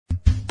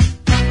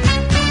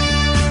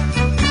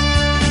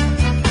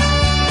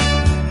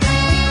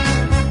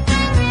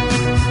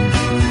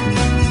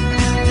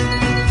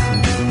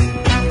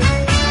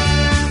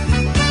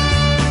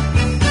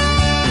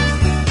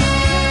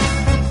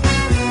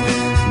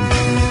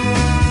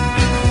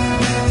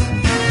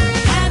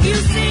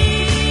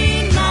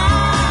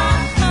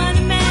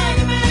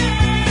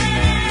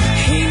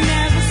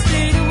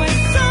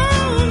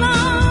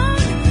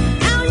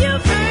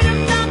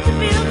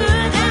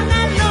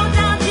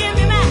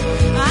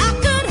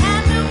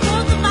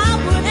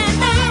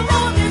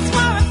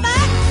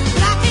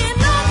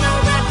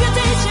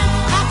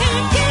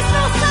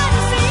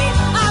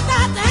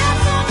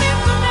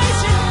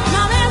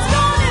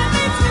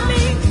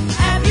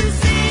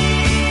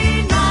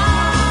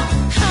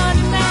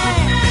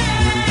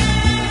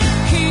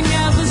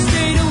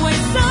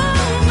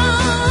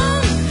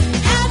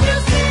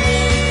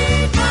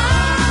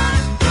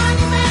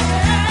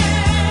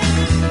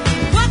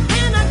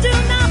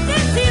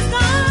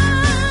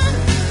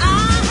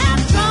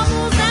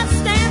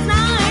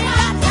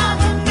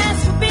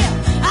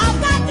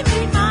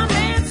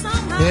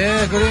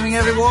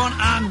everyone,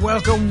 and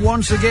welcome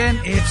once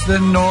again. It's the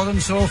Northern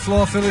Soul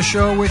Floor Filler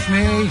Show with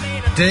me,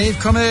 Dave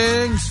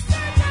Cummings.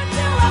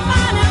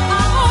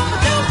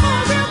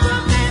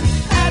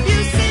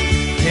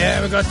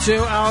 Yeah, we've got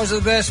 2 hours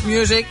of the best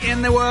music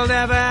in the world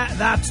ever.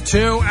 That's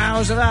 2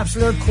 hours of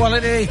absolute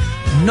quality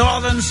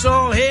Northern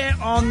Soul here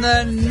on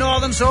the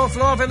Northern Soul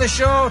Floor Filler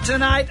Show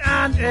tonight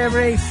and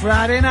every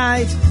Friday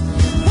night.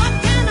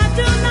 What can I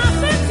do now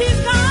since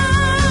he's gone?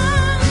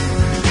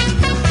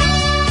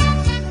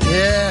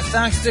 Yeah,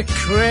 thanks to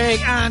Craig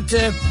and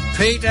to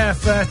Peter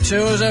for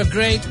tours of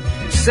great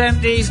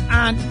 70s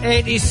and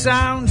 80s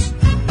sounds.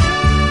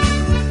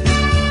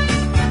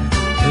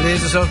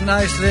 Leads us up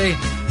nicely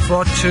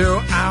for 2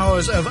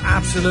 hours of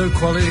absolute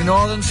quality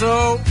Northern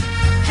Soul.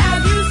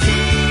 Have you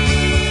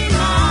seen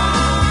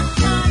my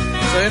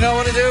So you know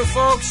what to do,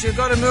 folks. You've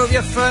got to move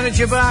your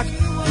furniture back,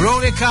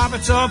 roll your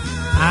carpets up,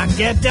 and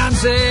get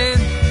dancing.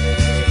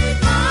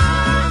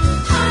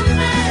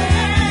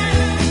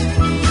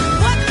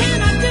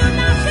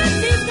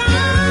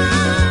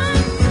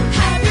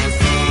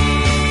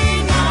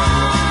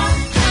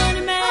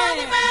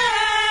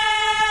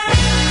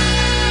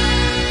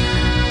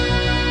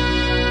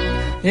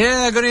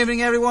 Yeah, good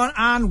evening everyone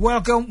and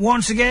welcome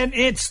once again.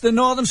 It's the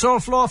Northern Soul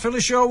Floor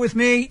Filler Show with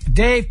me,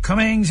 Dave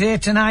Cummings, here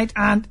tonight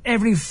and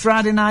every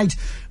Friday night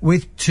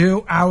with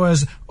 2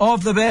 hours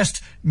of the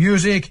best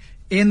music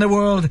in the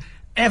world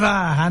ever.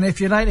 And if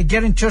you'd like to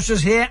get in touch with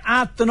us here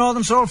at the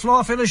Northern Soul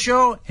Floor Filler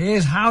Show,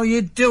 here's how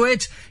you do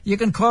it. You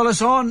can call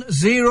us on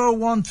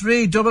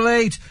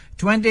 01388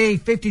 20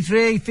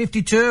 53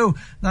 52.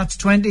 That's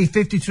 20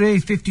 53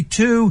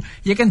 52.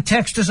 You can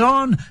text us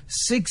on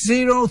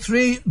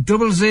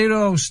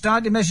 60300.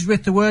 Start your message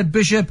with the word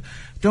Bishop.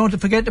 Don't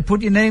forget to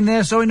put your name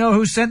there so we know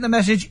who sent the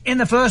message in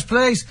the first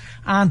place.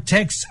 And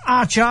texts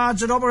are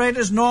charged at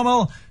operators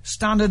normal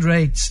standard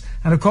rates.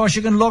 And of course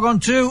you can log on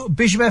to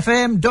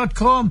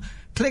bishopfm.com.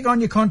 Click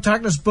on your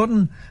contact us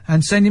button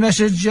and send your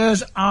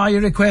messages or your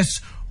requests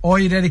or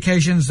your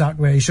dedications that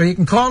way. So you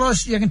can call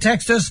us, you can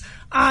text us,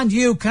 and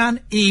you can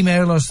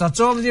email us. That's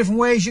all the different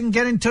ways you can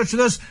get in touch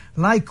with us,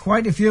 like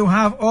quite a few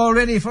have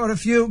already. For a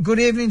few good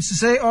evenings to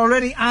say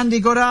already. Andy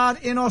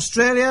Goddard in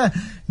Australia.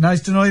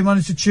 Nice to know you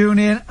managed to tune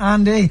in,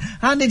 Andy.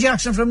 Andy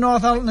Jackson from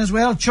Northallerton as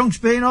well. Chunks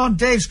being on.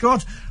 Dave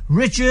Scott,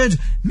 Richard,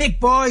 Mick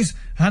Boys,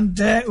 and,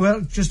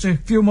 well, just a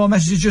few more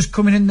messages just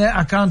coming in there.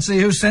 I can't see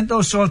who sent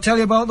those, so I'll tell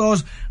you about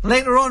those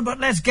later on. But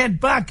let's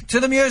get back to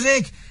the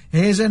music.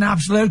 Here's an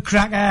absolute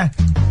cracker.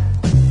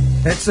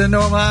 It's the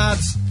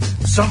Nomads.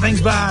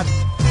 Something's Bad.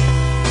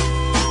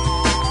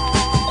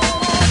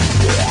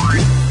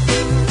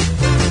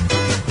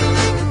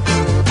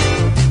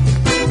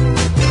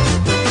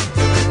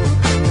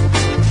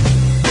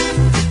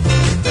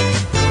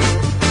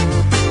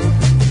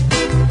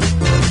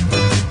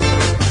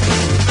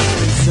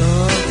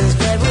 Something's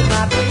bad with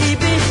my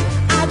baby.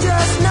 I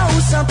just know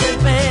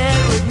something's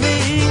bad with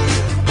me.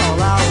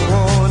 All I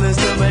want is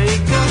to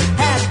make her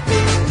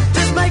happy.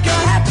 Just make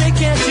her happy,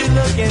 can't you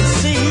look and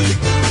see?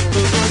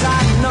 Because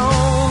I know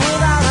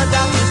without a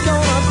doubt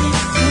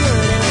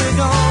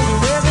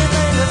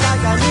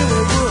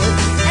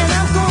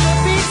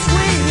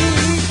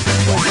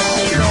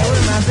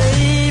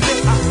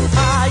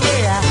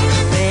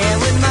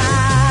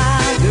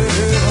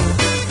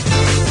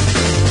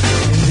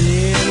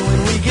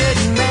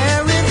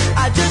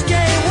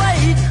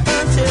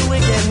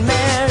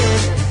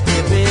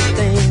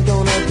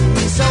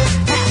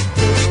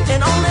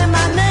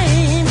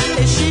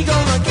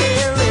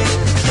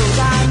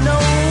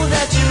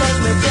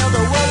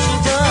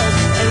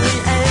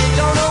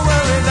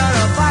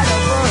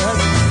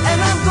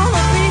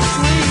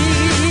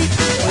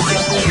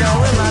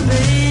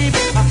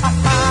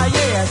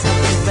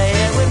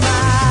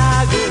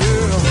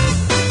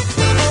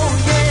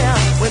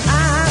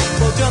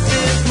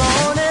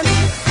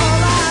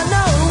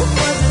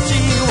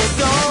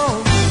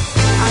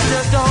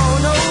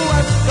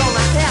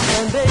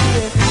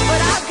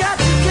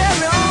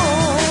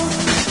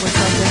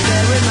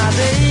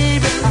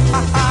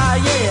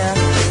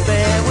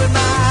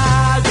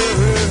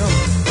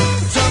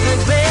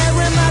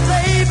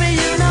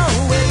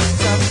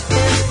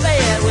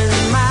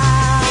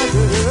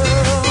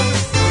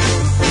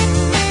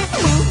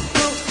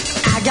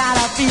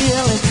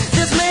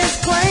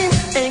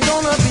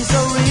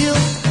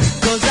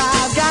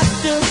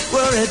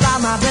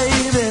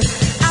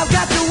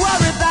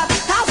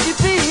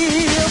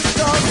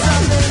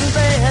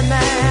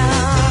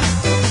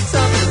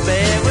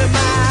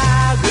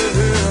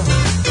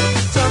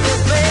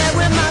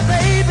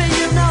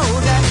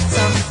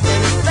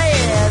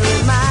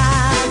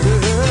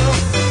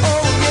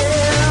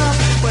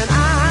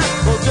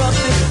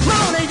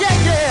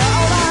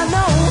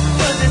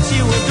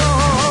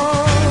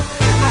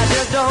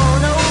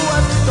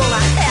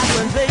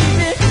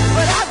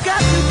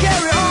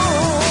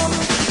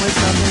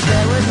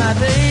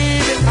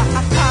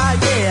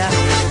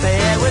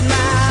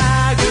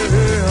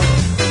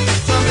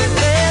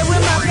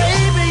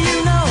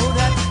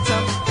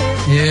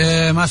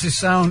massive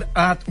sound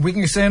at We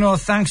Can Say No,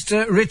 thanks to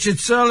Richard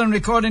Serlin,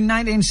 recorded in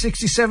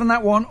 1967,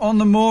 that one on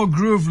the More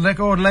Groove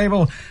record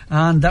label,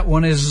 and that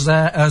one is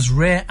as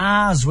rare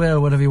as, well,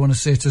 whatever you want to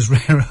say, it's as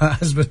rare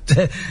as, but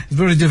it's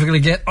very difficult to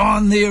get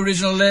on the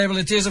original label.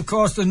 It is, of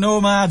course, the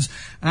Nomads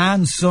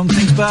and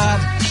Something's Bad.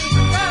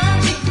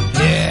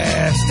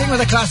 Yeah, sticking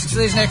with the classics for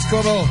these next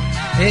couple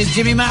is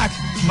Jimmy Mack,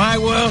 My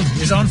World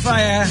Is On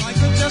Fire.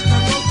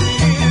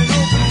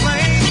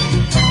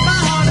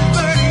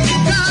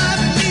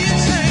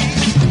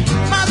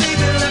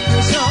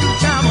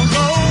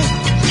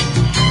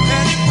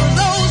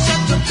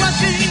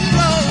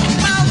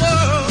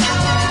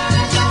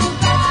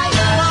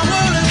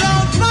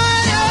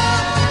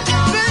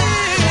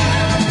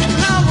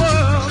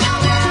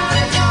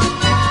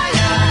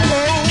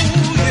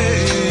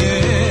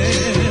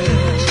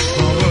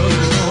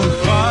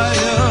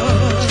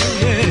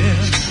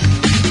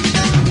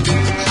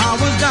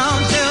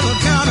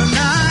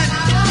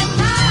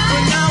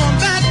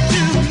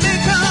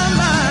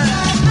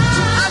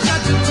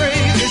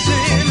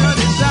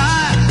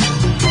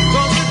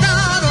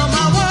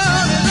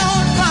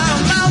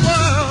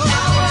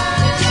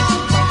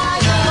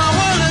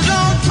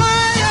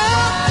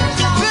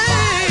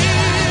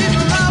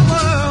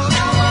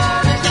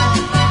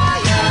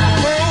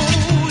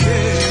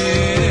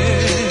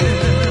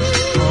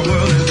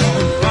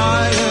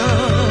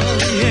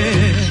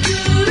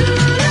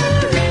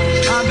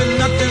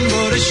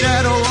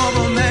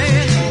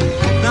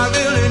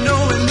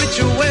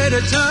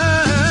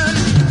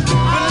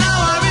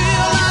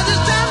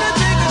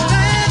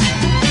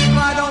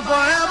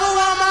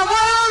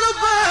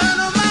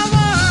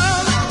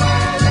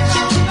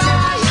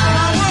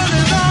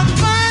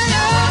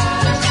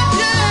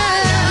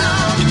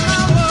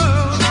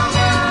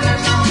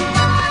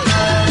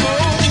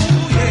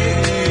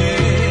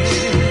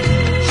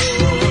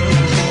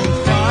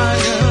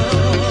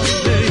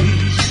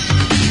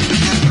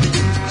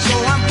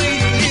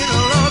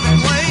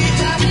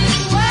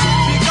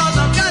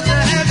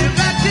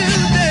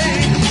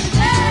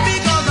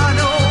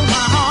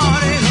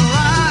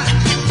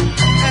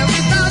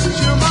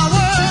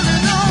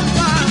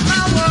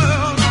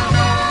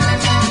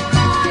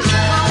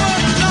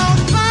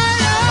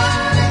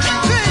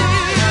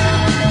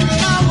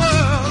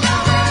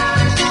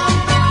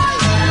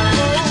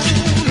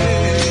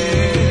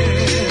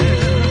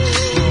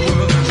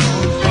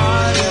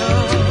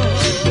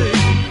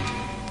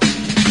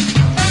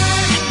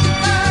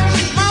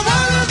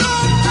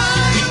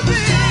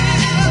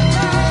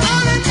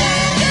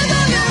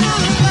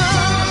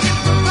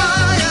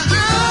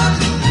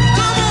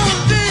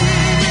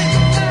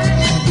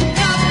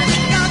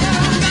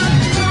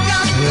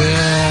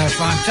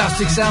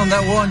 Sound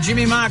that one,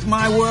 Jimmy Mack,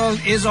 My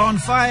World Is On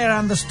Fire,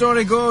 and the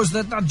story goes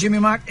that Jimmy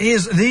Mack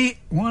is the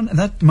one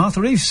that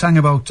Martha Reeves sang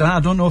about. I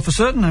don't know for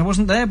certain, I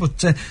wasn't there, but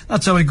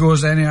that's how it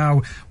goes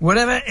anyhow.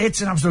 Whatever,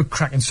 it's an absolute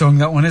cracking song,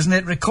 that one, isn't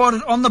it?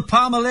 Recorded on the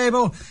Palmer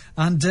label,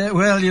 and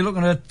well, you're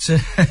looking at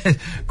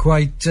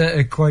quite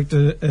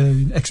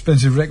an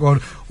expensive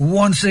record.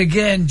 Once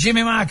again,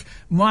 Jimmy Mack,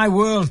 My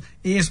World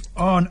Is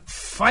On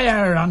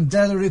Fire, and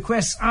the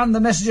requests and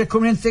the messages are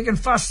coming in thick and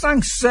fast.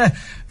 Thanks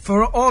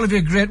for all of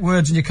your great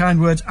words and your kind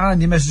words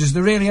and your messages.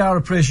 They really are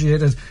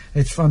appreciated.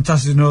 It's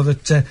fantastic to know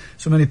that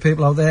so many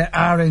people out there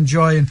are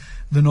enjoying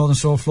the Northern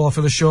Soul Floor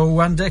Filler Show,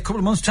 and a couple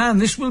of months' time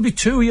this will be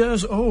 2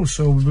 years old,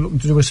 so we'll be looking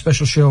to do a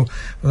special show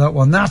for that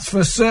one, that's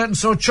for certain.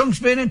 So Chunk's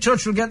been in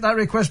touch, we'll get that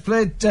request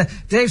played.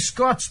 Dave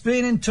Scott's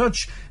been in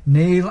touch,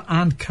 Neil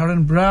and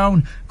Karen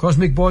Brown,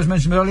 Cosmic Boys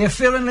mentioned earlier,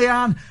 Phil and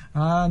Leanne,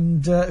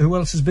 and who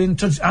else has been in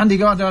touch? Andy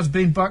Goddard's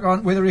been back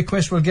on with a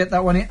request, we'll get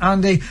that one in.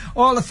 Andy,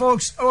 all the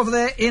folks over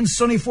there in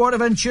sunny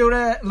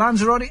Fuerteventura,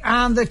 Lanzarote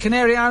and the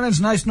Canary Islands,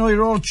 nice to know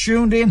you're all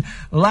tuned in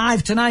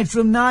live tonight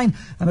from 9,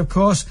 and of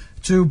course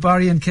to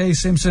Barry and Kay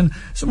Simpson,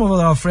 some of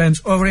our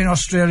friends over in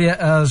Australia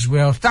as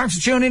well. Thanks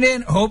for tuning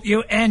in, hope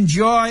you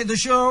enjoy the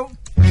show.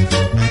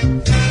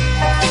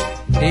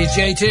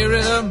 EJT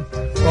Rhythm,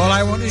 All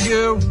I Want Is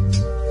You.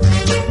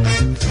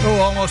 Oh,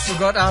 almost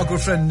forgot our good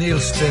friend Neil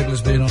Stable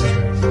has been on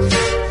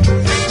it.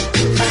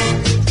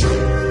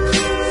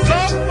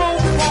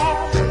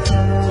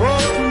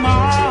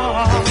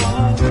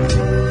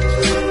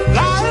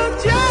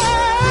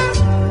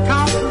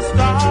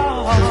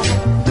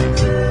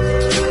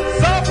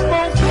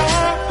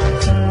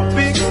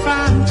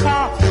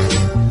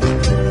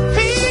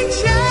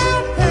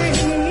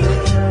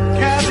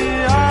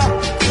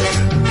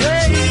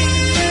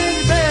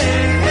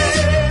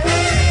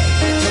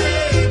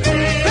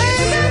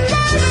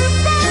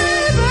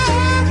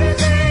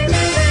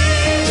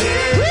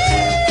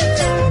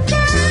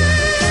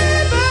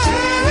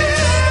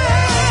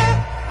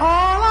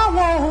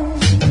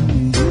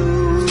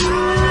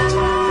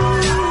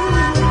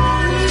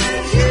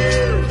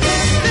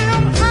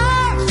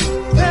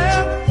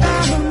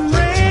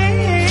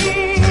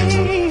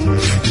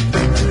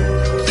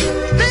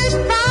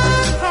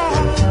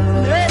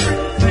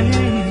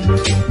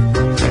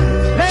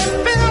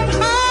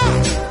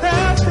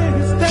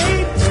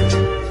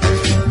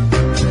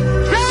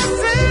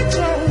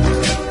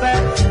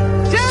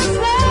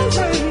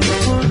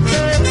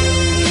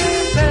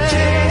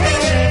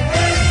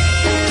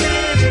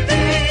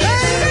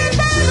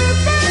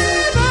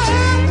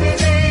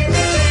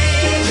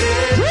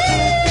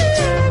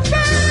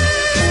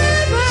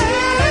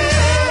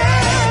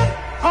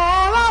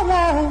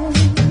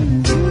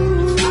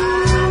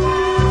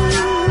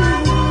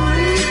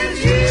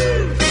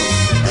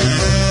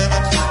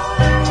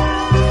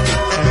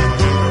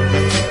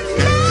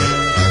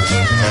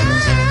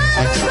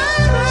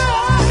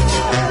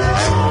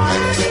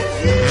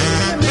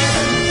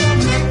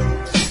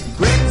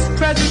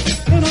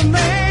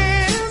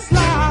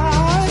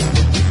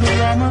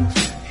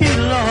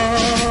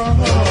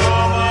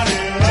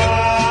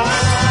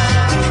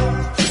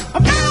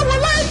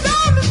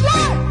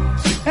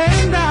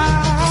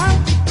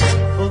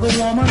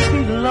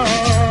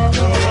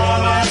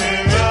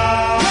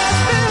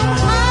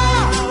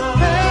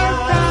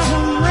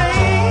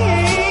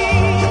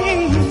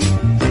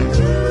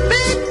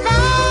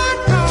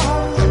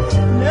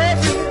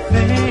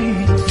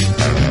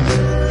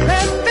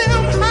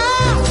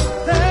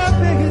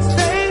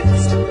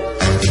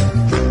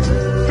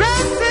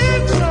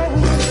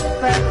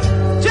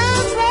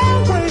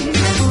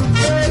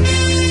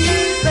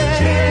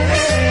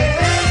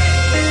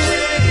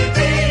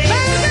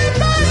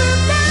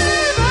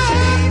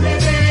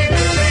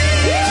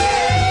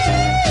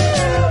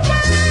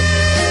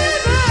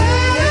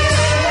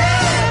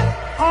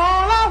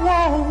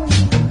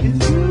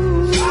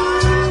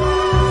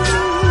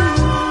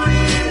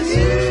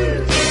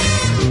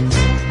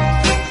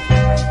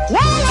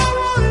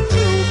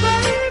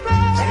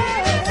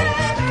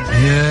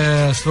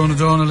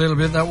 on a little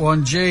bit, that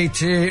one.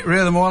 GT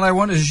Rhythm, All I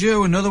Want Is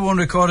You, another one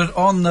recorded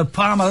on the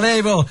Palmer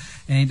label.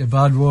 Ain't a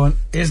bad one,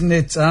 isn't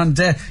it? And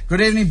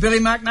good evening, Billy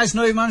Mack. Nice to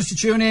know you managed to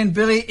tune in.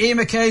 Billy, E.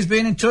 McKay's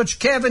been in touch.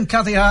 Kevin,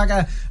 Kathy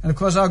Hager, and of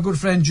course our good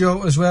friend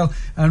Joe as well.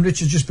 And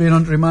Richard's just been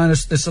on to remind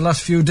us it's the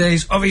last few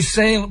days of his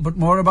sale, but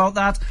more about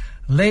that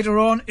later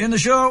on in the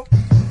show.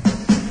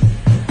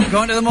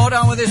 Going to the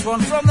Motown with this one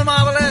from the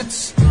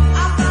Marvelettes.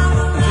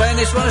 I'm playing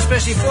this one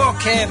especially for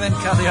Kevin,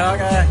 Kathy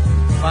Hager.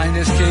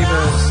 Finders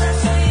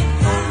Keepers.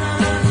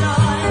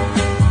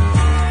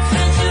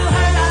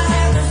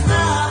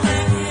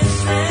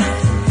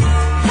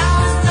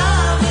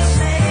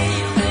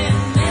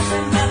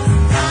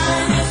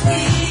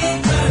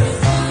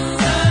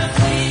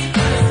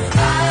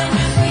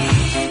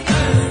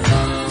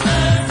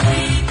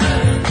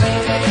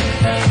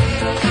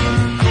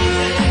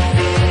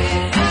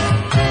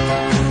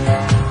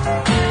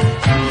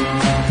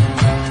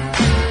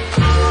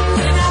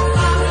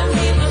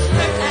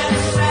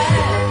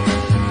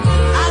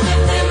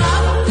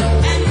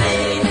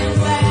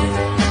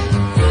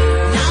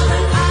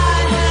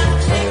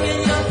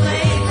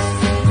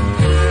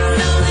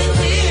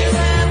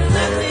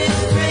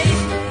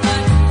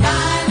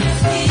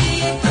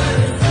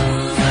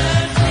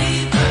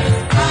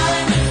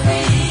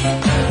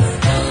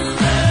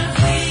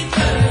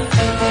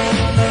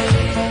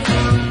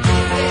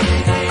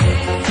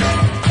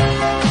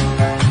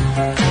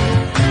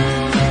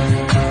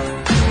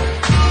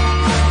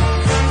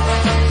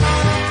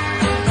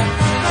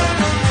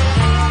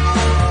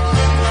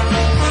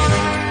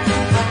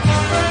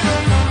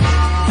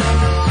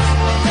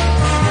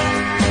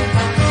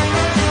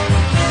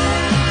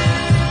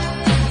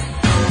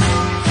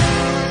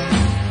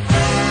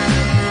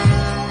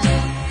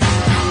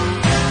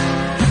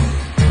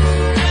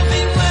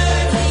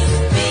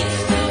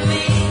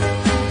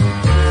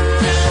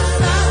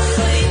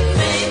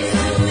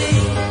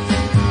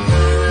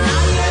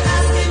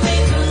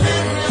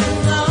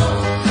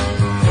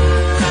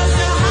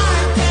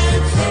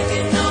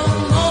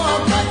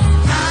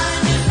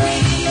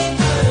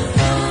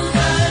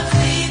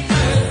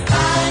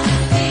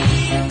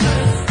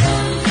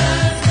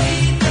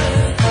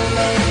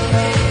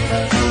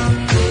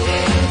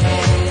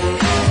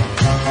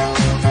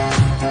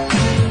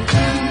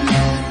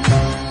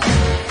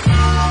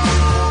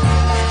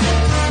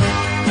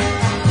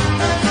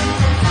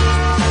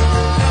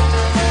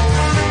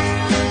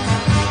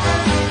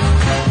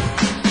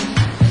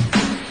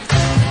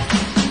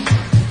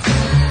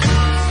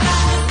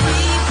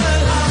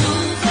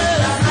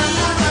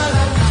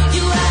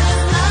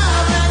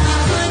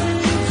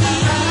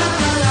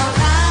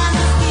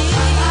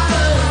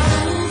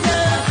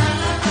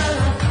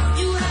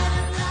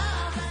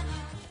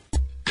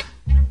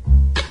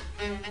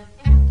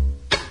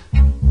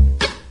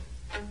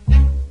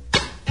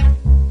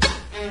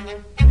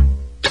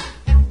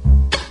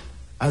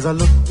 As I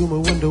look through my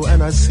window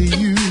and I see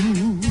you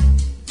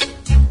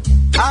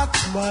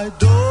at my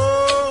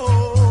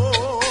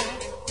door,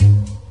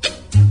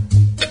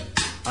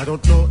 I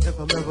don't know if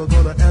I'm ever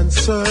gonna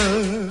answer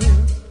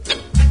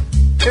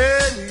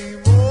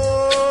anymore.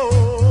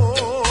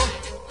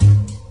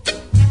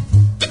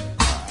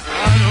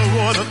 I don't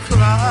wanna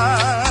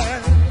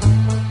cry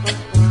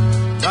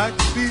like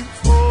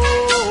before.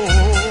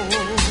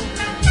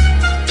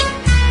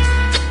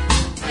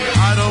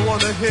 I don't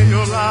wanna hear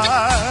your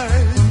lies.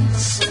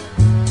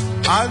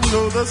 I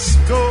know the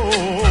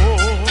score.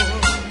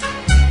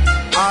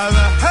 I've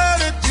had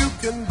it, you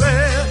can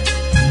bet.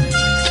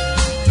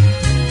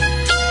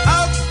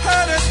 I've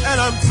had it and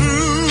I'm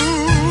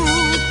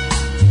through.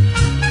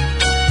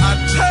 I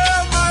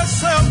tell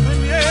myself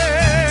and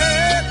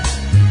yet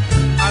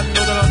I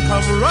know that I'll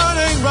come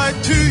running right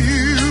to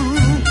you.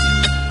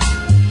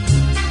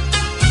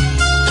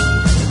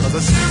 'Cause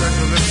I see when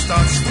your lips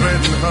start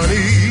spreading,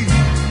 honey,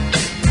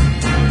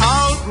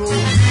 I'll grow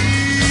weak.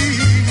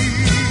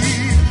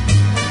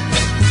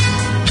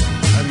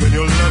 When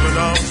your loving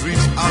arms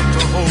reach out to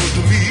hold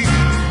to me,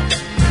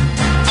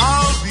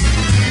 I'll be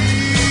weak.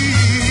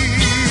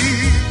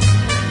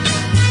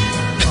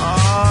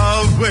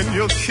 Ah, when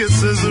your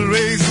kisses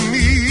raise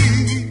me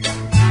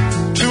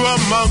to a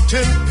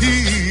mountain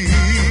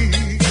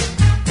peak,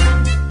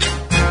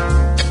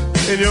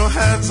 in your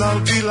hands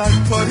I'll be like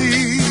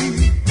putty,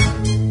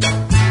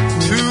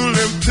 too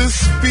limp to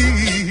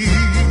speak.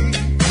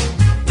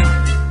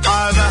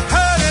 I've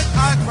had it,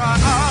 I cry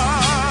out.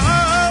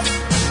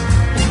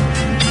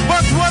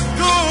 But what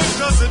good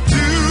does it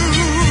do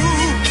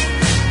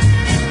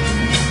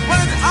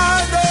when I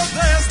know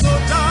there's no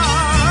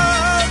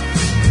doubt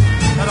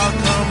that I'll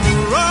come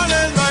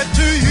running right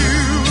to you?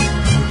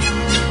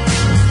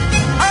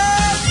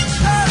 I've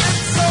had it,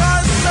 so I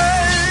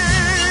say,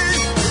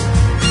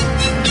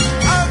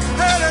 I've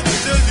had it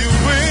till you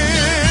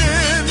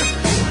win.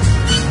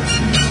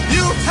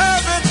 You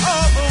have it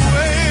all the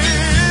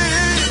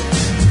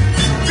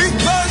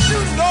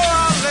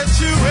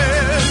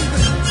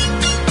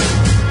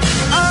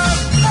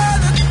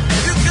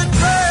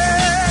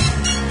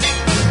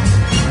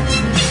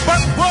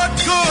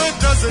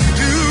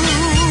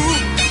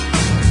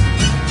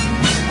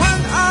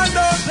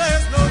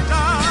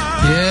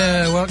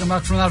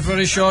back from that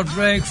very short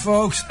break,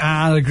 folks,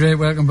 and a great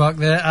welcome back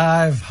there.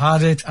 I've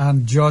had it,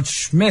 and George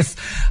Smith,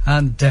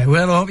 and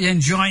well, I hope you're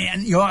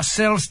enjoying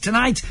yourselves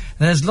tonight.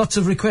 There's lots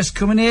of requests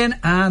coming in,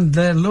 and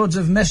loads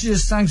of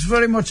messages. Thanks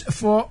very much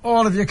for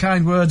all of your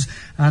kind words,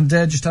 and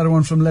just had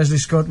one from Leslie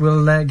Scott.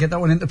 We'll get that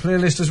one into the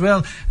playlist as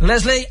well.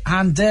 Leslie,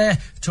 and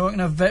talking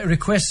of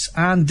requests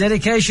and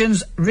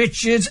dedications,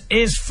 Richards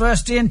is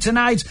first in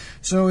tonight,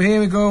 so here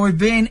we go. We've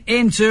been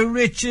into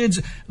Richards'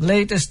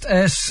 latest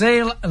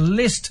sale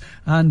list,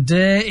 and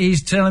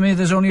he's telling me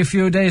there's only a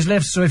few days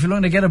left, so if you're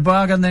looking to get a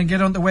bargain, then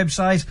get on the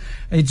website.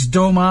 It's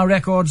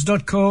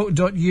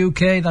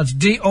domarrecords.co.uk. That's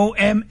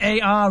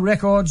DOMAR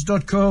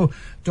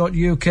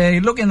records.co.uk.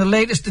 Look in the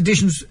latest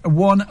editions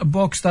one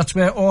box. That's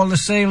where all the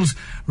sales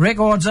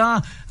records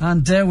are,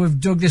 and we've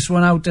dug this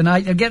one out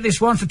tonight. You'll get this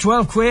one for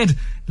 12 quid.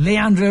 Lee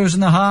Andrews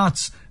and the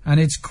Hearts, and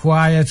it's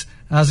quiet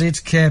as it's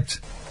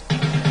kept.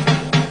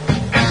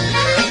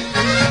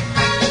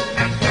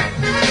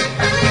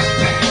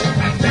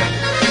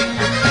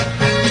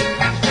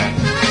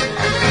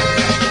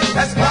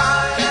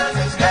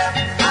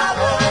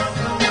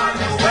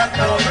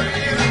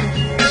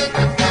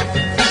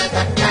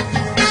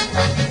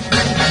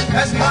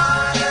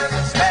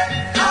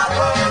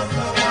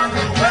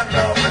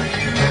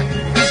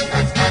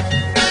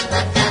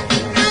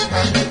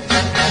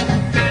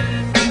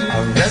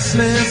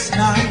 Restless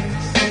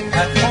nights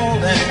had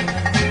fallen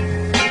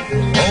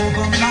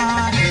over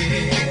my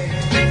head,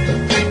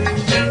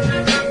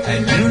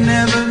 and you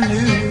never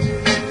knew,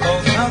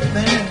 'cause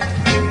nothing,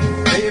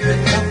 baby,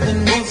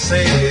 nothing was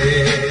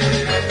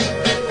said.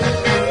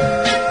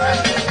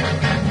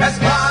 As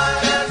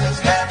blind as a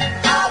step,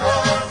 I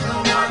was the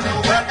one who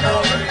wept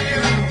over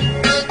you.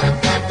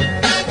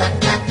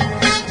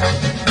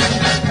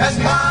 As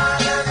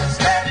blind as a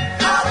step,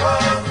 I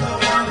was the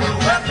one who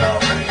wept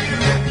over you.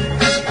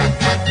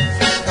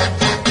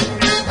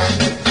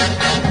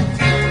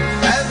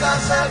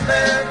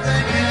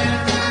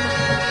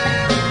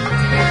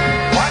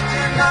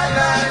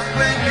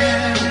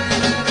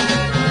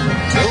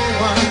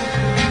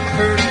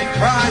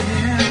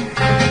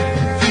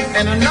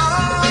 And a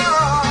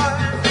night,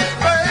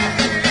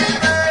 baby,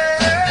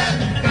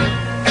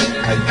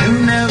 and you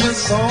never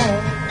saw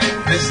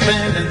me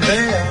standing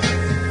there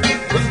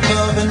with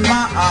love in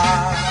my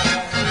eyes,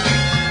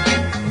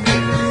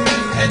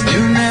 and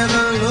you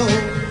never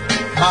looked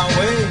my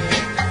way,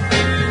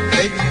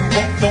 baby, you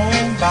walked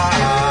on by.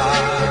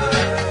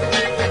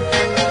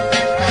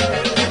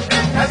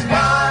 As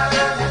blind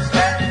as a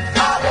step, I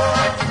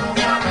was the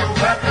one who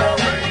wept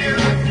over you.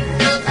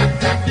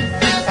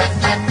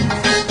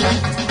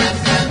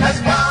 As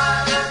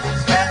blind as a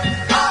step,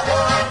 I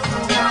was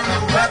the one who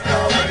wept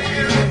over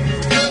you.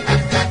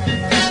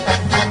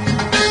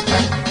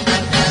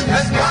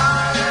 As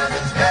blind as a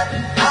step,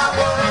 I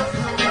was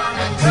the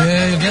one who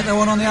Yeah, you'll get that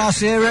one on the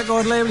RCA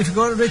record label. If you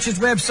go to Richard's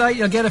website,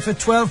 you'll get it for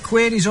 12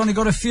 quid. He's only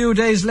got a few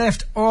days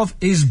left of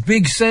his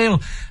big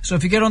sale. So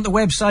if you get on the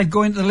website,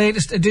 go into the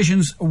latest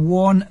editions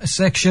one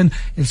section,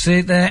 you'll see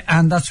it there,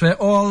 and that's where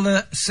all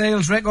the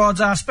sales records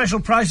are. Special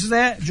prices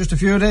there, just a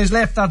few days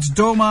left. That's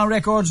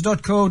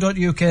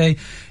domarrecords.co.uk.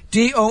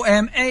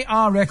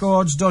 DOMAR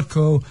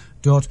records.co.uk.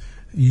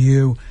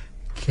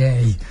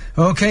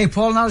 Okay,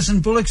 Paul and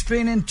Alison Bullock's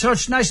been in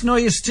touch. Nice to know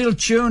you're still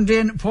tuned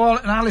in, Paul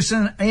and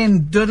Alison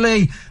in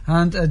Dudley,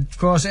 and of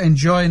course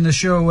enjoying the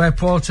show, where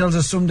Paul tells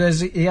us some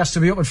days he has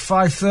to be up at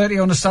 5:30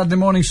 on a Saturday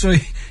morning, so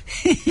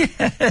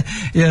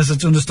yes,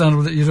 it's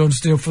understandable that you don't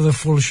stay up for the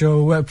full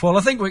show, Paul.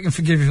 I think we can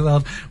forgive you for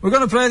that. We're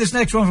going to play this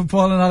next one for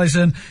Paul and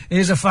Alison.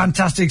 Here's a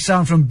fantastic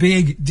sound from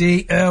Big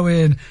D.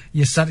 Irwin.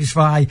 You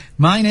satisfy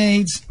my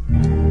needs.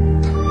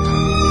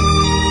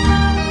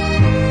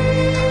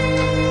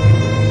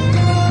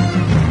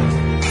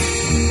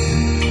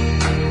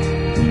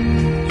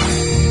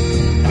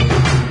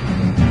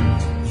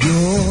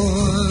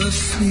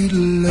 Sweet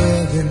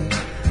loving,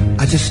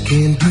 I just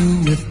can't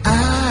do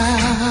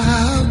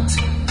without.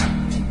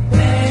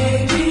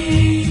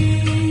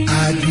 Baby,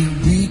 I'd be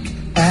weak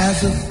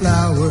as a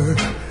flower,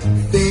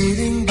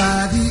 fading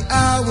by the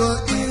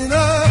hour in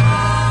a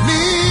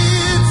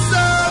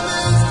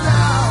midsummer's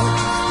cloud.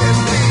 And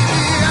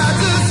baby, I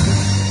just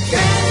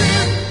can't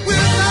live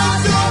without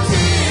your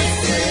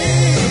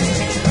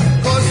kisses.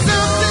 'Cause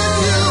something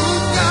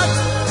you've got,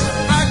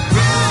 I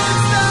can't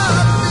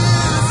stop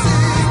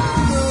missing.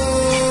 No.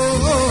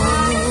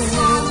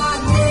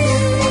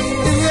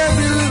 In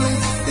every little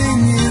thing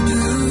you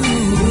do,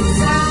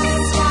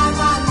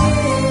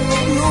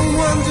 no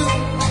wonder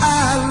I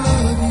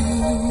love you.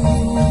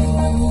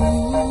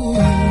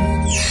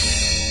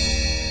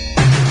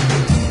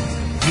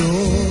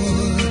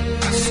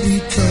 Your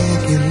sweet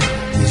talking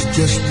is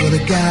just what a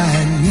guy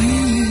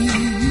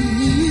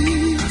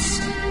needs.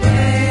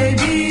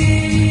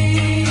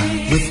 Baby,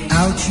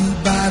 without you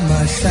by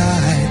my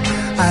side,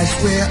 I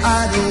swear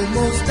I'd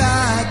almost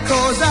die.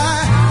 'Cause I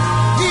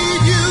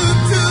need you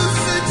to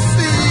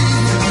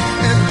succeed,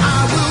 and I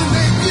will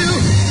make you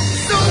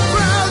so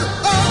proud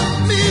of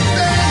me,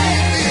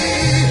 baby.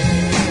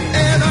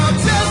 And I'll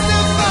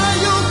testify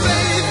your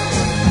faith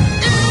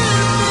in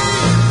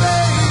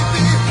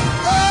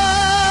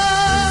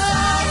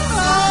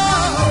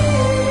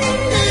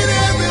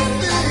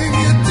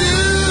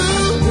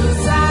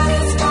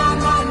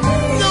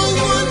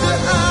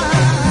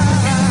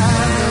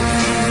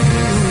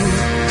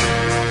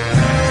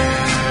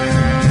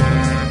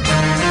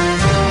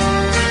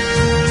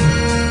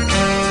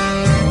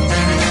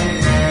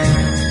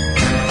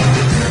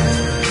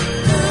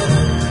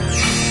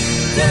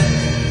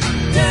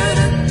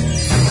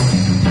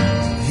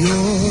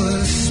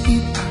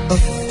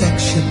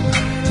affection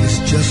is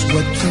just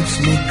what keeps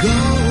me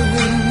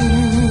going.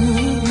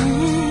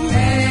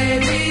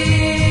 Baby,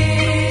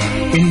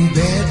 In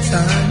bad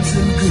times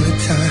and good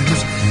times,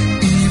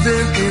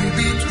 even in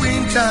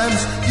between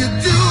times, you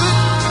do it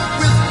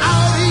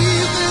without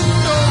even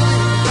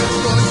knowing.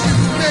 'Cause you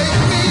make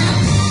me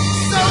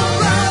so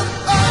proud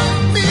of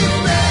me,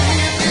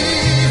 baby,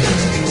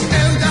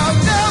 and I'll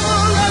never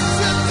let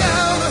you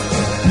down.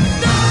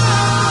 No,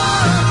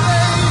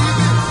 baby,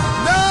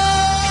 no.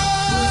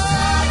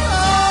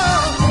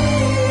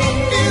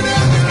 In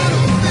every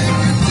little thing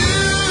you do,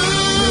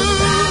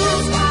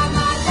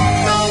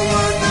 no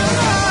wonder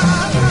I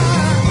love you.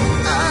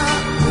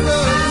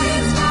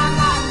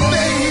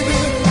 Baby,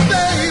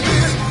 baby,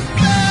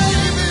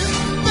 baby,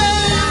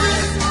 baby,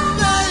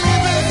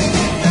 baby,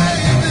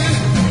 baby,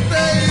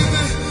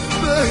 baby.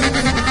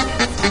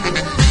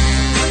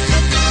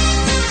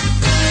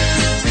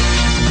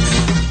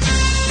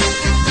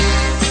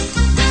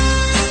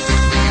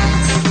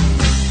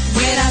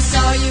 when I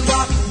saw you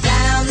walking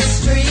down the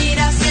street,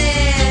 I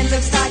said,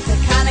 looks like the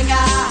kind of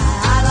guy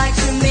I like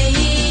to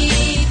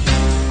meet.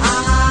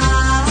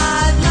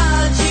 I've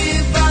loved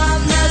you from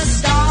the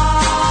start.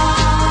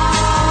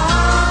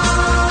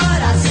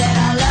 I said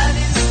I love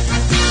you,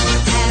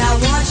 and I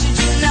want you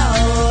to know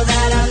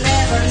that I'm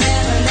never,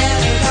 never,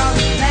 never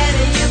gonna let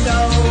you go.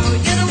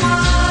 You're the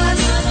one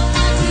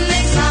who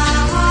makes my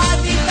heart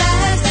beat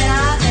fast, and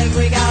I think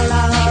we got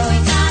love.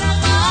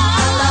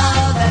 A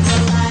love that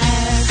will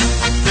last.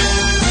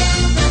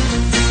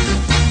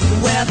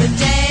 Well, the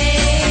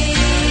day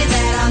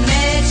that I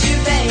met you,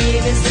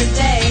 babe, is the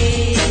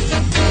day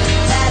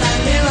that I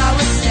knew I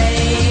would stay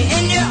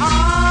in your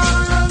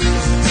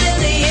arms till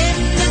the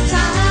end of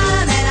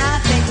time, and I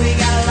think we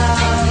got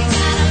love,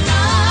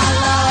 a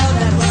love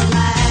that will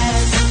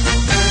last.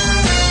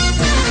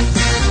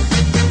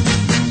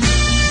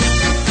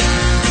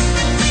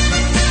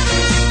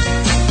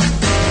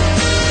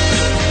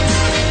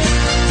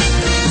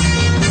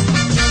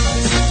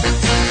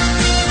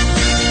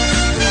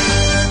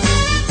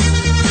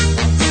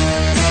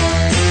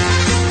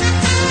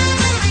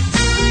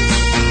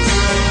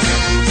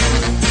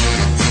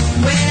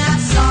 When I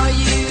saw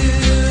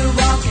you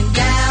walking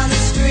down the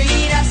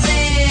street, I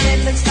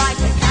said, looks like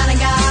the kind of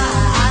guy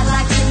I'd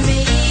like to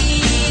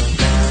meet.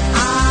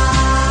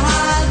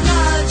 I've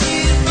loved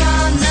you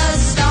from the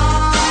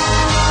start.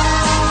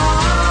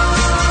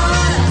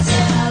 I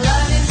said I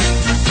love you,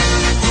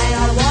 and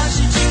I want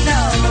you to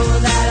know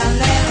that I'm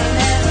never,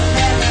 never,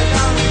 never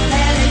gonna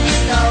let you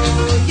go.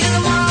 You're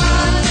the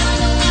one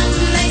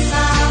who makes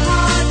my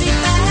heart beat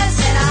fast,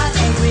 and I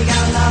think we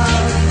got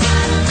love,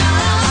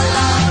 a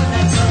love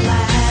that will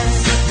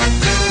last.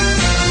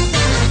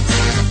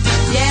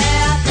 Yeah,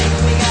 I think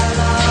we got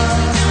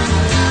love,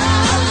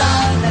 a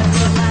love that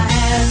will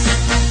last.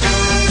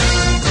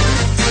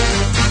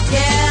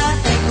 Yeah, I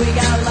think we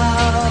got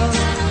love,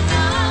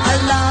 a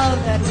love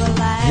that will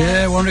last.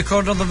 Yeah, one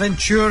recorded on the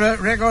Ventura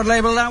record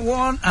label, that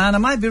one. And I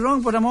might be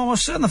wrong, but I'm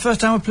almost certain the first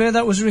time I played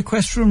that was a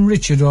request from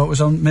Richard, or it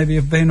was on, maybe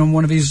have been on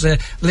one of his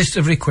list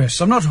of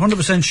requests. I'm not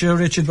 100% sure,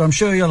 Richard, but I'm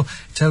sure you'll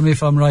tell me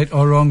if I'm right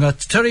or wrong.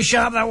 That's Terry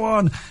Sharp, that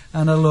one.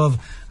 And I love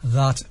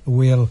That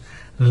Will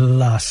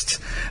Last.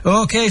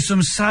 Okay,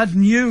 some sad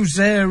news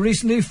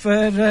recently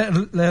for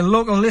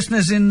local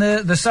listeners in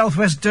the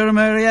southwest Durham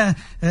area.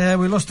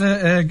 We lost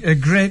a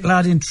great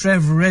lad in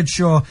Trev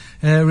Redshaw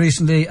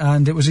recently,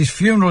 and it was his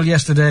funeral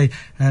yesterday.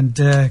 And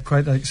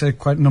quite, like I said,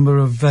 quite a number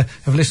of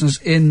listeners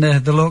in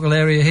the local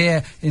area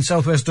here in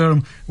southwest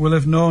Durham will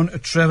have known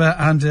Trevor.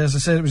 And as I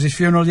said, it was his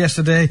funeral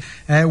yesterday.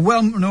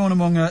 Well known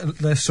among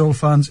the soul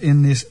fans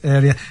in this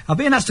area. I've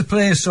been asked to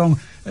play a song,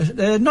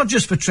 not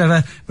just for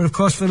Trevor, but of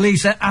course for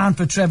Lisa and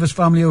for Trevor's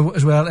family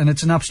as well, and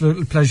it's an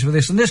absolute pleasure for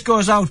this. And this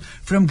goes out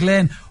from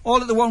Glenn,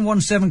 all at the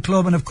 117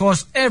 Club, and of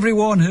course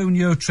everyone who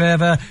knew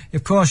Trevor.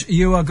 Of course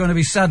you are going to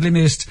be sadly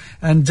missed,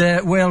 and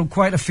well,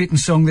 quite a fitting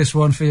song this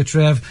one for you,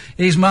 Trev.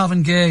 He's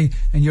Marvin Gaye,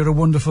 and you're a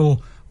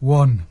wonderful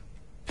one.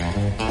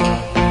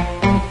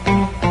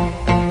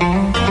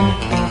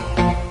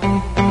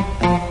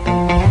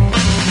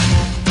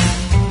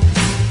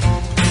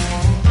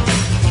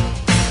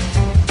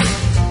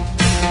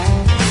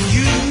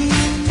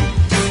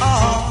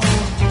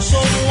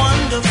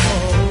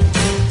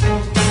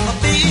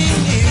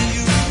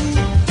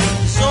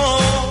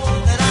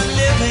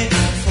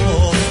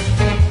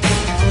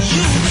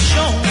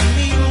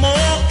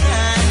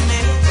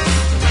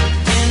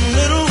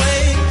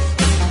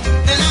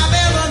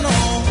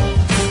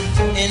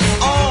 In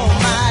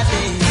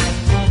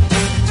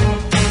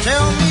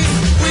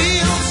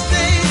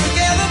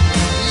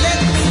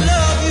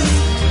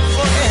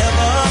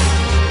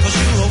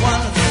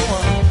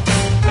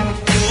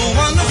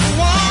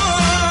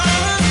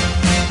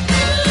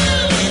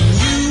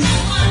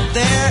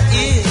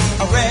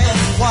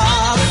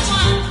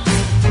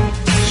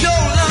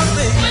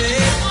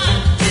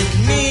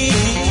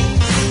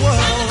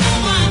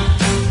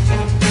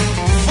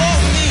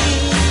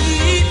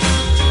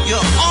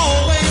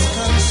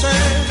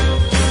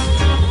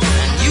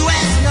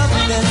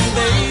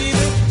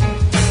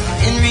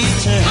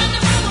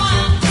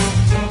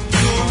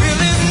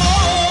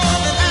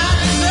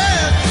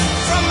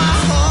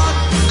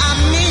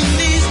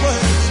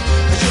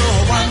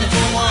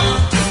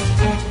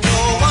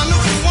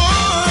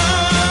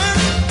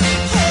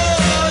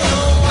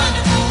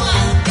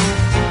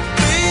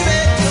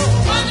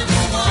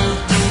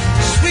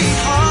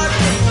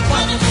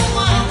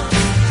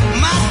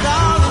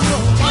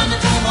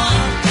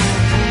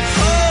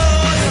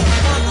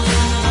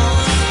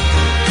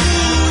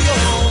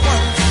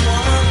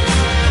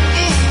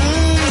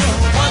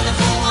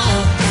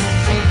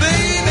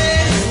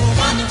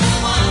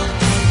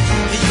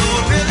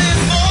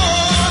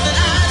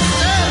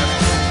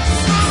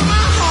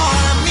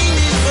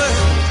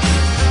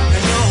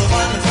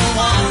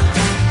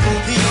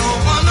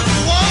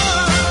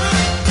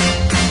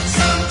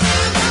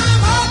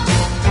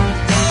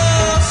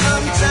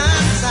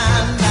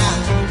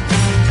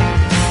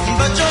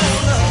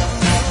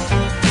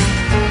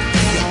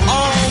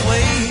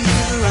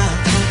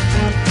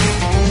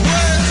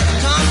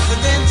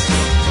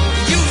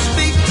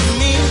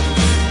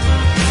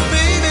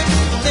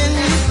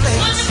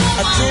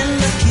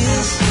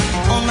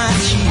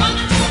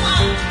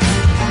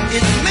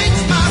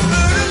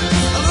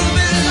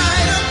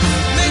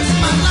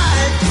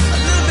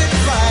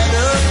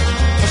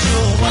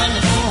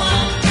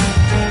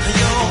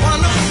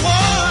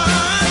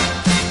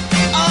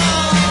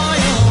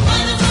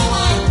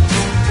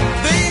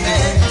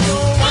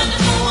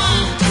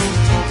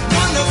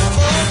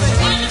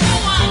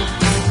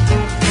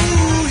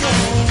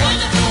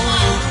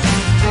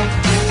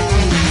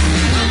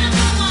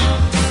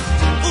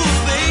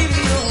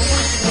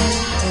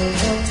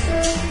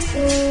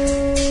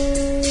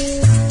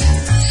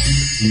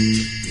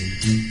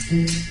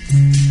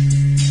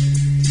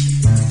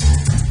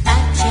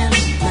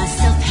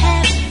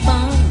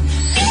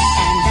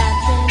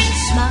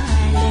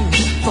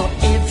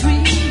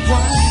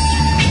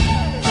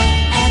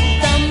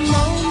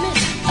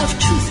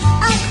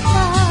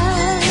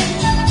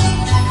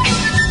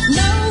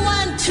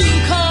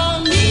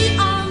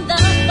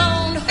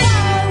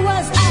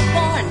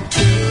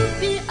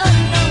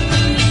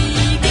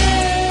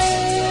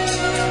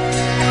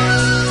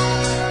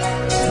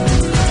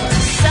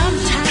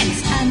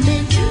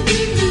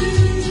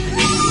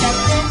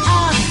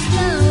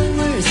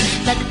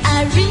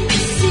I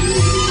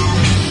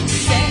receive.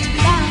 Sent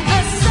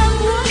by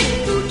someone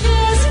who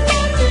cares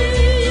for me.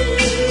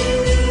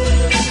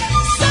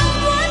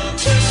 Someone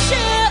to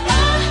share a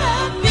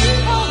happy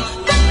home,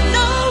 but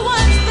no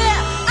one's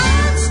there.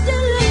 I'm still a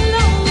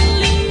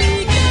lonely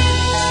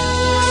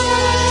girl.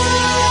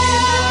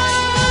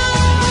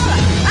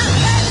 I'm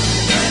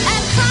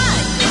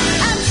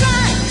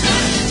trying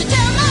to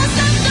tell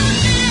myself don't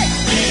need it,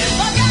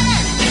 forget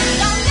it,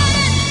 don't let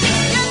it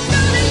get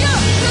through to you,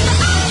 'cause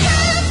I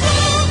can't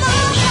fool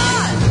my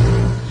heart.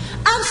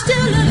 I'm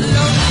still a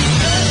lonely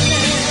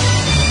girl.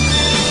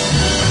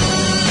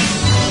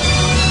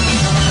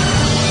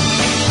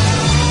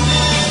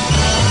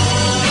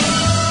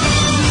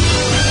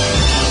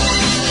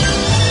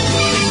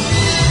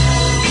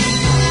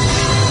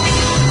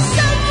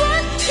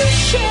 Someone to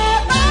share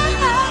a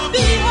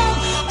happy home,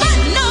 but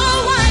no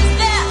one's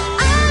there.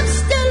 I'm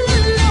still a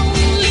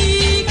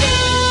lonely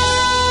girl.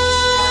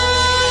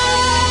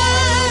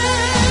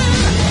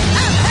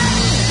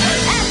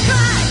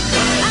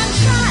 I'm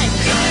trying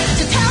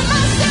to tell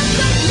myself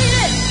don't need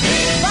it,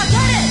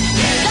 forget it,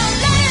 don't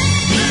let it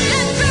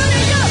get through to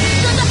you,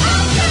 'cause I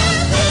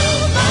can't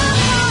fool my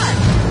heart.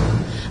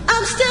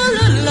 I'm still a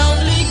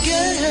lonely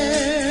girl.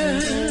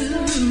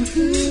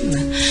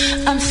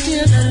 I'm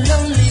still a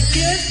lonely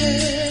girl.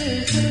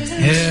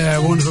 Yeah,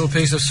 wonderful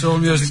piece of soul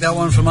music. That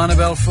one from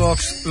Annabelle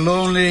Fox,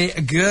 Lonely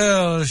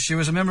Girl. She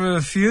was a member of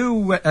a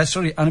few...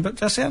 Annabelle...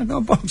 Did I say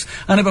Annabelle Fox?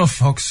 Annabelle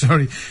Fox,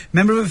 sorry.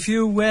 Member of a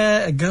few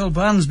girl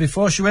bands.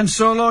 Before she went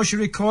solo, she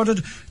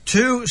recorded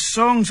 2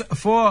 songs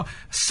for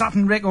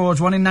Saturn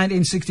Records, one in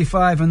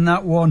 1965 and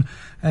that one,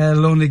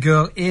 Lonely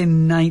Girl,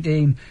 in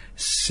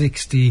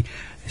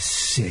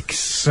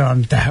 1966.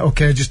 And,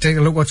 okay, just take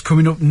a look what's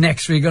coming up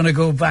next. We're going to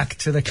go back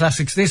to the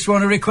classics. This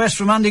one, a request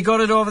from Andy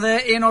Goddard over there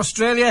in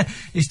Australia.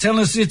 He's telling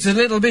us it's a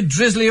little bit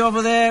drizzly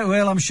over there.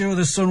 Well, I'm sure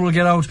the sun will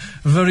get out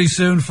very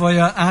soon for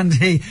you,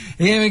 Andy.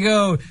 Here we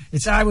go.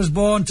 It's I Was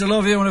Born to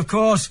Love You, and of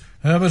course,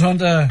 Herbert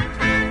Hunter.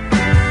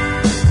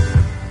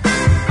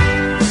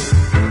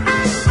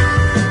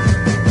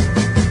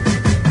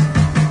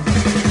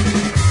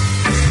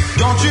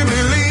 Don't you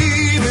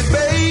believe it,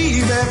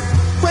 baby,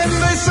 when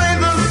they say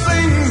the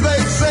things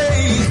they say?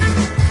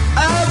 I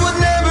would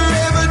never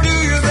ever do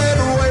you that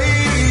way.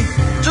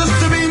 Just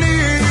to be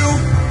near you,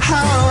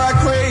 how I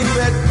crave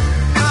it.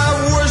 I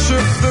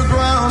worship the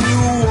ground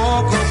you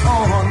walk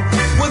upon.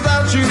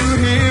 Without you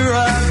here, I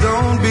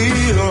don't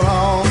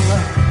belong.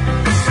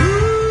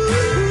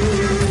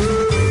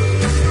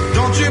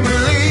 Don't you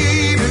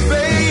believe it,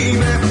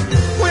 baby,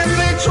 when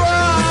they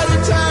try to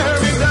tear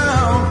me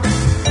down?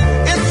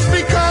 It's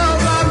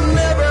because I've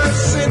never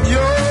sent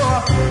your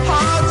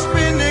heart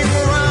spinning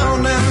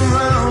round and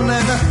round.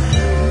 And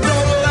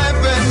don't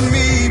laugh at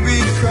me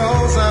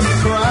because I'm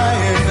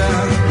crying.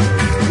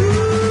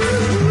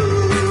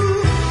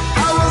 I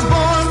was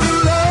born to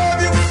love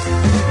you,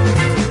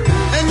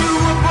 and you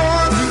were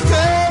born to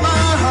tear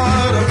my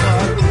heart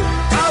apart.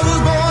 I was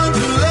born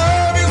to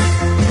love you,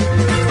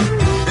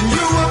 and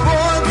you were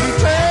born to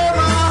tear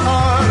my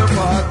heart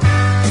apart.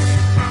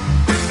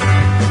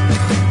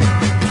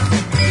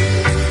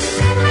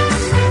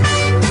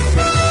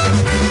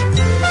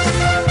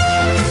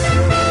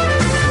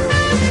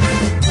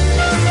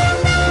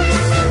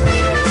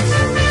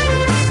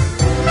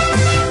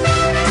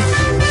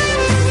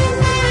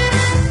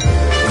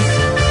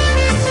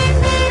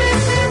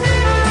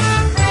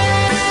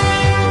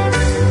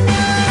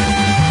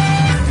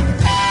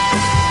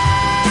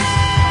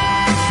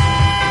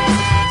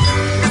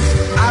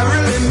 I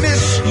really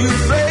miss you,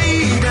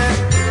 baby.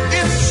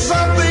 If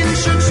something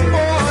should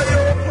spoil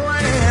your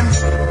plans,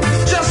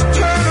 just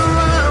turn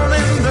around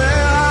and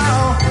there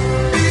I'll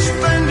be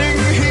standing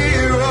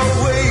here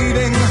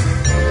awaiting,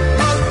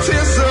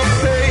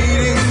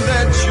 anticipating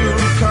that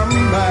you'll come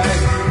back.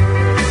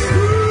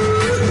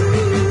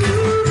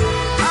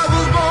 I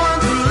was born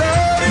to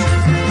love you,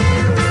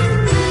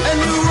 and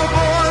you were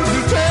born to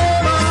tear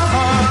my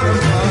heart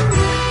apart.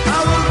 I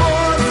was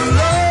born to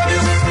love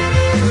you,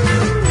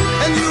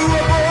 and you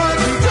were born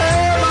to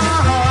tear my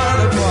heart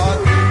apart.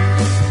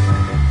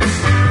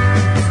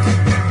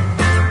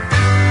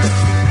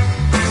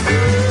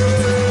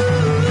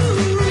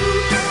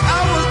 I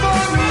was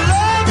born to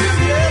love you,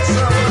 yes I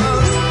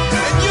was,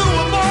 and you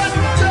were born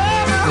to tear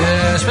my heart.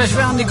 Yeah, especially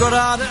for Andy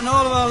Goddard and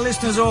all of our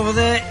listeners over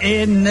there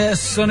in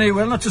sunny,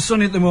 well, not too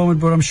sunny at the moment,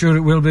 but I'm sure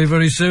it will be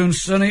very soon,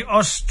 sunny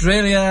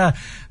Australia.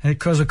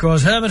 Because, of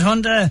course, Herbert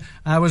Hunter,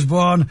 I Was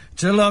Born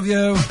to Love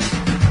You.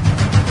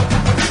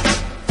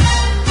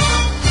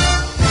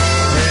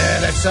 Yeah,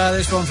 let's try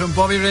this one from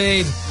Bobby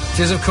Reed. It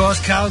is, of course,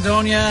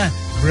 Caledonia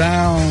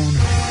Brown.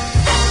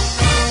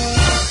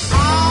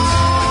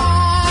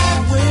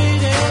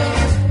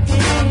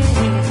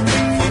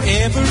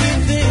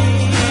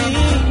 Everything,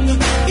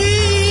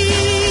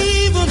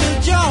 even the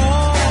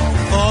joy,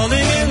 all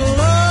in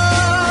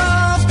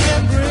love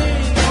can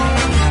bring.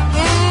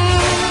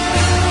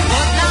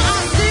 But now I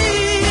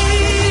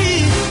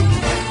see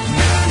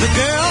the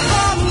girl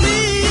for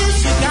me.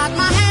 She got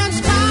my hands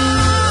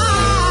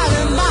tied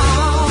and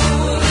bound.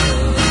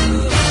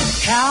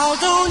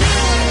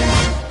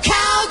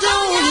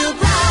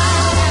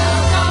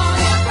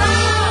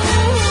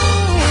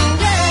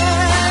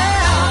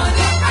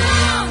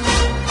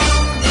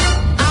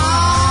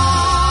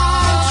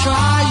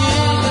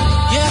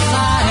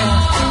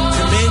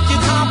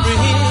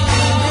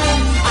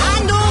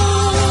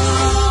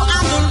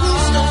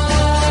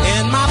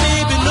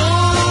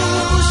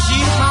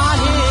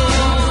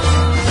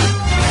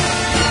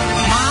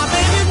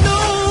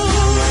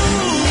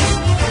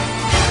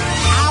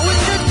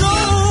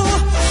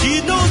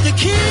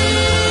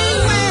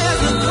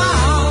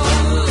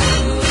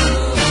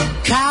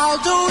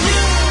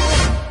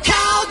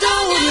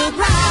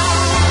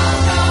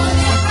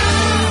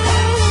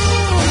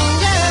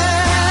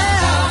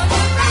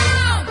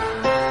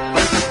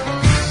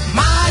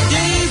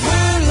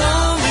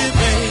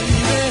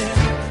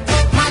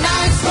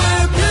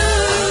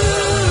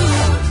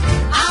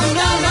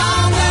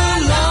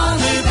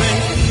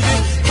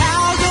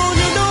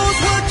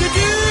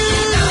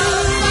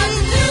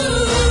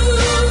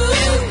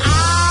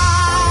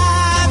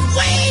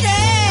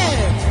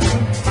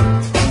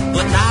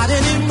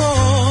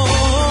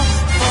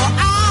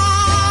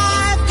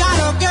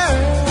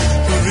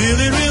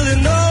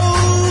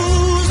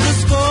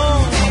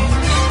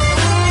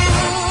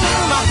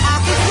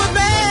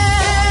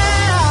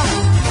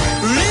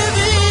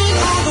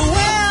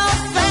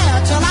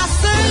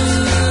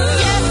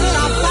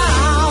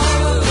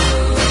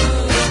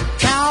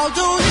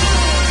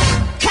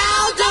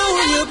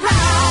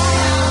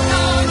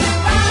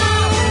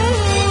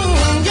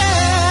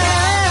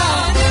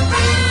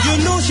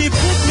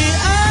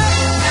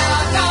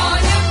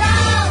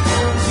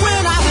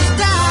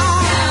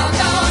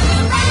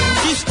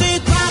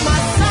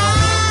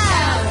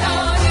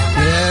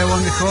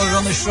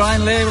 the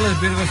Shrine label. It's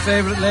a bit of a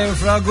favourite label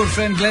for our good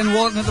friend Glenn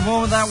Walton at the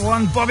moment, that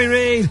one. Bobby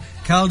Reed,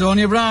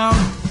 Caledonia Brown.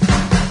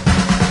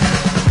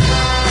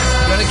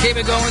 Gonna keep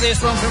it going with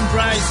this one from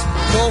Bryce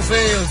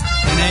Caulfield.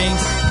 And Ain't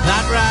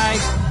That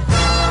Right?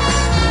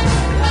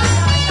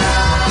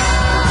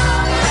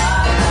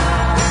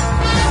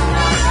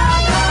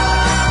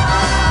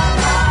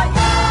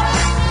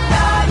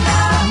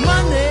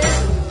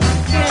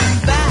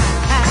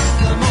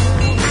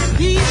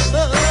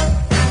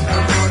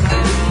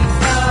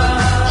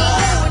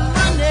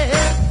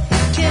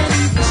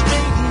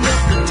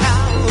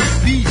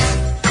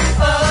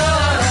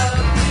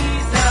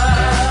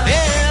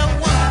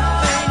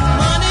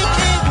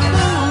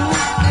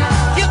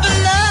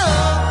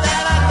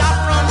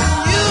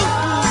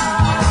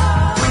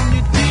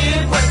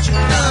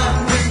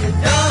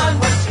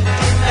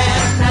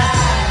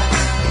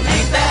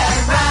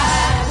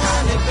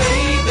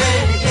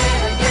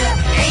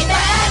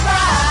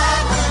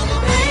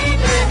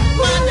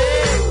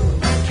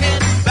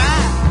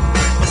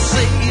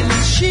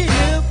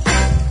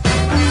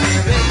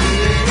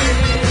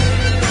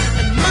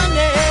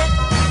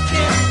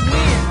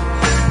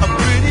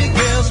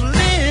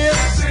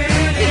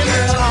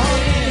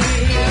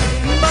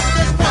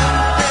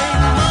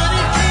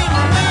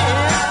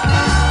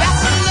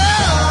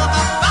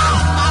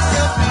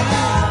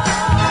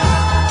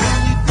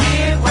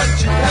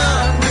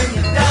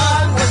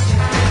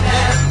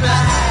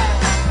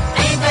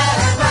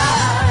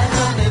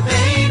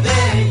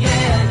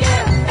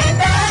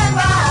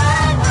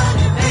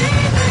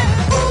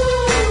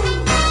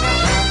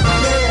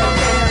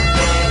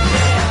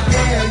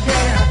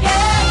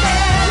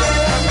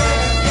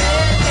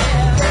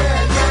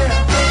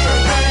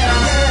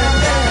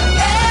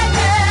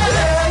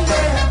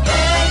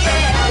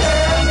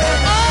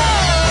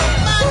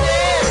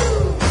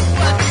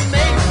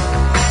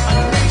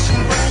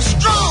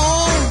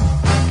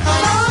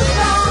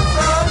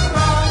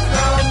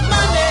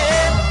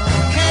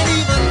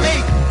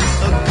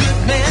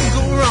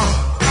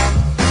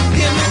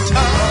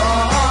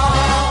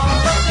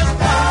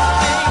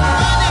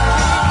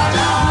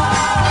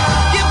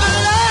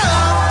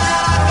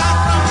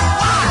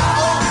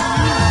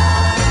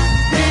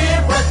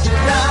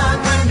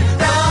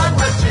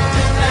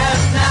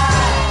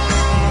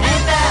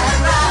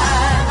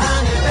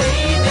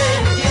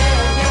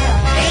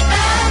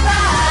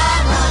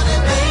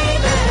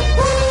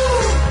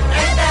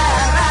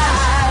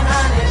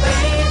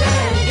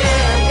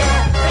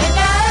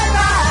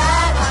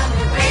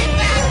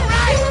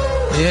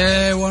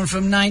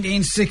 From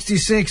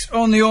 1966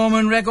 on the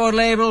Omen record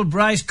label,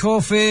 Bryce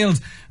Caulfield,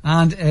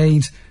 and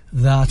Ain't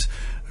That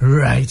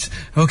Right.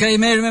 Okay, you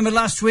may remember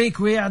last week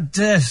we had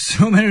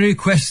so many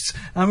requests,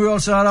 and we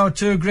also had our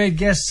two great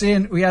guests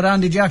in. We had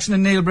Andy Jackson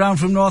and Neil Brown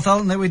from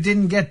Northallerton that we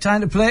didn't get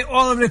time to play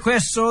all the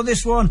requests, so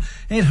this one,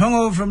 it hung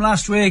over from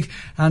last week,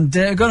 and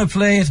going to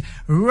play it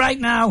right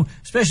now,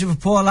 especially for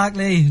Paul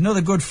Ackley,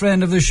 another good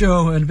friend of the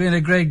show and being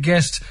a great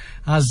guest.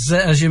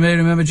 As you may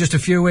remember, just a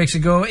few weeks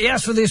ago, he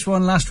asked for this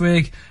one last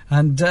week,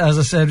 and as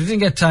I said, we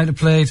didn't get time to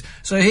play it.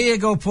 So here you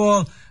go,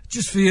 Paul,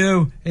 just for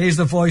you. Here's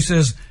the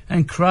Voices,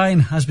 and crying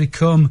has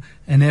become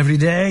an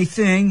everyday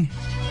thing.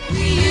 We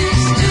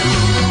used to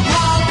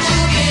walk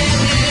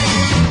together,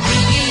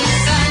 bringing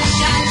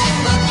sunshine to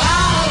a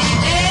cloudy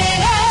day.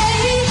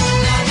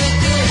 Now the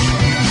good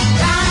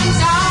times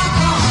are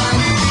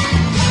gone,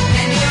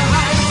 and your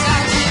heart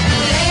starts to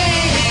play.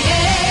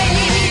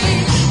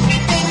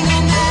 Baby, no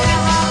matter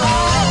how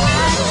hard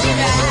I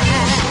try,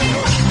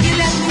 you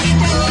left me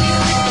through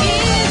your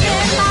tears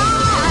and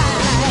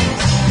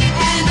lies,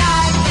 and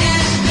I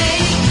can't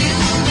make you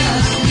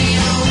love me.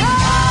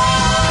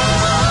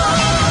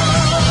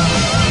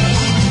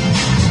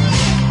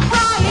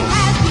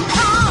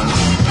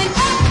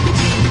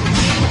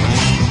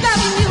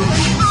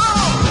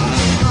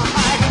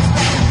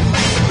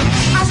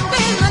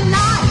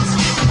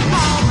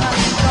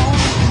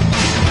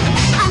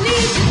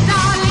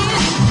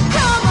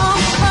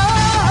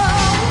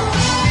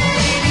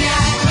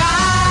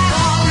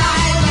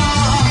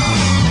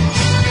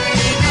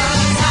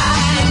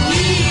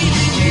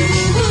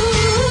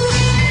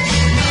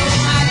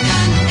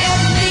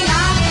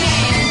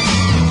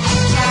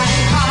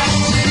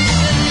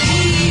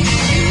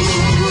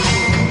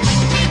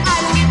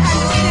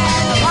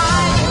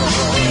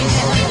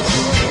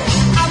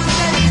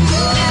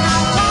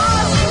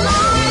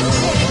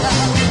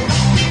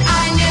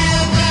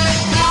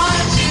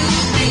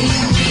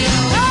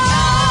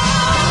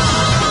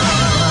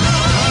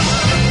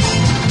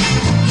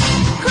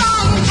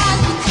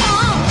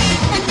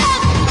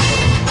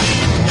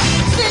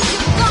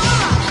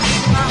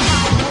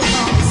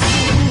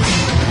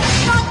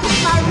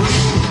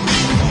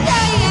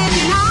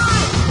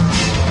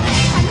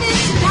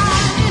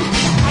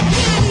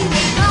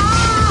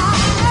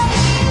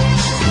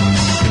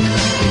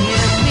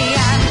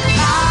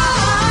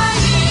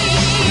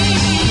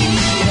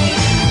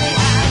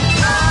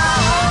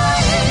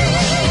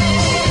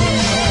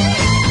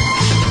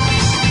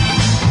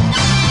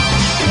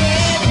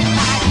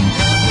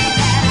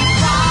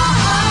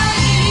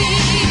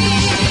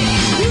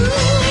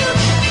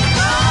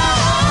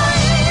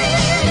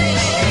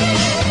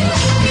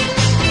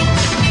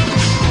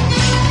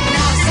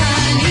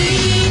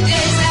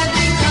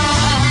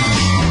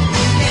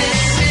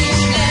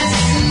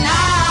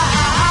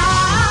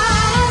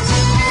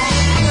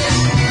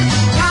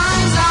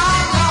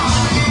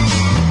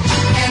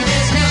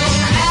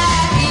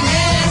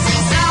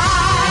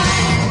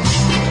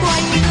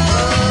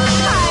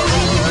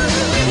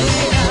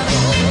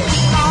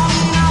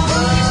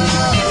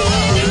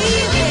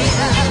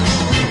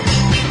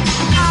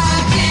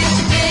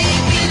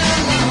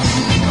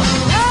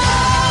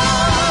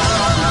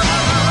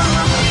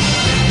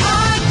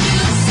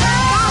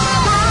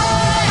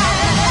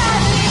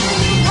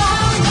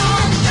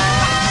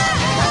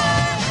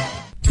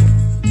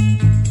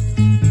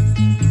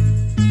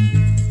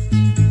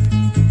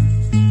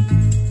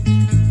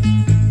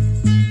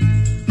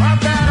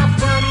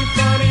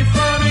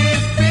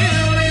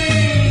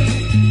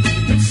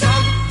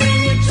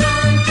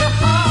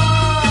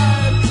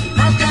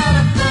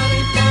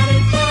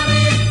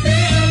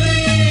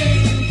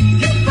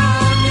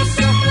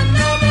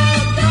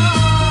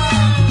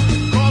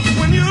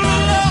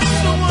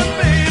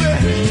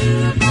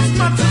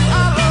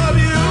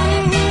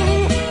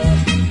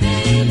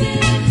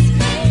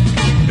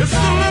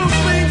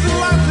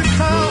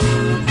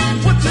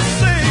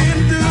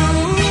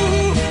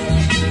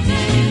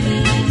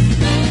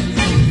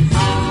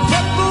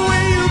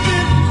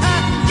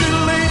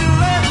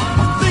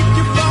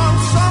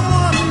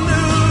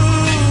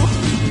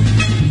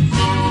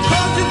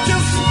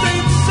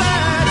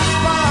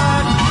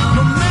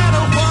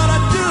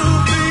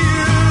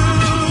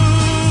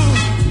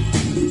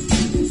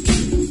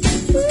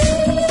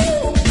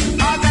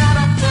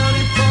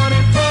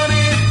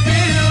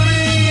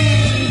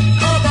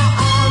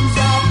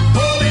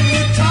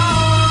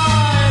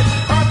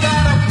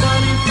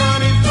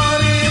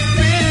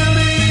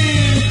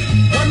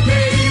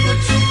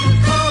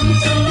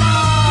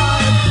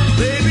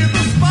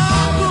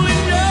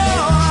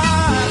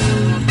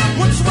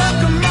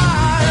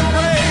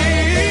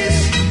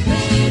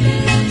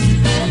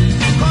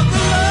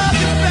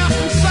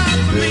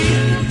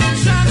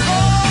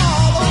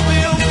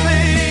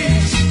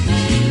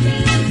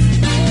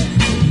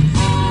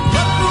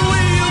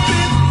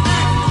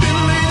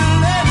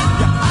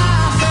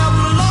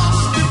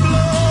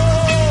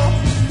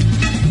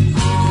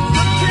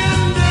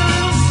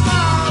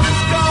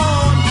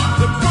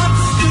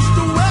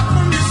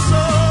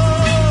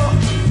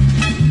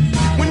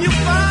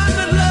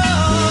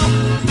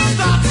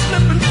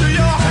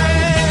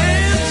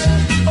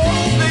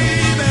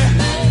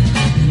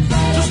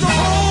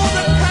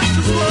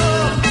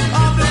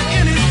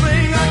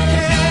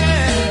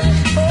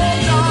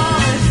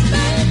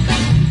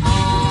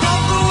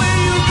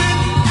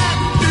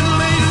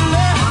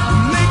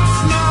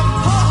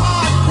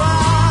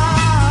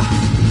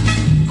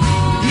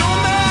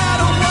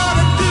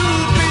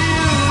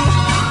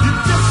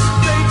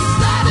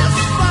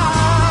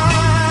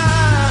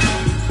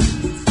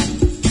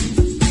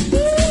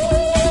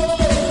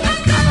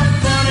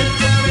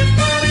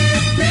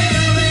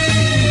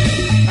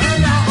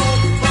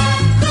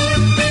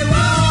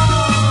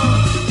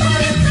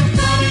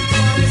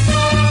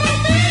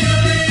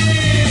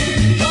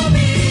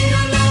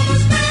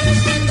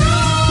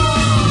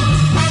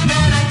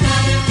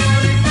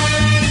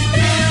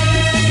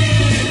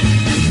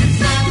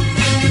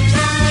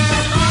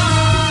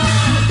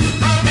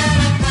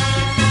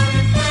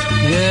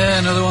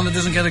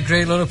 a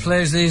great lot of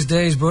players these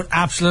days, but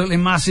absolutely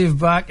massive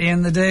back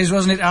in the days,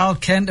 wasn't it? Al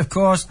Kent, of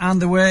course,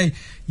 and the way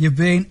you've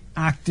been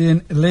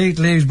acting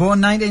lately. He was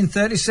born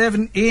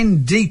 1937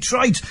 in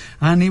Detroit,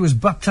 and he was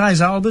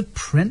baptised Albert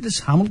Prentice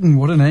Hamilton.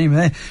 What a name,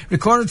 eh?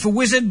 Recorded for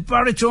Wizard,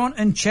 Baritone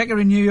and Checker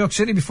in New York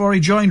City before he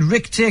joined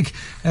Rick Tick,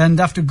 and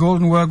after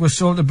Golden Work was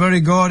sold to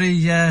Berry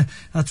Gordy.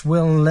 That's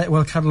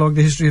well catalogued,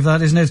 the history of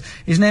that, isn't it?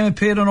 His name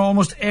appeared on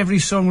almost every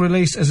song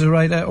released as a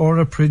writer or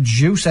a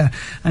producer,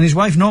 and his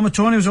wife Norma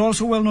Tony was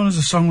also well known as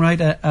a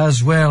songwriter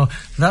as well.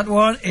 That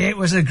one, it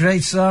was a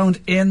great sound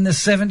in the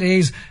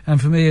 70s, and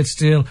for me it's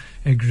still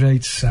a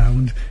great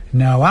sound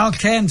now. Al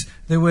Kent,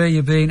 the way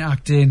you've been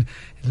acting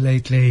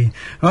lately.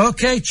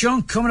 Okay,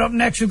 Chunk, coming up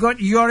next we've got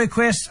your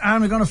requests,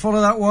 and we're going to follow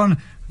that one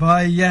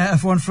by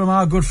one from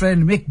our good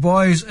friend Mick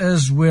Boys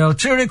as well.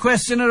 2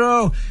 requests in a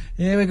row.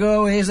 Here we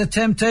go. Here's the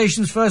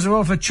Temptations first of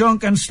all for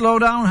Chunk and Slow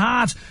Down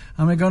Heart,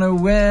 and we're going to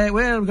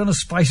we're going to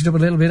spice it up a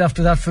little bit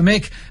after that for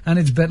Mick, and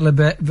it's Betty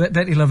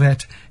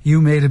Lovette,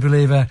 You Made a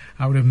Believer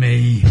Out of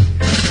Me.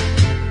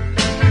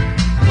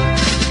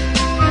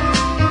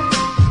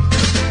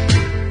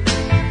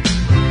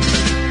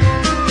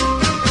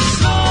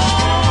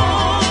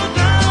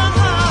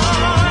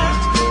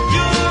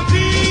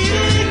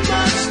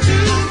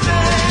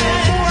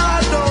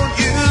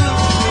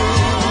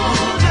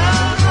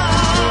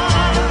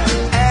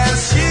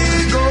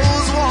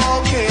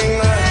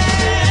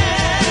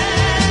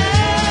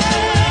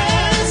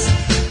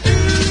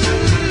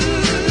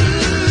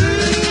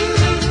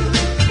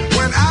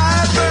 When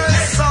I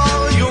first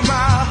saw your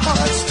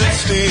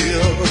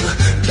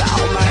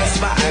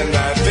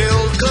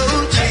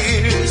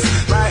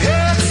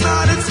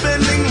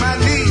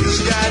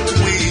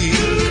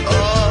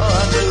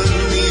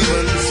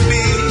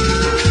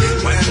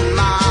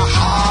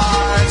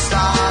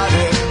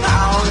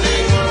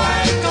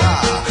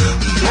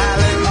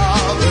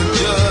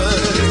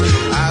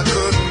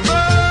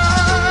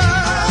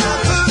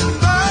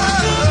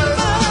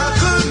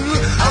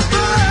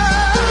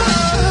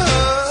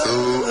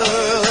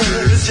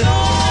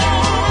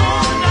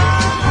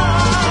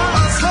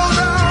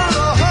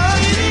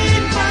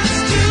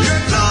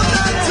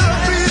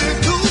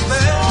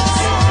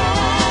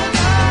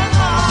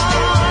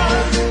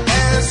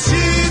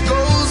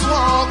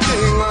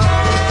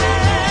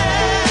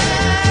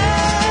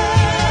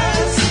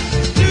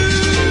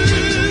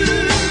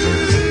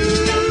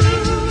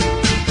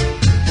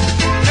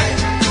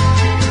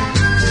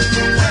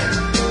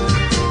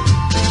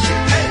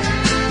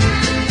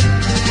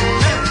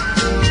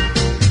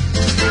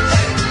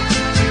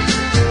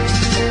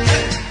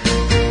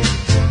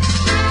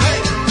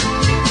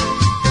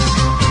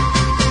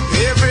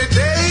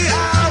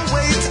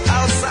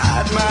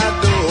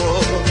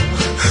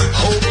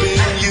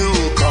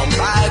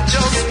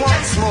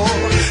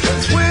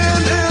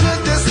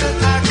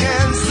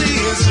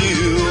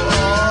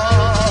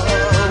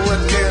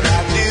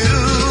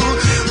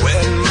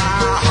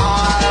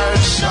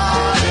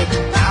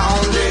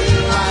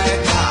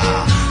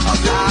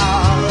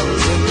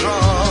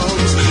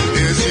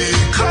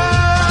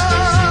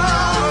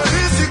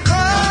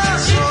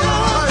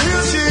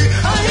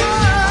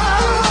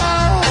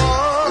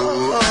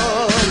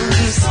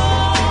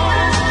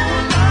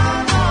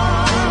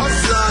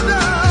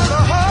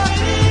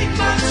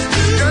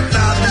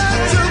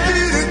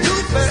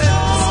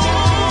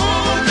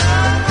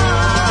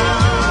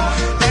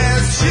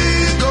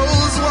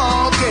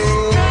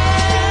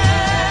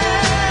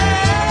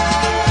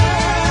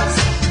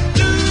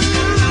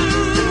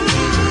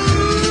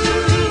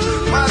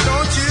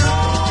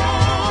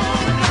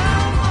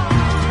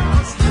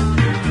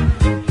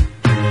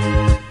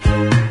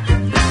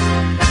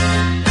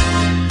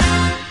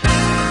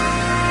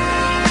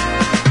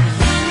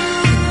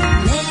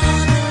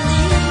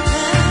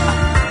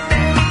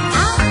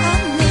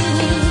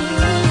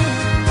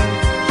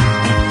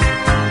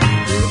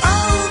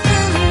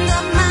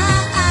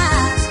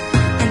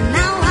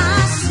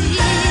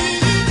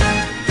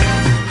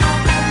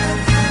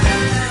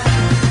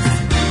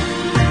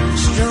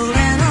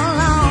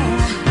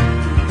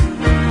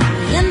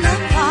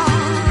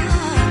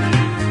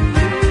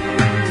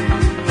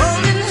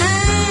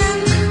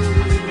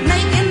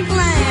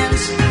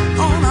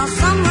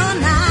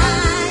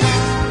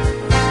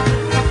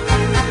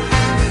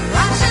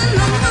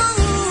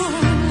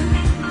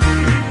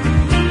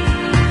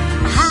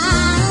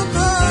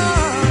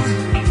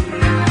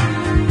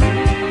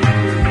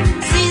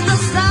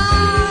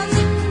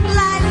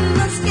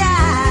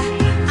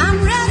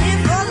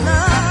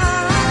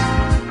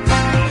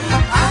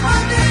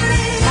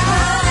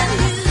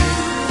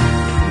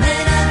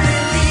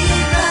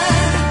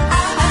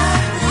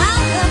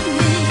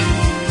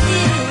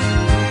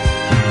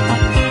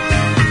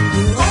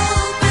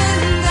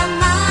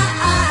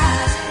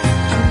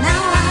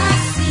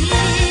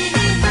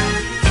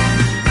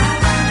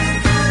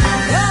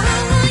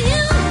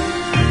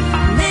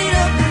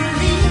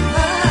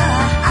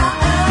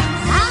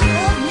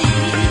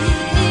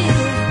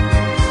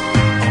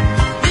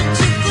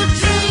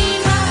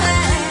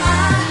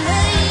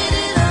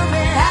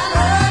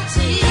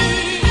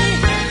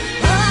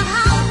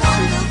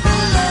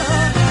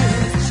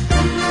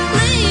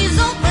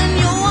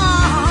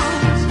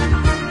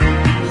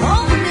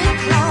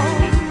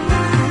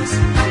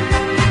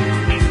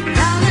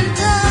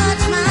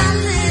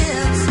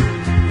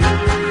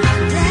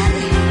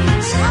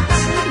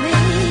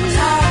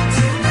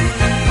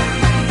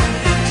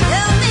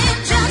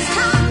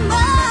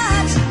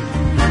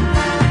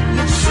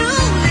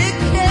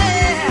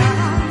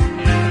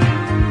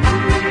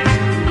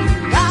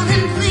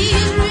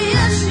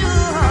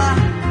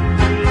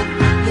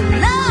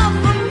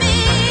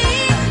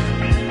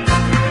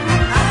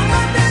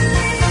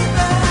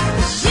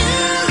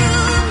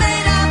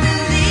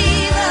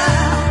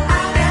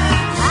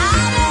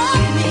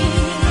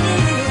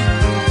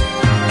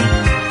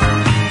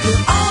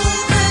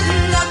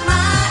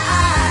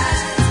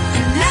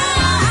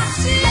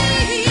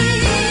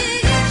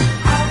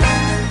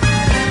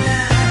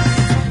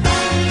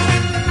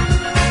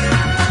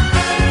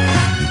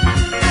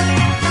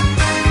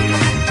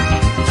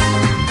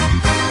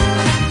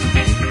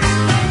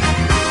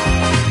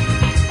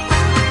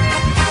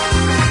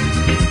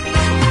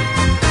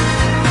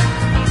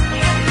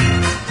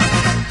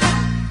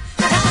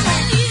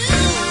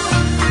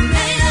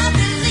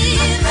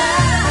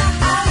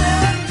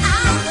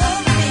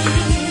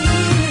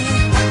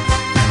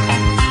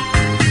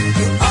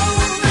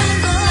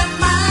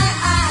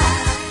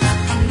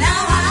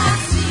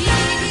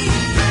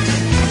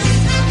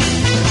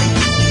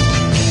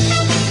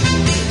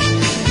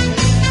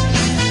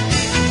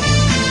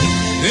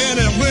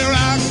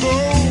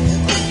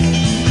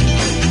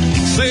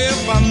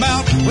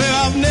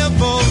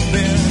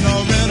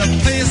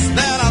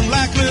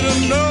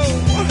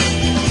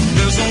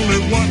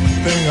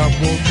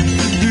want to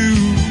do.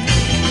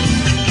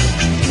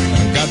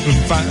 I got to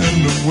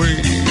find a way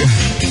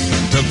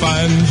to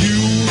find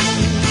you.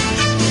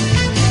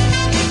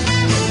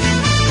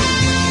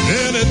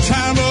 Any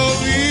time of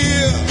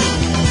year,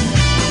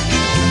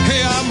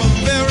 hey, I'm a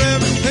very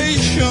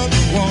patient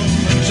one.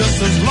 Just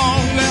as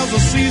long as the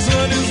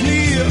season is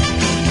near,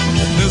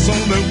 there's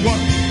only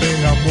one thing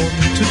I want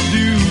to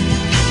do.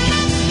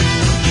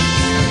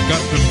 I've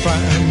got to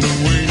find a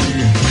way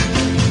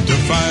to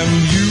find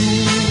you.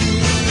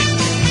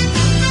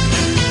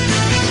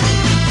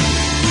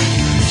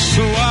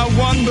 So I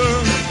wonder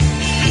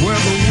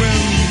where the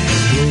wind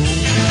blows.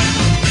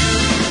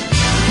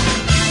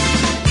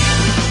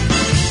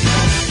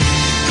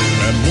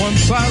 And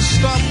once I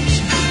stopped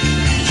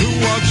to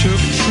watch a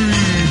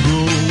tree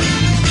grow.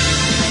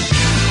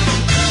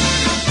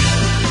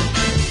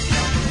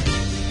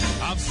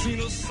 I've seen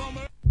a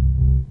summer.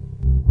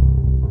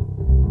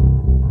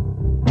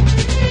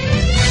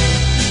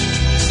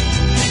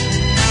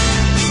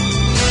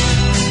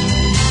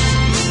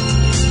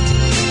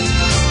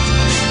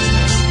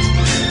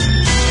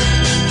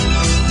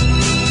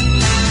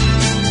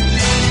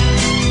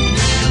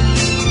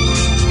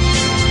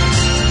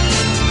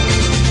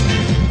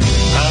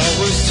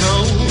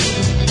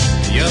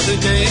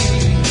 Day,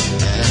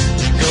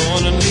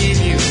 gonna leave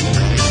you,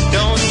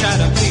 don't try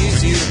to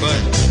please you, but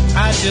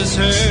I just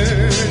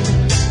heard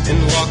and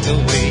walked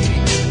away.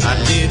 I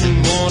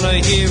didn't wanna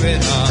hear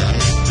it or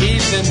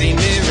even be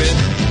near it.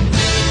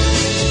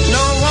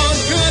 No one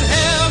could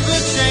ever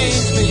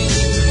change me.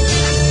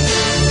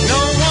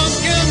 No one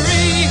can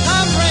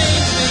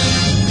rearrange me.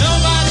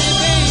 Nobody,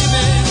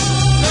 baby,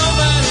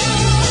 nobody,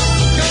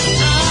 'cause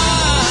I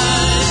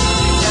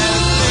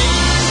have faith.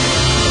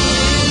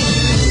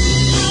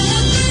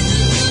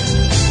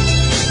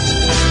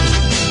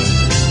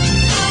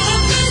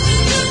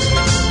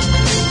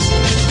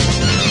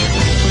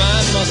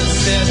 Mother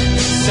said,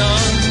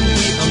 son, be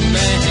a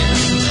man.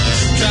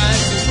 Try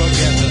to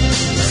forget her.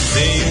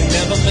 Say you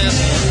never met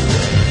her.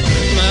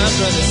 My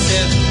brother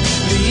said,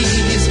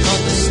 please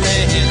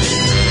understand.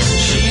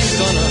 She's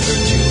gonna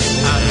hurt you.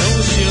 I know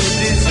she'll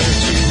desert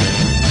you.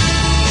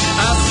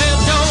 I said,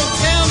 don't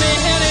tell me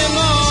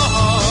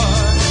anymore.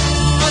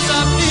 'Cause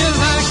I feel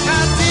like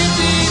I did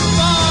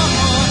before.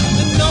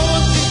 That no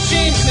one can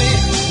change me.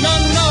 No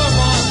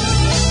one.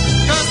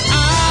 'Cause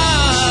I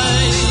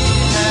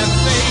have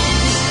faith.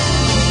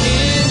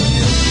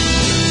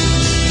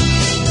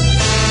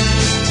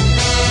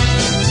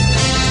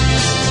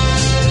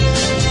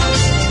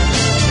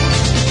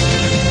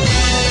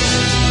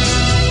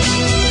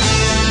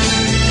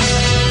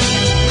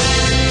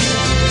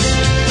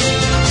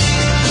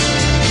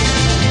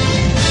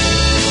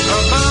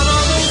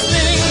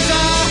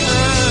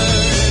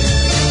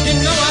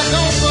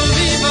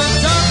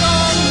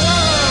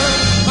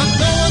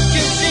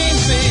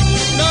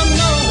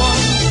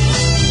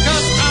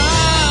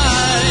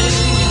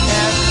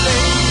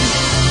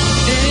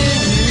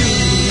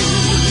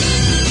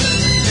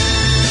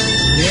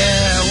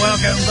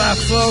 Welcome back,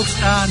 folks,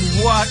 and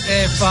what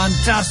a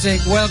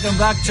fantastic welcome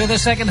back to the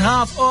second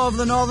half of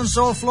the Northern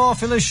Soul Floor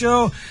Filler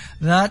Show.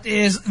 That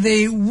is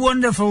the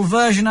wonderful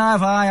version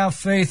of I Have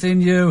Faith in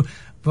You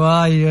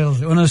by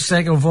the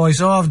unmistakable voice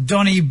of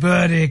Donny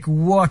Burdick.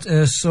 What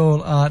a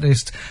soul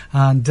artist,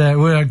 and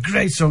we're a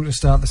great song to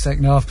start the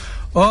second half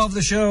of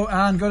the show.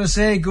 And got to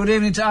say good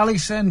evening to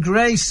Alex and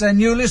Grace and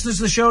new listeners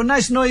to the show.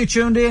 Nice to know you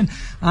tuned in,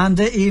 and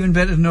even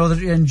better to know that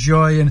you're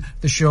enjoying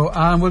the show.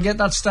 And we'll get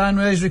that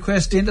Steinway's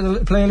request into the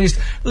playlist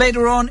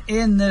later on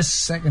in the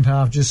second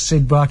half. Just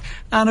sit back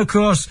and, of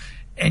course,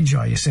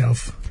 enjoy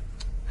yourself.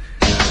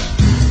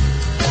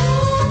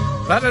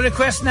 Back to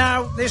request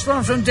now. This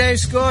one from Dave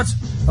Scott.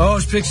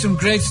 Always picked some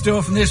great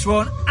stuff in this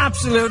one.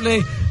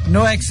 Absolutely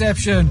no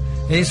exception.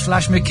 Here's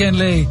Flash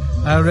McKinley.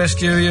 I'll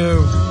rescue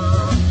you.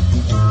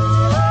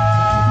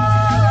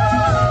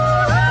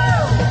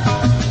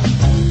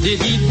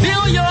 Did he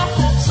build your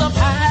hopes up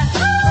high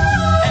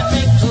and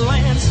make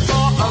plans for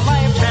a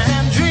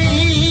lifetime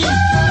dream?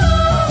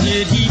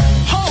 Did he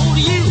hold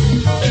you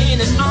in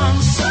his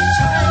arms so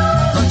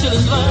tight until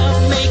his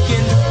love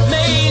making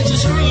made you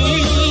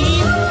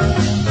scream?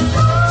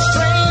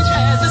 Strange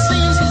as it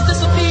seems, he's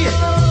disappeared.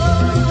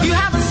 You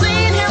haven't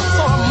seen him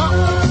for a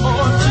month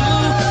or two.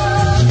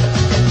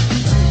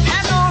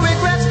 Had no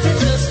regrets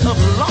because of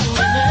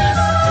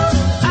loneliness.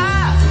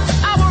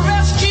 I will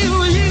rescue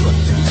you.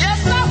 Yes,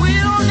 I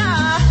will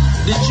now.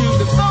 Did you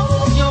before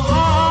your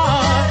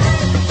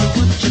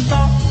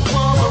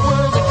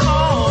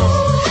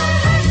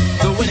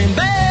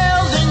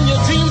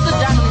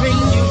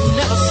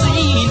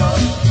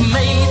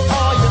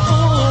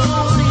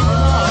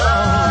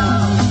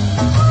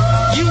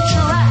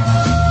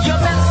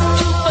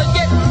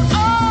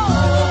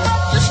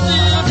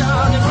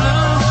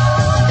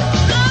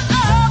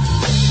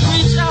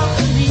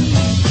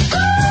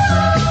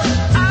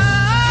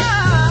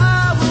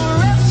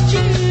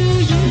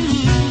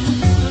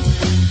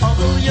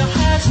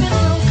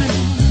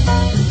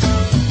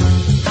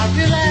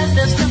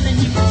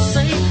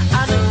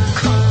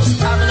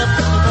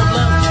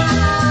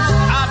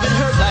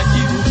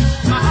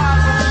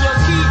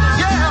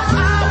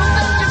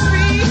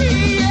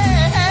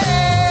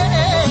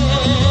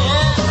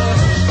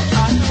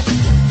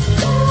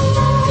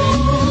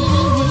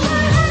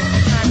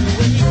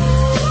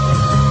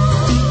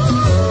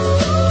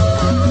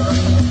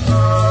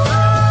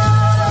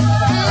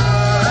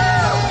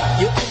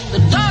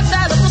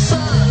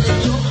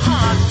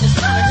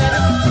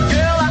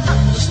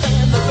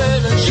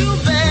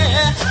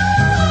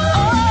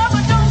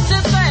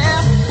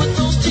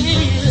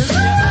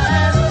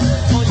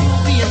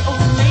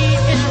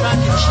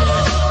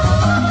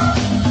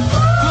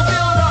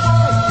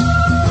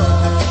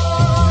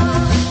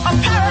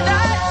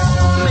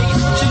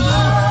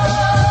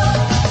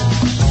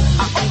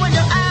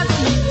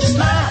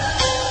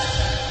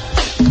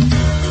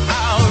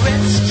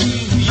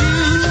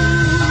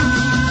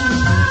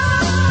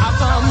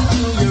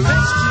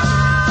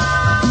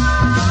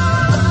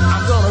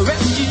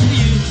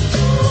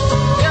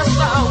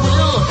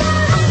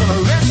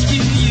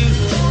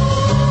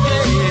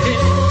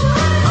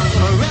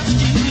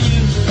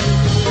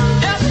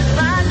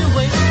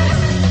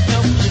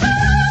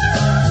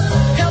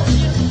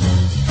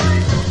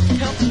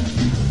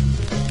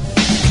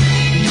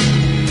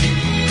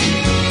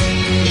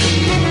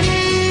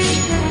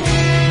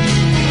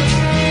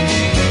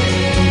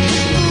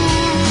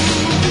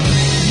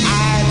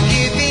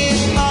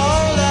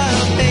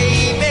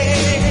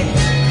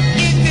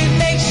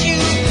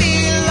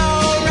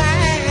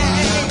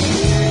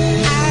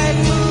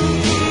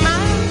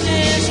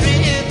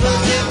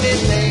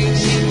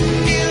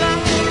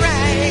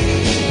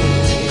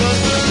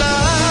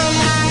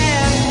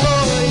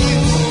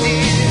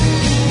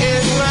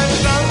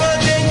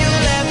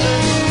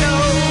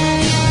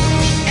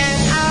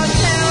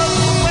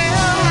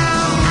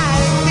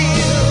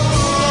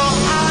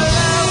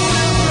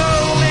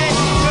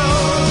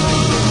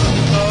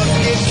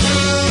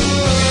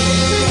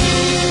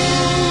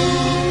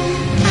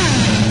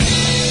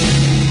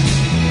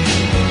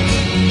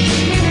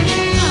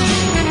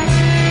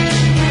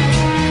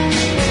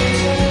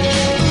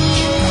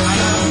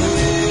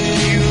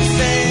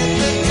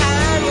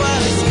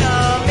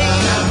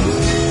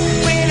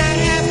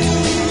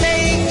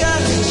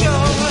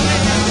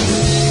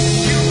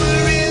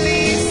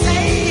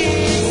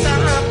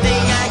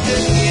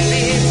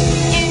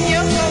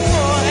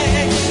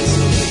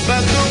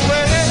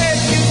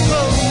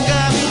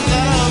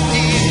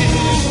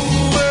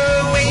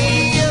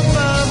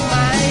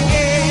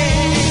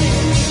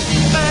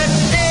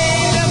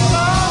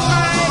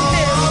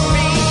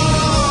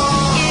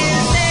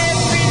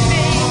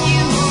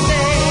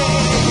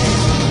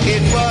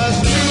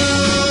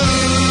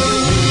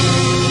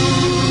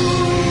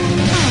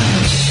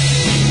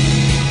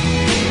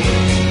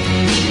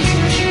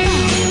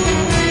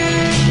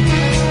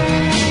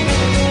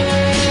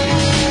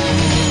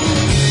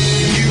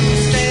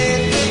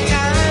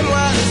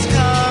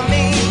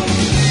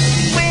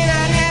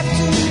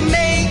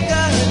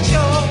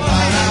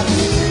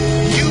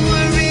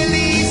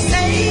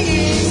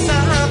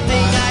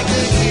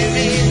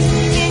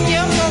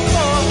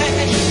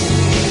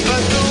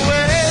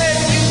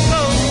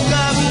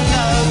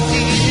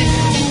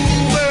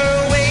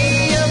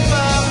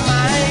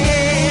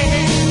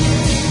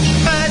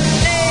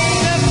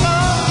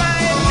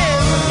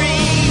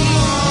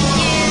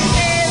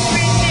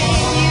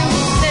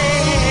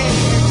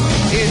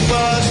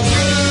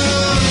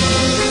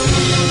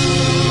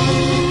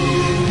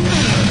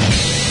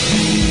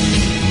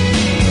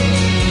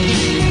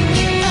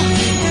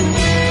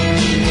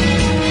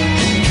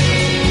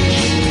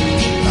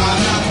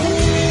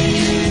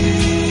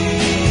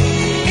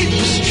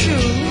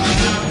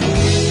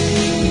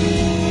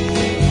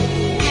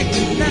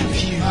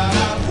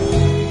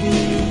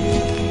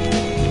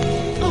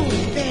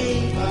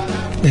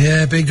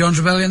Yeah, Big Don's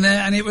Rebellion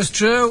there, and it was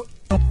true.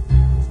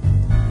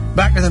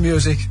 Back to the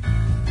music.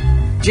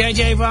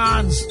 JJ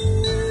Barnes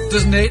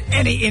doesn't need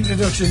any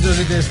introduction, does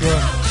it, this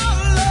one?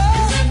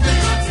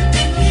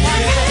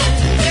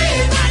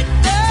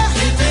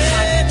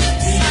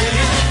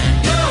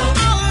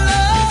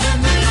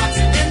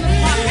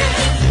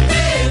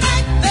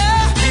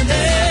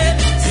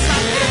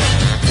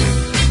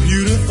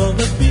 Beautiful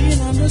would be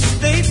an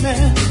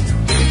understatement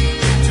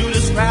to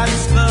describe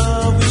this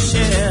love we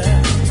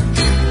share.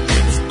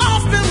 It's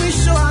often we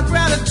show our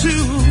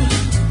gratitude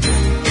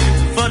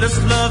for this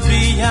love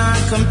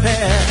beyond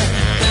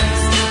compare.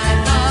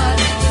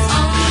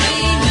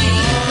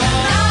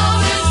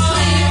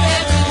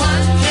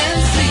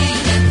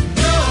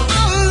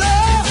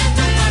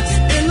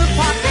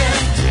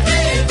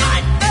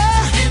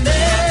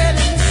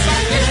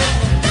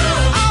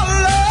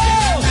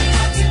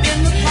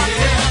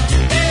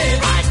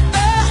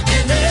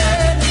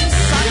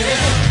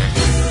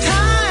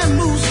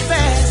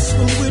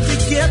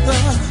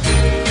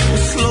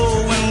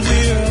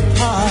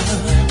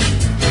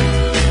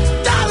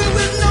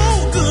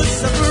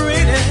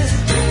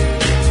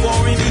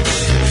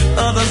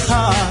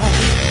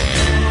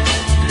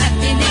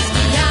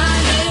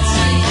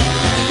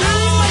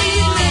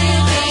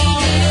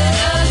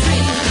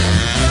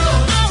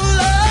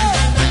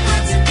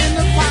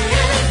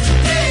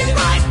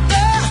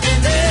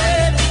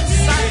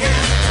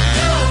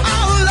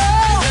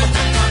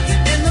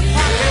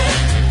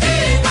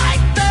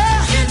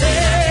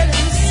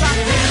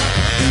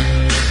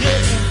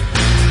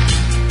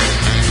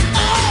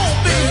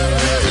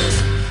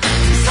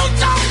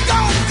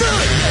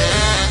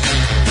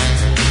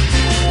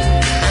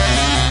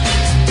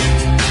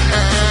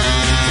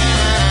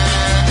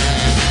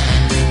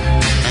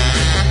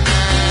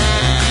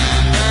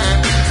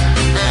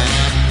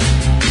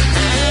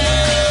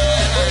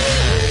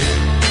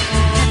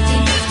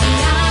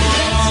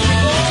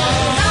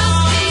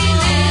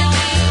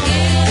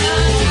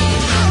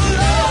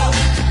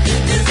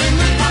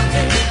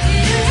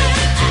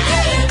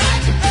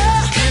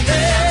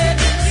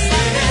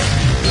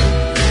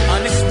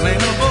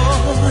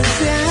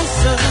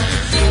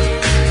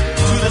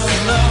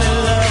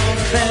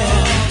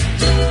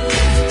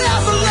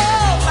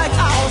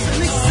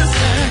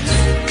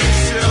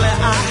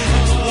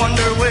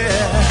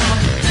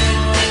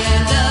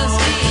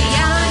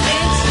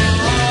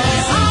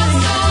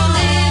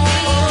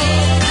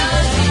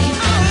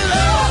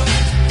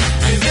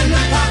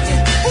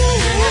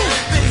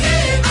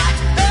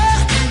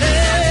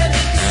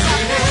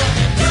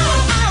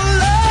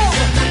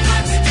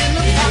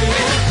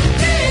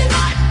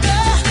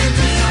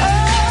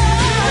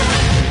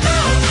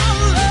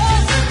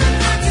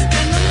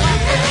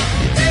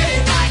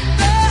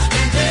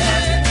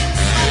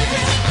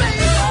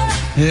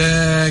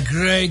 Yeah,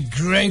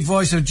 great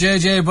voice of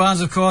JJ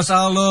Barnes, of course.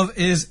 Our love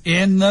is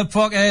in the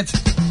pocket.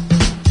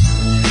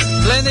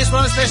 Playing this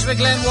one especially for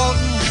Glenn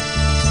Walton.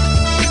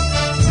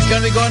 He's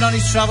going to be going on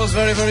his travels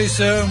very, very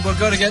soon. We've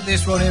got to get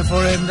this one in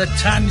for him. The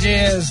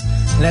Tangiers,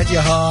 Let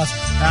Your Heart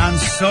and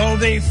Soul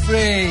Be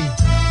Free.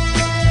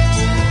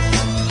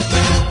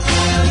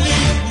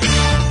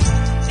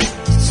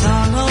 It's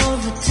all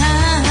over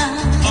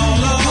time.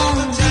 All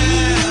over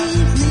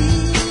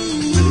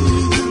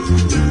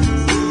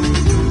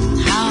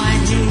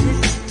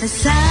the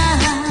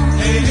sound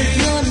of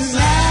your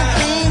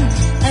laughing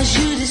as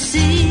you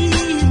deceive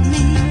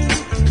me.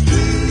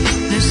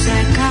 The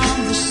sad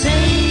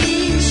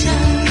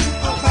conversation,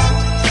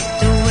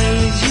 the way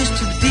it used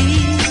to be.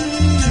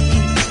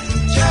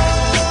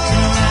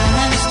 Tonight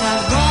I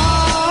start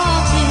wrong.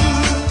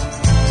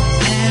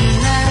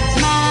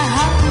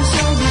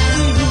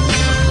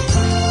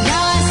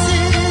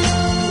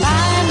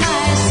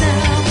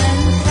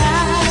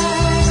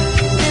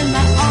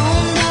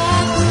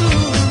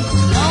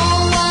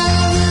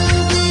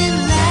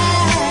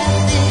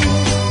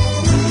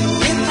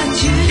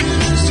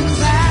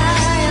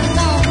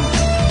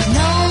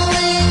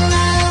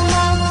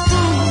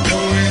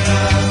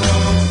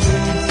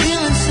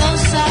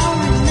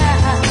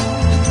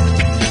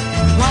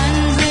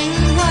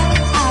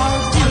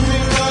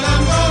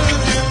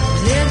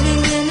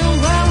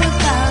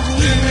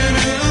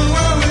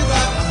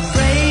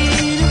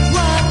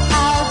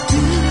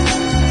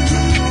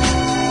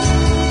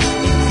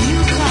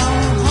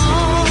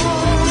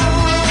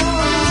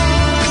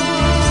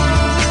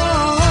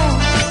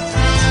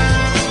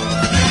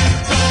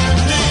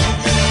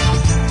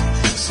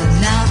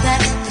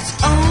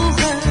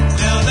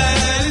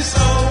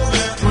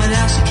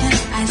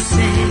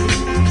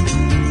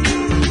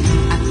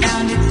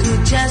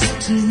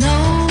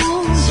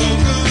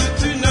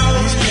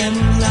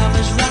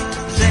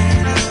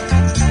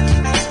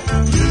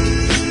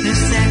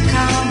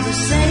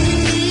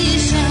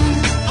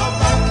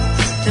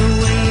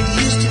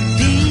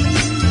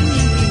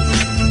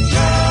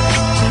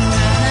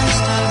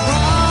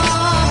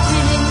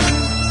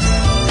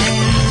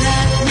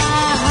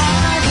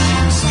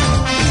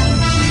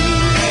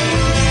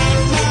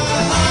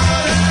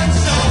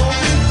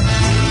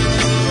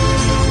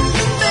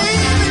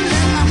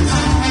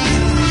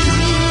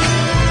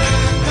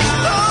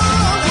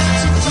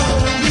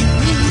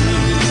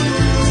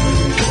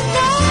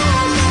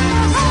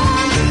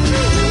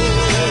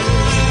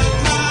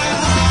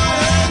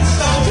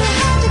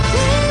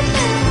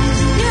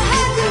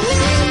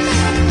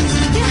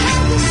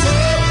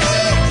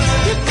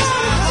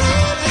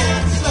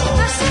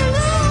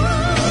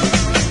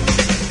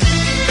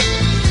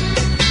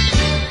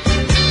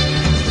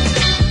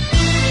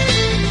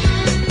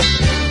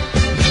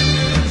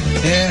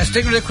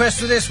 Stick request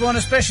for this one,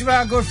 especially for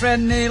our good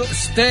friend Neil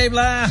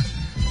Stabler.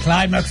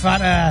 Clyde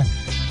McFadder,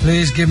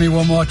 please give me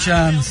one more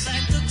chance.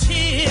 Back the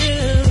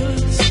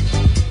tears.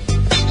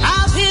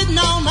 I've hidden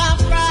all my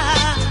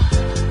pride.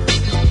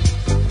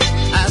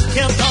 I've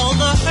kept all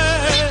the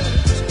hurt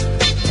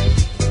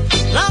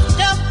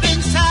locked up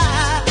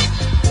inside.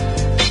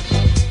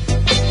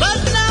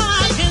 But now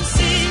I can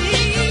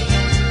see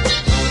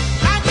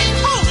I can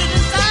hold it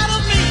inside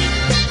of me.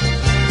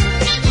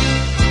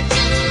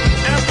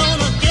 And I'm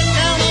gonna get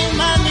down on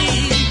my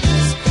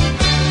knees.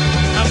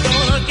 I'm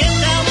gonna get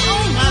down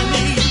on my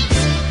knees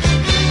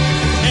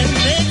and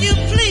beg you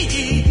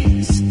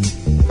please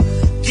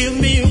give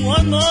me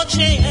one more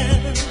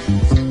chance.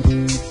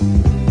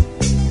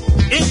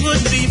 It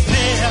would be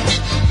fair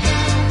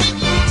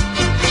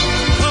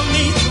for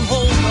me to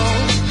hold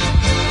on.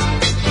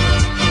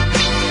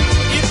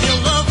 If your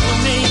love for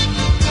me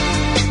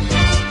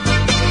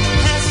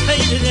has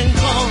faded and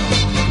gone,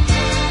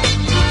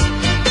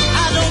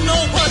 I don't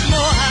know what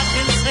more I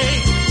can say.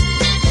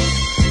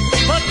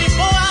 But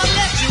before I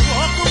let you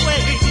walk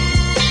away,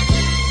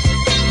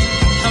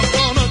 I'm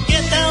gonna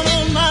get down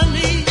on my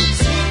knees.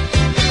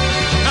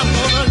 I'm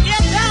gonna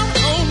get down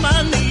on my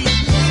knees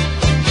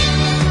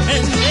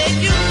and beg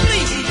you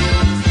please,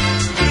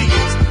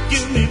 please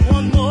give me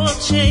one more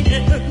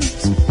chance.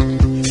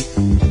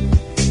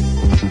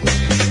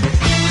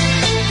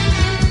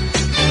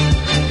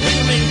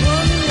 Give me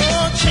one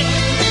more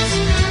chance.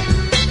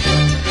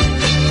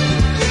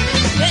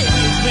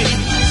 Baby,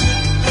 please,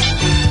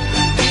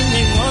 give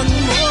me one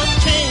more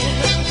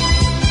chance.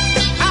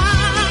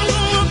 I'm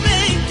gonna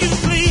beg you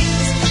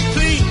please,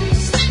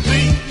 please,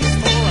 please,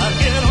 before I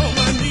get on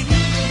my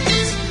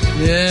knees.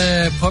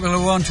 Yeah, popular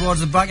one towards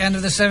the back end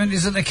of the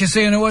 70s at the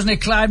casino, wasn't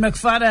it? Clyde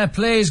McFadder,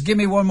 please give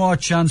me one more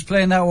chance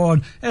playing that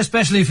one,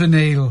 especially for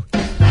Neil.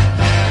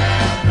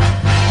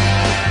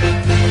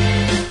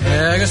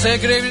 I gotta say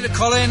good evening to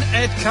Colin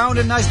at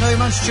County. Nice to know you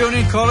managed to tune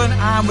in, Colin,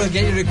 and we'll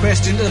get your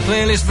request into the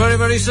playlist very,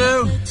 very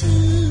soon.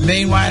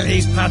 Meanwhile,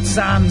 he's Pat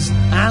Sands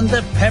and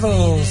the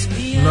Pebbles,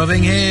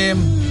 loving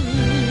him.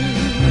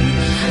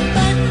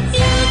 But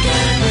you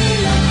can be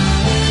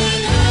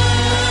loving her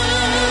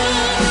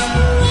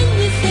when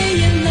you say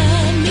you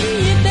love me,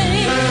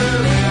 baby.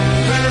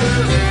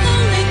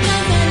 Only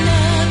 'cause I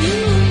love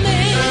you,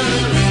 baby.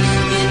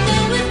 You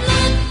know it's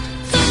not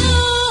so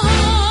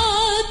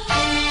hard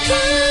to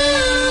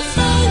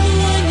find the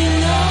one you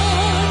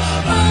love,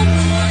 find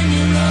the one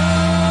you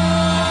love.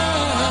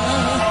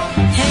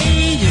 Hey,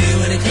 you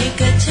wanna take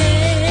a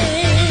chance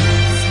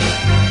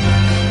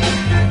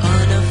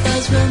on a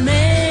first romance?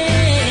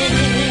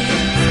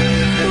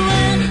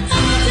 When I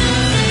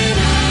turn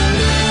on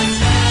the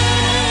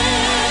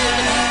side,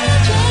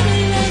 try to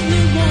let me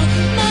want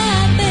my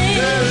baby.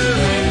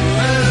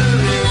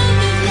 Love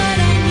is what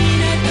I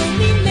need, I don't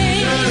mean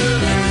maybe.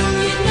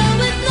 You know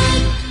it's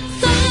not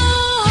so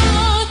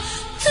hard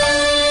to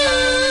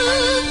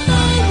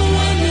find the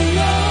one you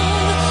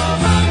love,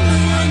 find the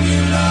one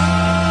you love.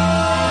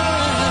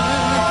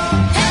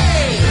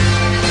 Hey!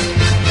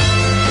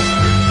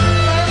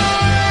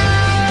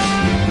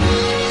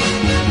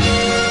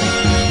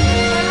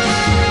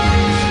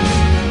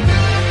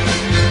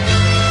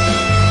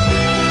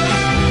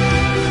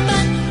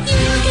 But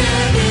you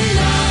can be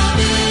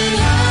loving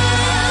her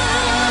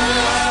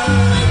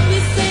when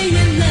you say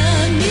you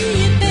love me,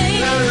 baby.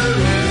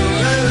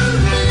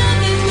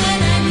 Love is what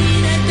I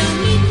need, I don't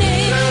need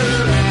maybe.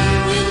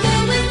 You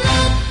know it's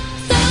not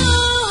so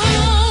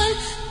hard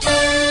to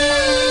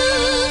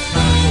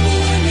find the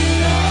one you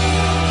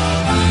love,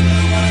 find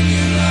the one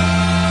you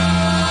love.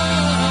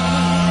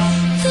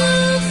 To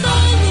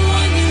find the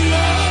one you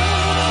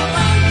love,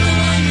 find the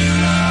one you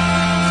love.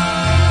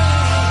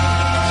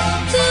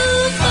 To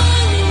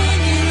find the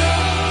one you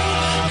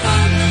love,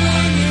 find the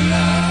one you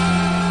love.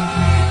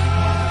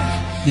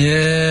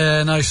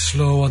 Yeah, nice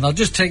slow one. I'll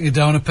just take you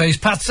down a pace.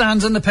 Pat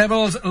Sands and the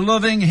Pebbles,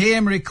 loving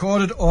him,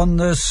 recorded on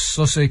the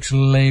Sussex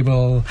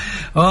label.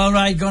 All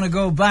right, gonna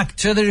go back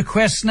to the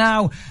requests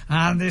now,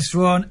 and this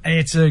one,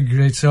 it's a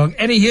great song.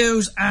 Eddie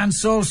Hughes and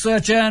Soul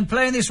Searcher, and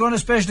playing this one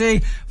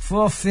especially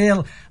for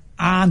Phil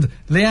and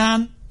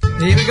Leanne.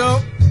 Here we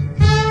go.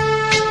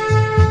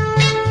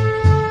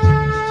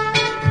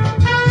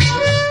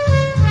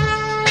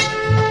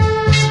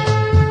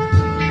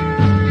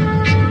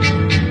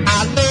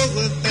 I know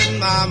within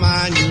my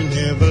mind you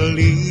never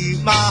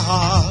leave my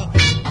heart.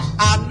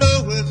 I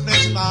know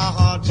within my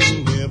heart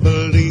you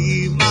never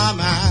leave my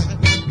mind.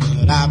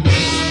 But I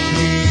must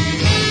be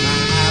on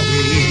my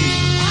way.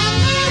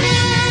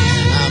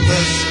 And I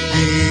must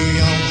be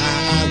on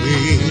my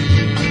way.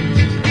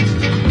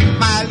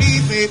 My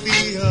leave may be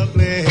a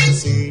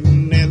blessing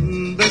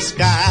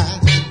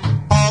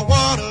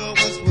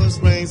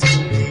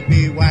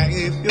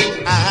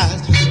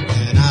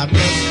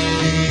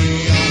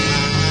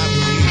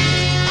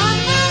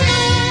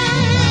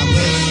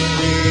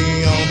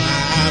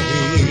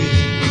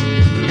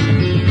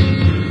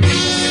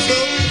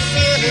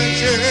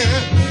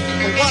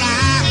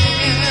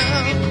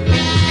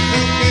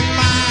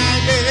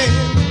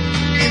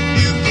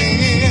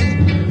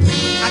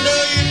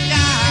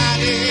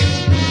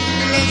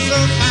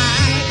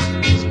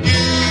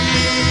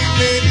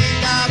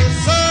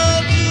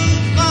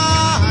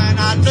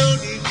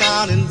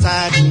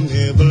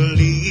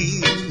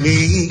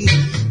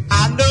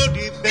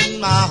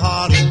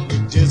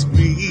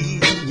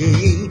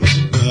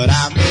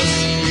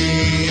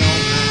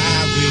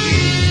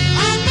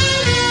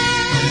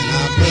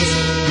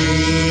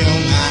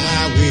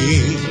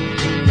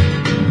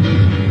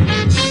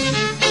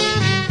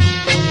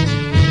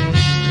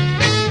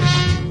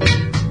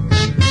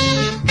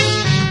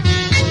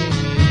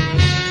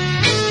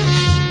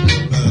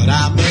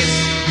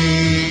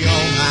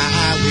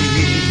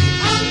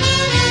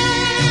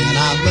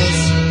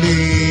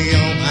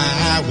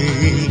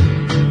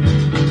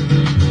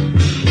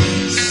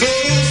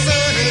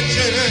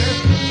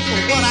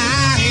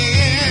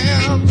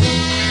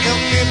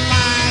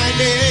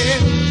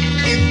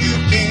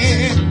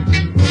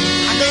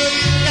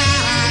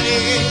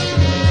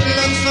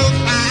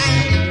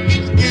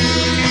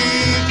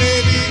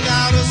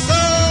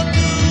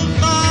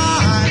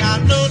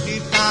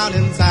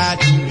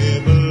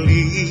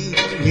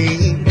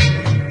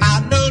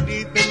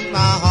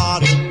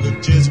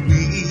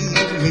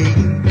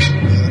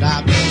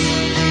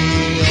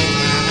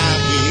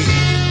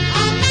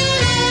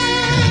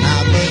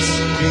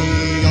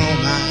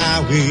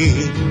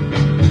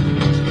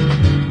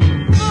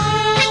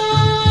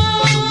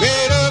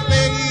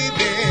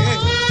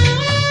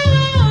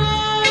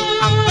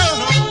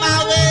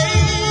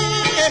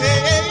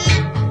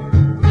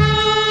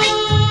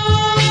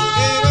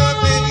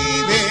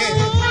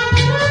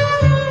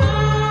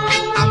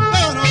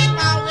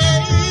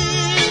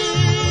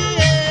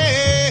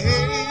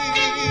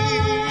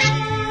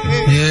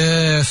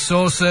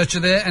Soul Searcher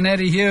there, and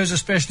Eddie Hughes,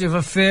 especially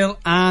for Phil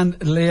and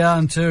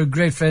Leanne, two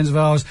great friends of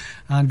ours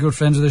and good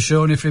friends of the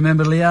show. And if you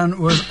remember, Leanne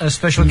was a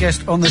special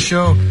guest on the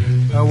show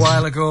a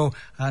while ago,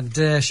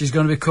 and she's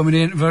going to be coming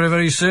in very,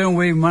 very soon.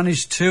 We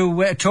managed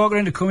to talk her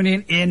into coming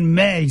in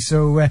May,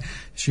 so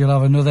she'll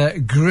have another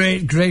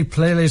great, great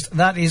playlist.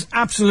 That is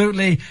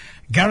absolutely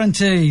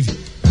guaranteed.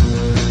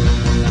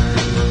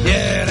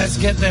 Yeah, let's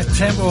get the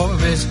tempo up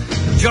a bit.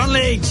 John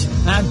Leach,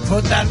 and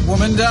Put That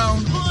Woman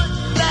Down.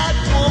 That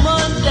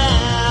woman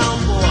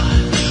down, boy.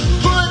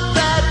 Put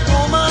that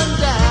woman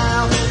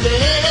down.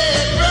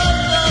 Hey,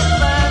 brother,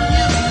 find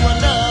you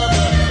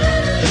another.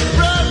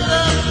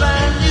 Brother,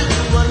 find you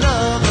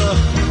another.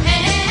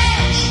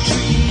 She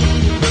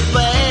treated me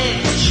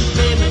bad. She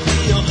made me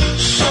feel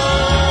so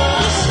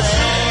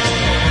sad.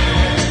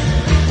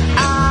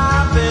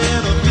 I've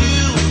been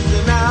abused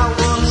and I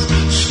was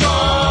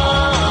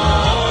strong.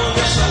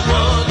 Yes, I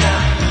was.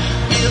 Now,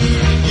 if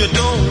you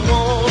don't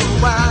want to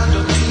wind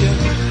up here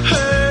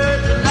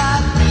hurt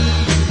like me,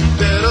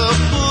 better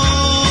put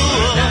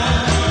that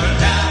woman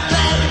down.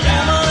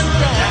 Better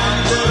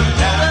put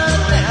her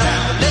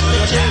down. Let me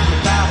tell you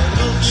about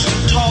her. Looks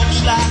and talks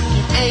like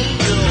an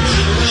angel.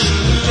 She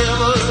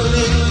never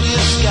in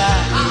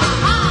disguise.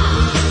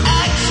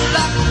 Acts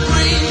like a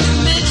crazy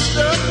mixed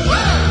up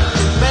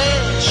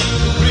man.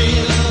 She's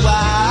really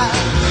wise.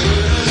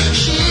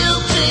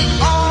 She'll take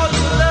all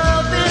your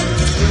loving,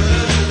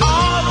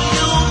 all of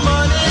your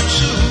money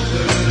too.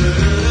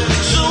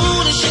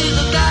 Soon as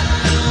she's got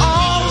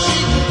all she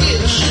can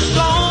get, she's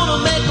gonna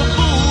make a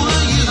fool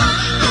of you.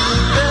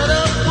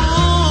 Better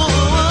put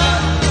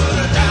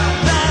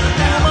that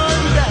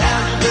woman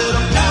down.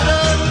 Better put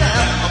her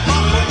down. I'm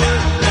on my way,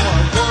 boy.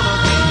 Gonna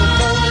be the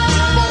moment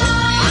you won't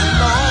be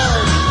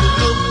alone. You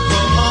look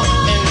for her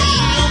and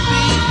she'll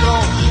be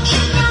gone.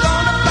 She'll be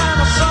gonna find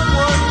her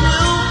someone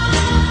new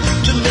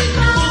to make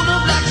a fool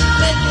of like she's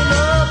making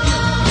of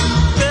you.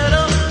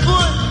 Better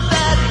put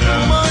that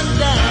woman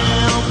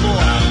down,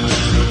 boy.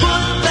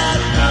 Put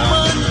that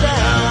woman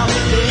down.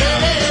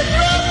 Hey,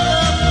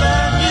 brother,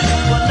 find you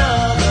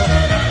another.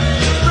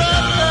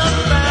 Brother,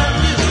 find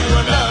you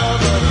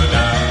another.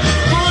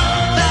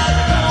 Put that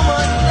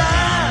woman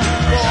down,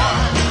 boy.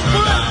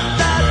 Put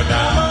that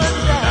woman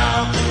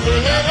down.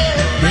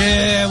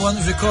 Yeah, one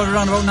that was recorded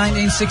around about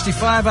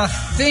 1965. I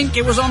think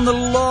it was on the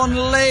Lawn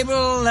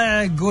label.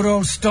 Good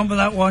old stump of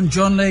that one.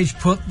 John Leach,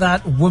 Put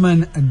That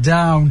Woman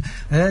Down.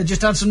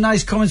 Just had some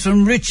nice comments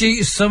from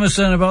Richie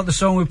Summerson about the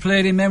song we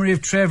played in memory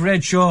of Trev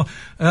Redshaw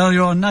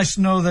earlier on. Nice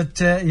to know that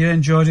you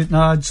enjoyed it.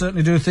 Now, I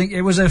certainly do think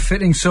it was a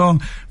fitting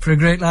song for a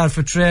great lad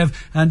for Trev.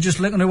 And just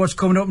looking at what's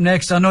coming up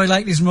next, I know he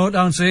liked his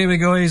Motown, so here we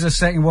go. Here's a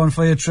second one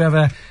for you,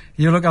 Trevor.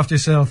 You look after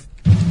yourself.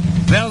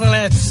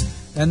 Velvets,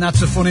 and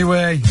That's a Funny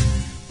Way.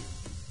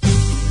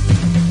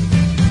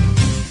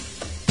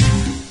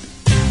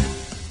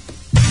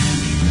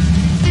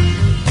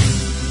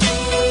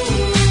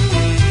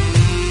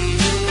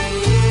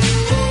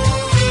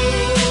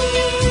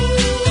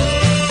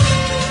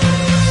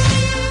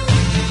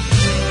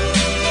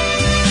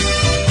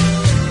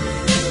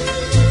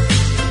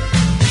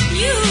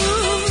 You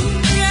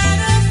got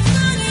a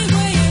funny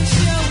way of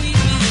showing me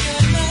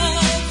your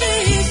love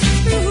is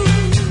true.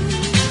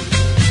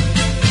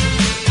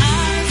 I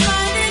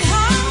find it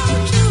hard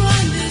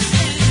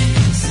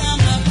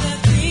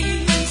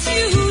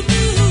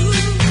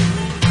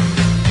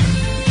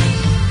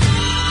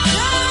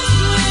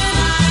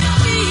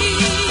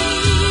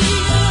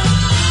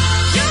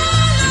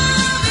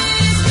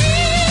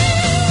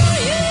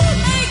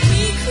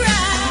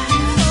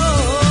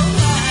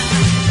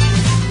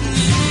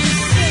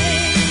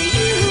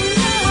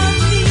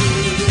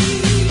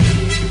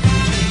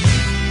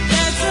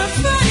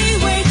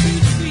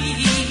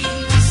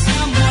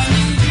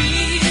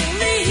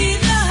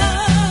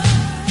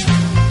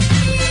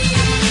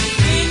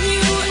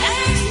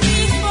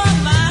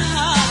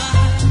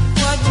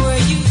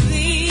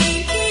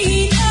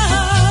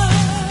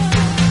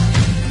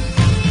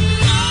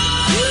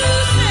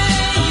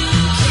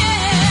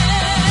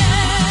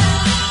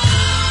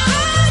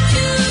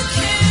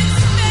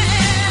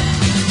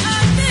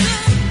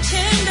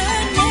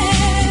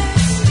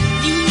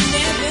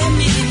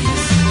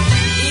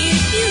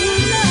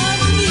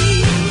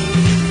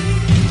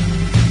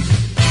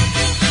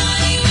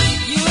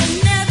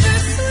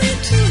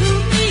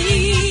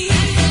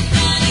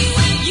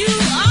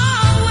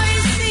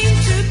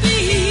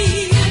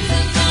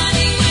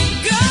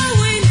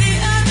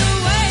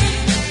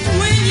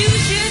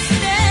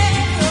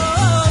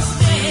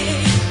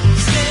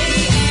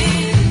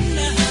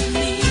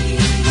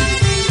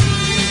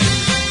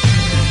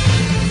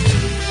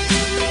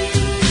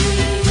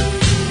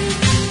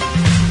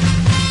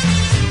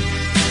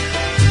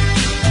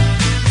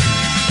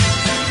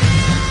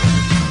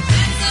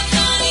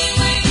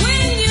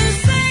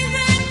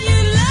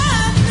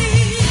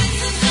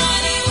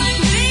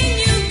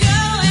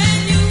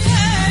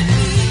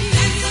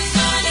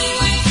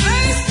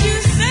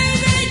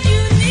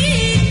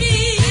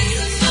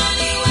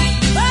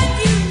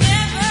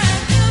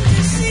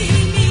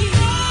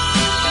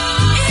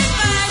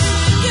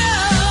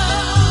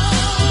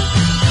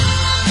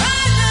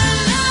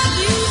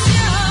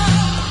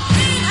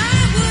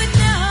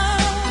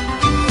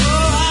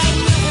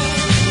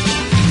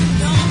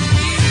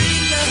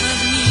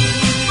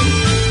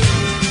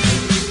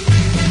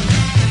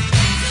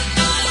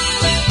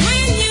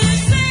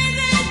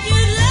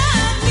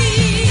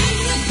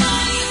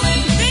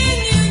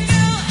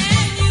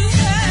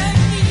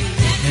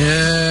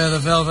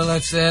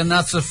And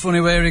that's a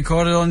funny way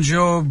recorded on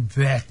Joe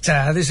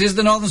Better. This is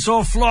the Northern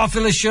Soul Floor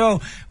Filler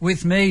Show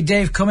with me,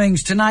 Dave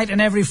Cummings, tonight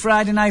and every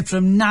Friday night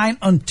from 9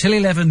 until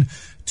 11.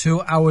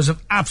 2 hours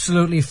of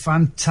absolutely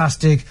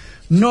fantastic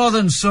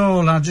Northern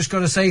Soul. I've just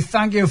got to say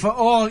thank you for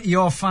all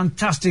your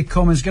fantastic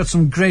comments. Got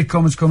some great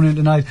comments coming in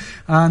tonight,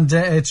 and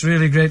it's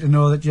really great to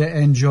know that you're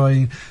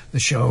enjoying the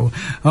show.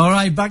 All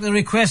right, back to the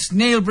request.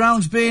 Neil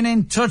Brown's been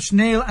in touch.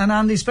 Neil and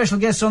Andy, special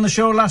guests on the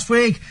show last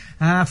week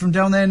from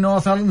down there in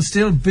North Ireland,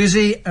 still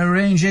busy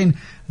arranging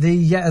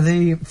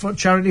the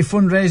charity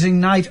fundraising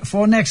night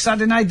for next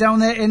Saturday night down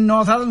there in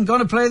North Ireland.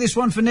 Going to play this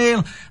one for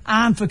Neil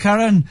and for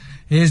Karen.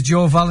 Here's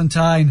Joe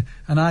Valentine,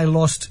 and I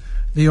Lost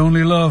the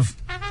Only Love.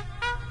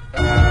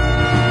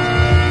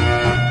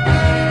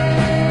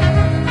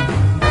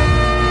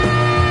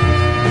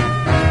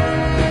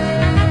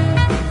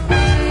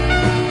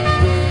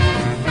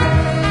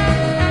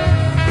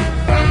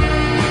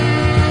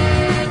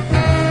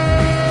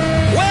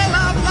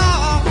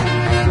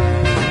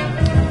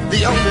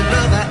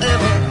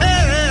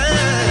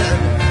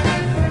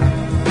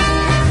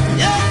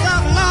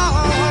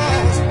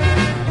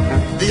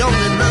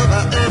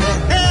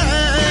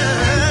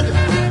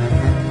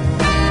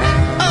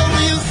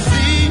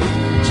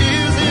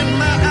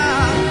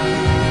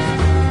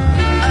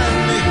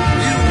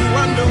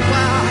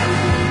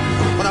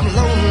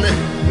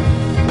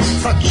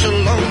 Such a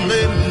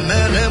lonely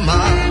man am I.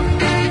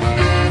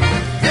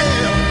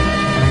 Yeah,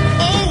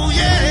 oh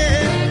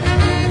yeah.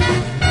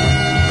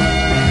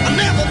 I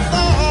never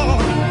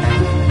thought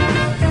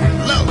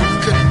love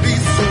could be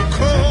so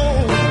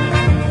cold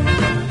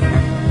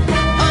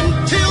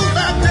until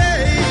that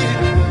day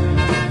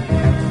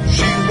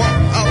she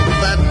walked out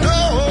that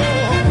door.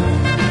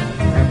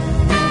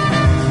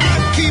 I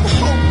keep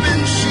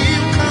hoping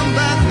she'll come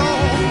back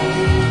home,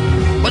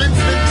 but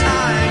it's been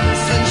time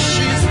since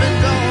she's been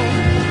gone.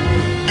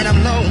 And I'm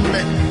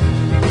lonely,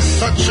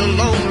 such a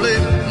lonely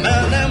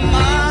man am I.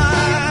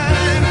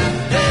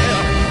 Yeah.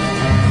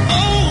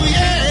 Oh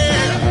yeah.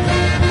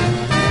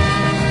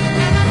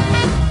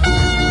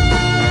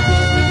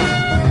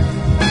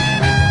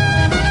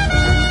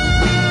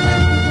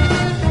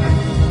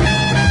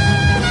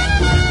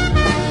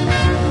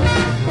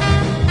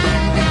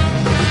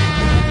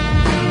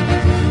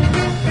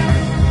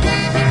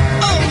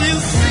 Oh, you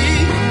see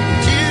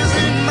tears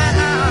in my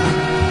eyes,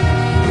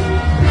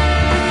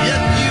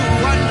 yet you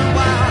wonder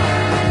why.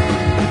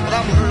 But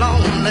I'm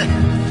lonely,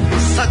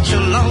 such a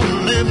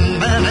lonely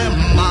man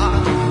am I.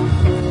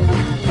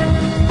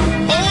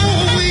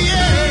 Oh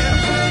yeah,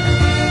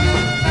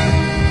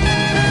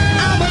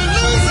 I'm a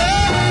loser,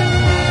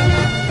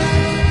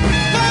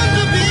 born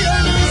to be a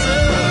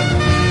loser.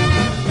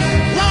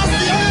 Lost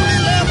the only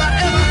love I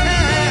ever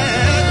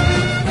had.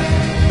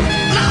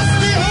 Lost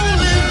the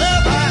only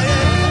love I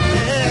ever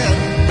had.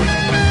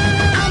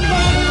 I'm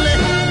lonely.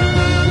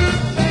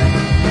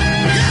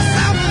 Yes,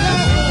 I'm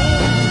lonely.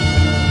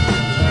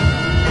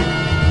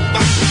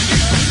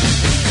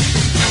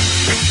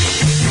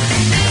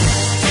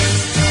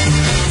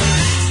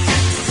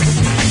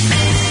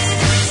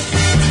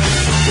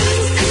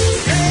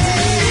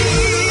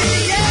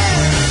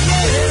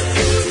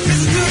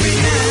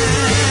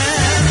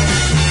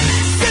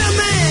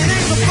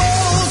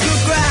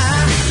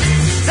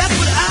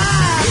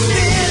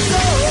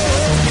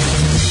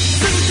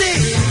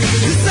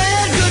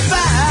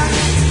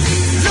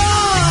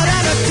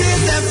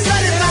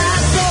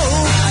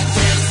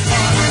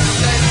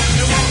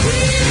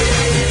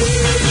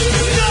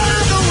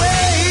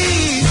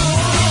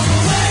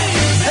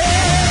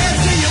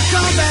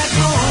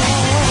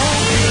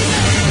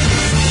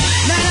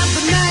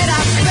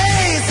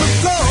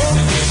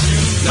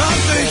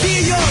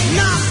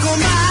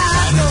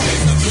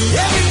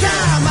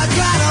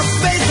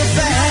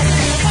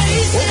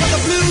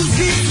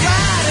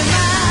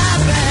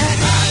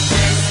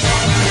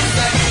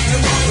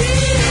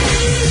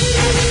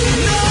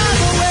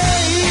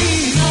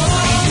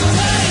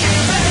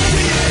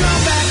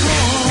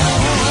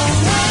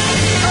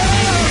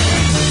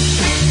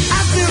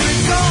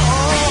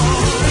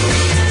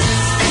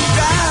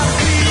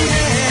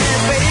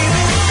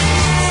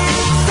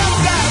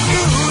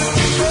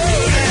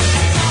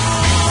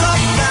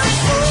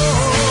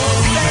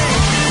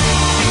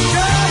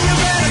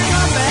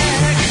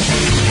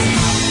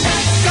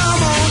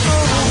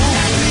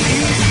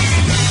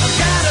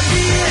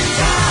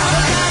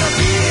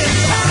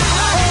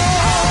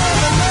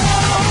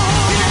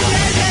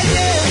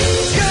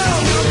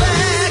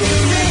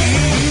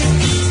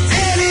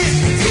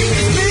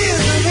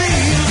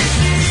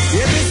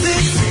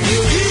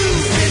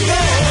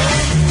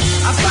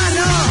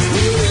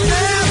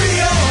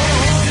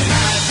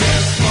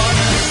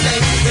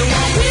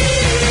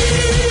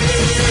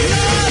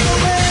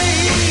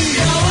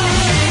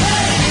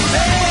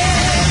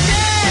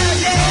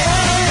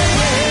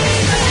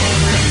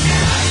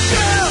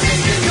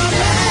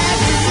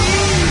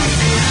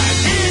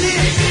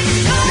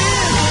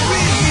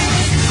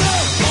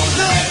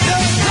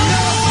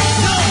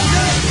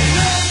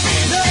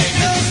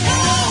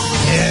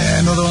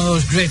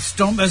 great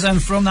stompers,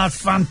 and from that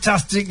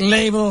fantastic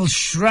label,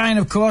 Shrine,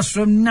 of course,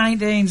 from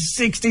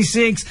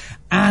 1966.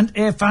 And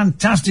a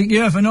fantastic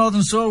year for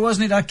Northern Soul,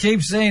 wasn't it? I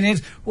keep saying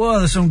it. Well,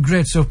 there's some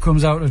great stuff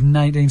comes out of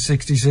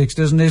 1966,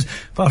 doesn't it?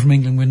 Apart from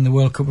England winning the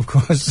World Cup, of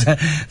course.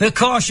 The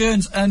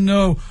Cautions and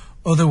No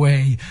Other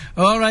Way.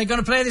 All right,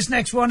 going to play this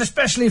next one,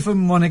 especially for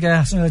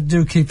Monica. So I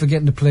do keep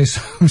forgetting to play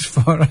songs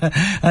for her.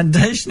 And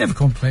she never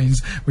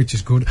complains, which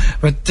is good.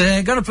 But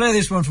going to play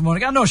this one for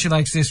Monica. I know she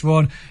likes this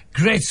one.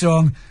 Great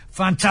song.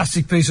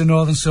 Fantastic piece of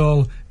Northern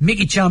Soul.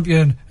 Mickey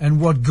Champion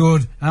and What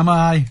Good Am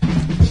I?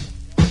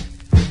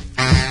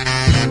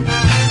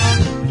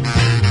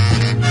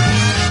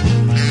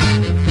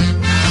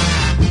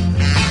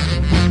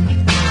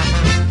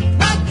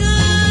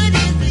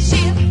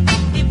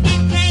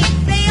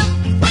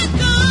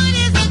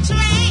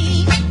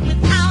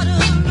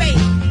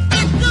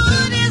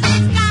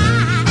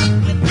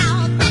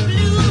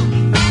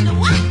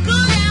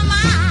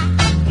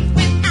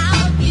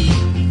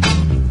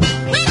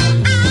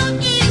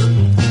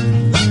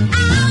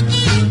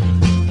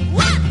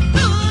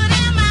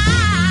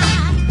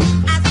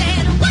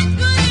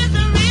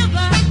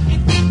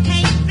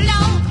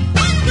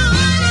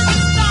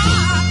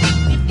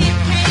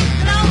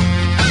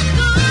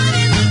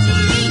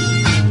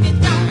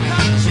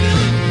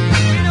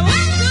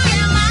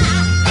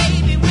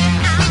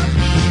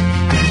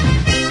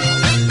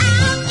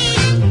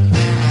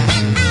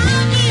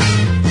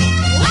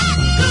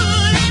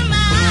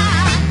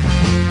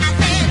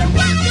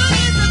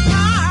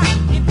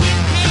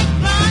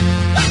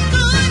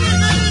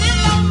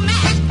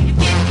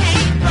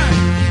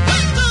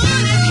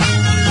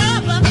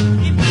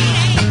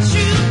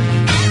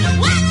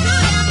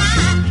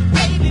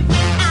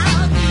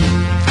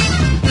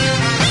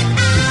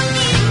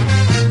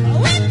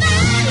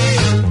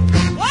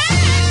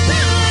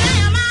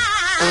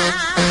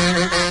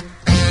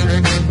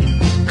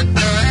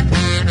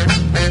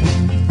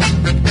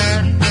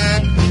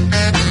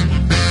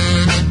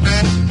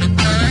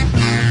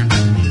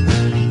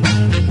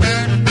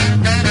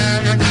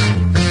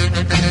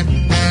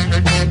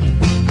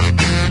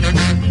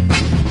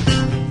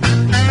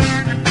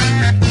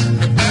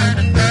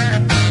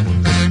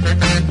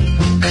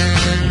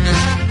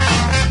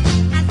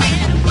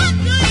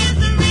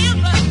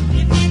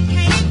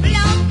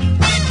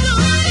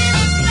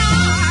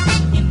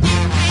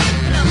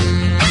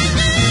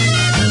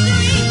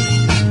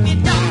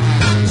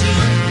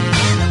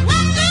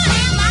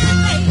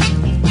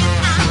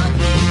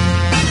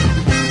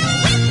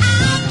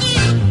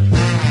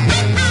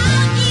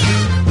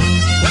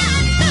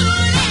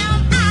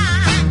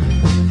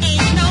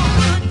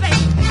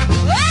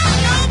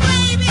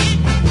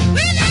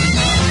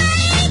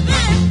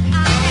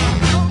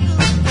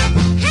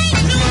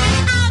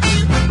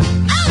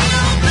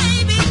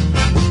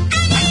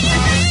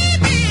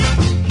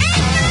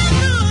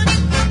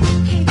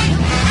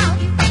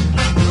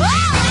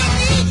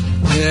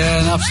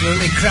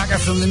 Absolutely cracker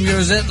from the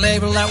Musette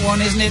label, that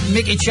one, isn't it?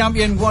 Mickey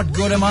Champion, What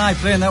Good Am I?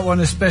 Playing that one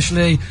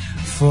especially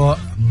for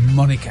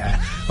Monica.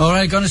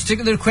 Alright, going to stick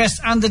with the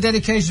request and the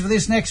dedication for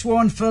this next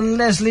one for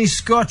Leslie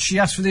Scott. She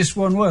asked for this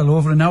one, well,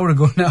 over an hour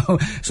ago now.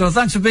 So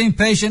thanks for being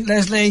patient,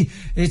 Leslie.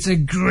 It's a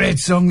great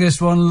song,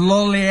 this one.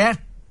 Lolietta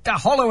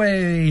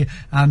Holloway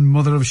and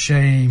Mother of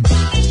Shame.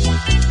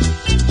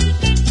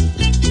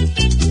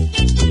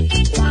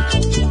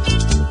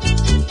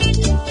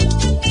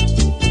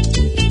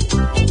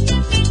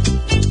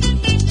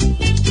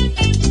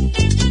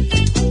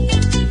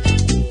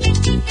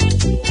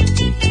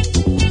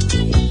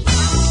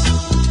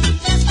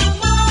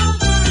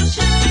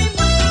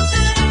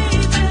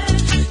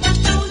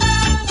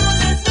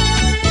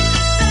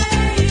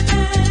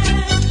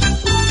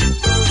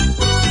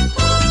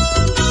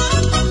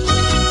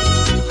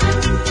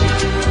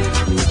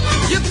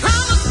 You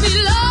promised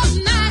me love.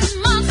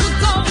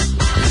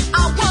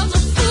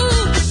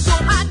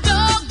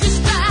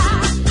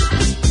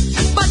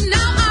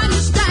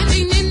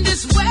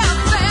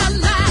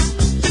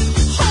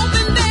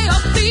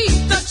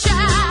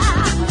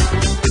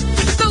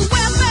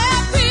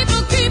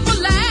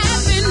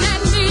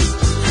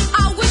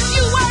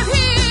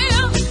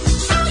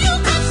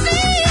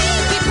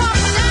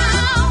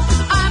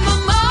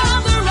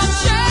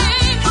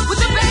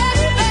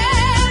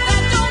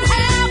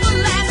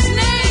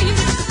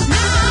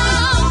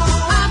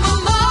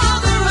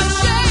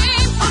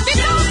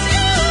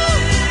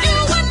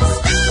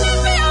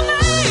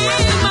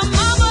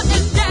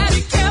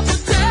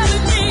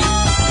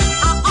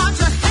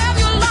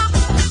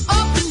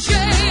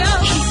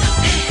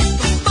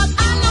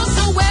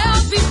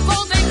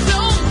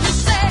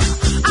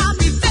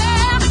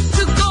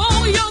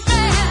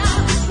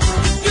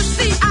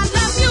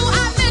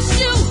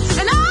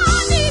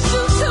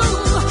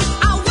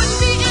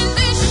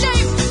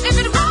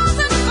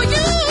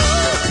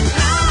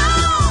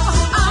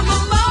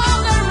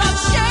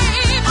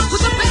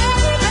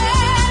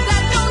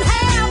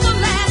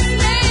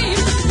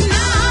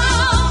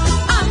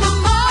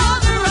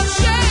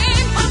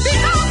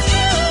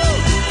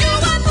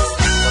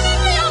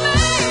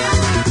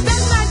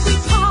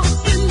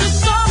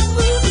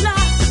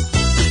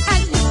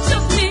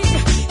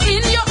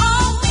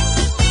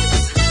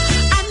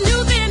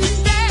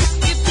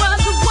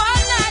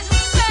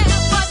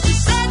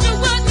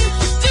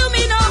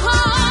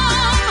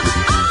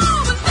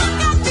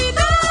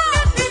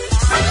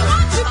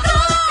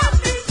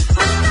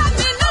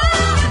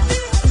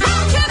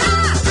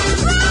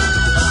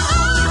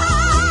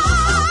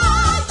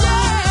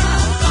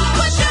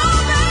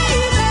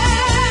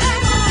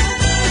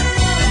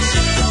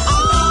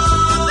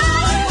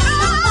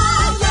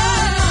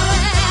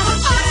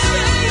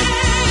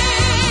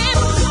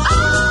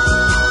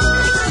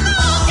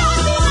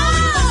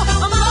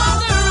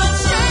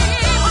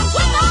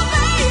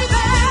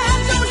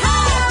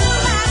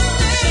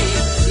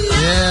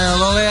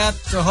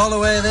 to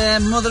Holloway there,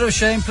 Mother of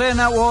Shame, playing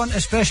that one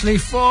especially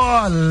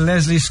for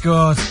Leslie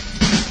Scott.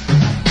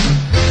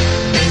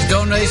 There's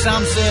Don Ray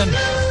Sampson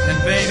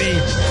and Baby,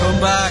 Come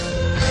Back.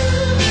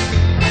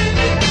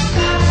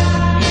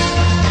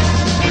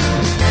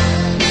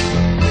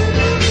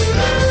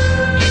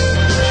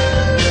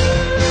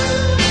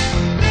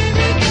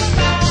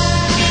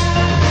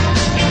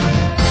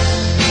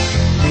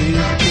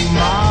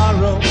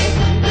 Tomorrow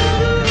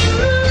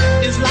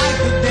is like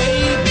the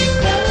day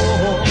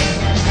before.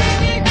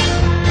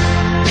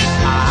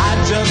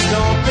 I just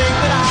don't think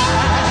that I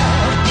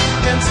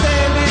can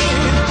stand it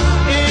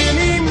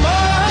anymore.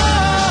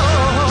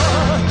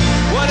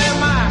 What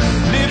am I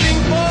living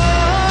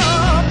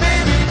for,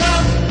 baby?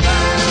 Come, I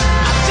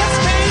just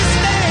can't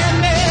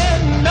stand it.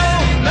 No,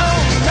 no,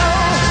 no,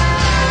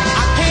 I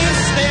can't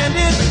stand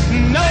it.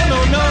 No, no,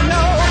 no,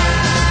 no,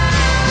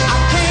 I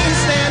can't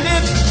stand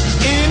it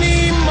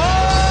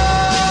anymore.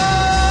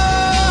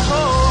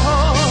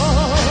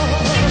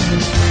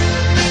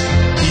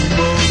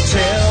 People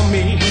tell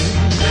me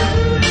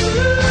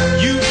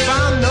you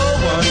found no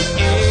one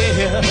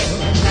else,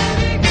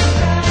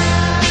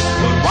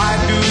 but why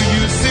do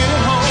you sit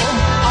at home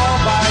all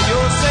by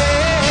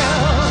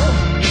yourself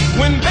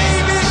when,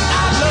 baby, I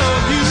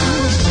love you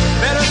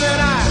better than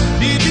I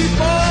did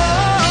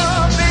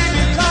before?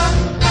 Baby, come,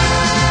 I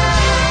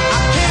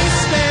can't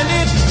stand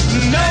it.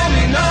 No,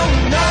 no,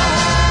 no, I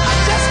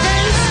just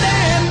can't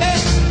stand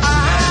it. I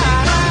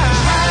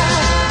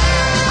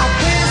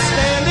can't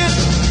stand it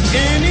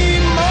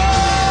anymore.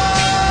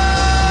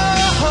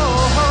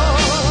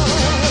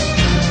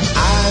 I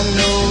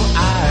know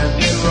I've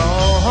been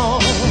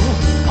wrong.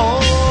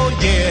 Oh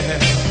yeah,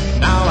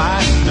 now I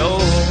know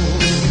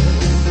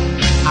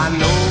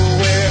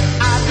where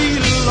I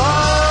belong.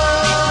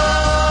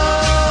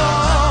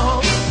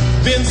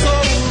 Been so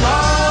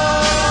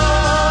long,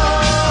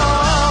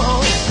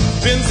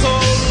 been so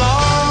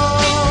long.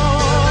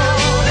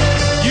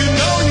 You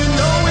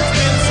know it's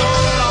been so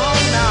long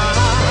now.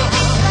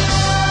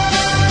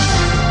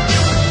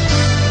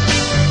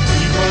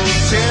 People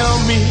tell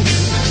me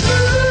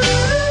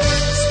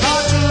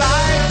start your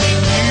life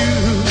with you,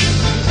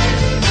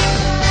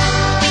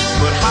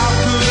 but how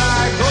could I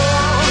go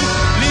on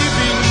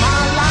living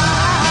my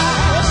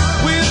life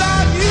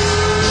without you?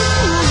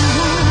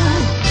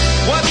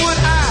 What would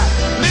I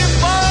live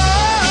for,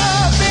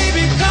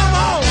 baby? Come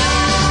on,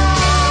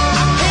 I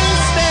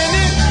can't stand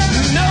it.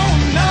 No,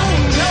 no,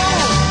 no,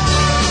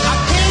 I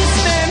can't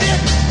stand it.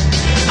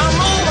 I'm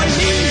on my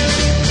knees.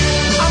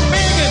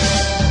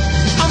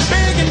 I'm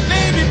begging,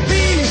 baby,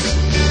 please.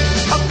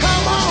 Oh,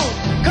 come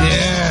on, come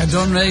Yeah,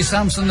 Don Ray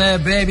Sampson there,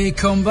 Baby,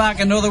 Come Back.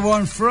 Another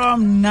one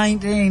from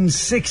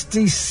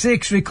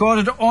 1966,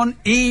 recorded on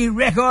E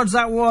Records,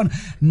 that one.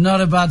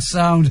 Not a bad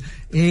sound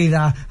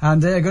either.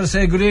 And I've got to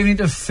say good evening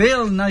to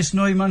Phil. Nice to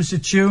know you managed to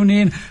tune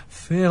in,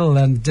 Phil.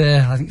 And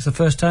I think it's the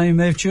first time you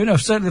may have tuned in.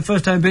 Certainly the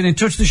first time being in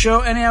touch with the show.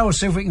 Anyhow, we'll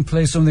see if we can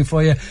play something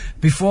for you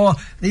before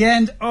the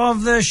end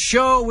of the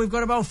show. We've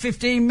got about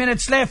 15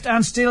 minutes left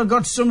and still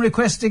got some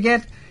requests to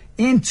get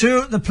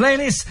into the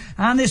playlist,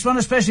 and this one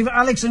especially for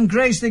Alex and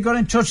Grace. They got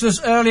in touch with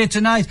us earlier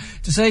tonight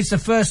to say it's the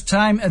first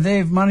time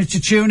they've managed to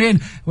tune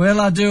in. Well,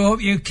 I do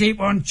hope you keep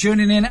on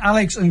tuning in,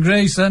 Alex and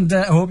Grace, and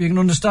I hope you can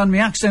understand my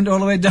accent all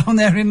the way down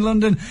there in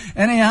London.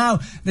 Anyhow,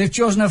 they've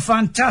chosen a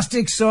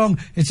fantastic song.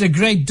 It's a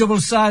great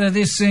double side of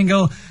this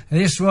single.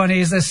 This one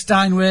is the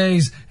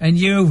Steinways, and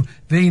You've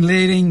Been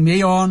Leading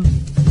Me On.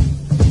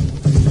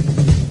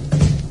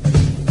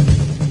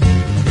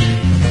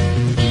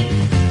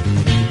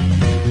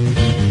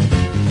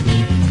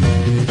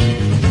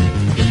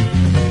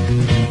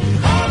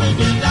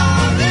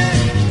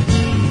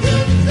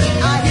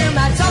 I hear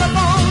my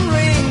telephone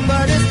ring,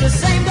 but it's the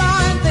same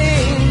darn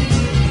thing.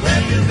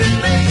 Where you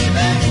been,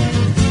 baby?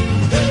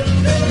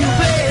 You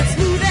play it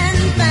smooth and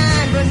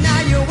fine, but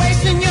now you're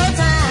wasting your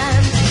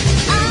time.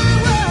 I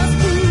was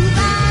smooth, I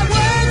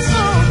worked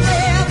so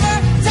clever.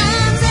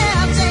 Times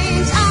have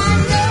changed, I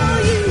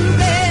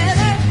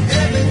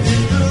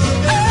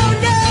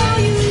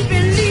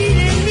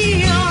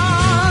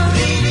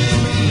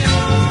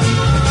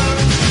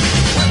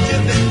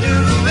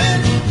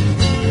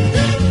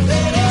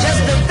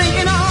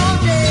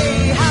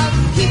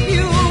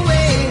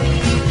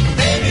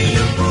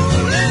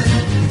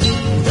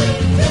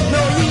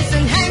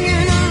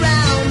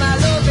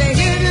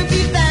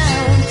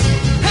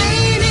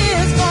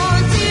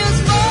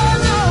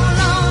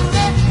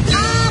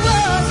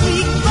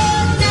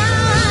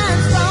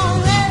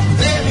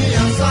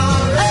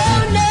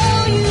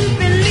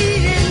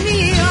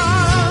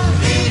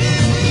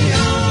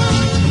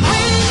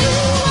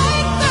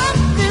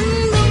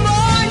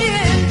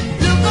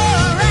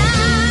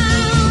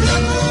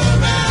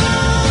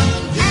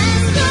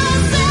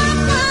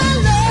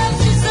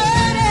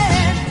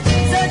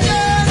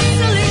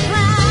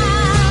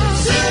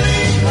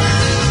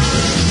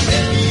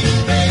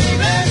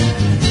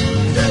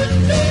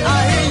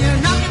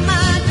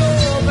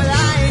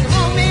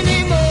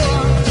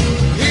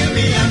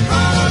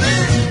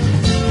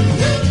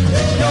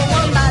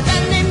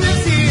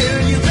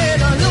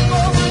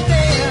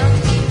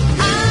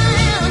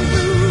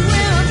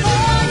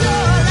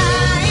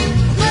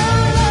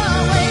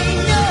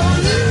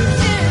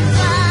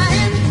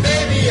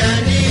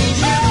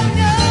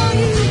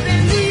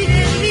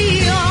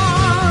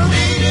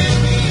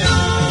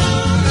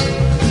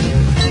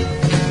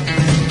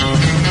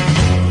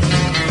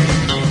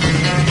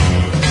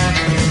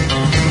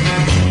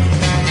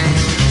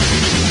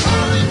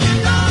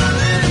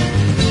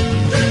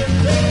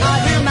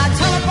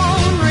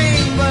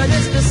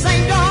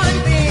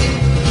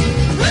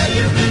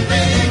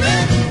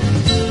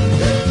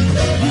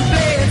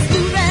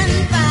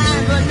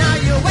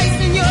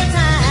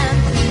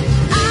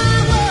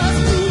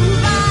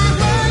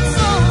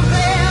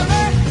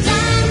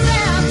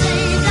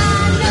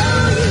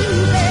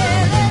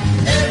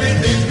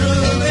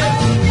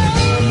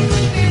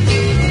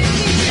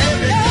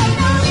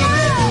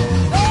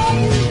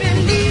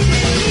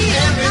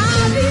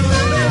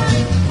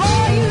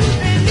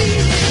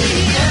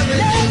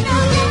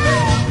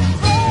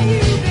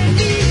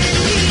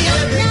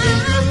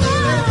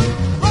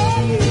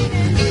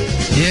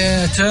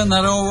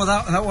that over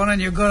that one,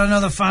 and you've got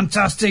another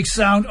fantastic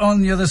sound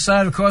on the other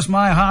side. Of course,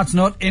 my heart's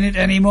not in it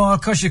anymore.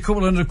 It costs you a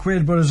couple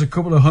 £100, but it's a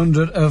couple of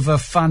hundred of a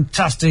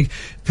fantastic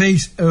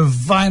piece of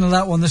vinyl.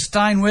 That one, the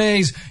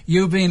Steinways,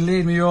 You've Been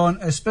Leading Me On,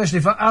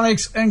 especially for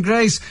Alex and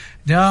Grace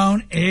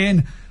down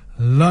in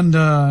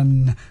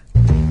London.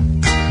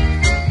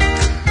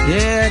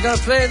 Yeah,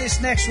 gotta play this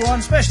next one,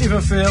 especially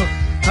for Phil.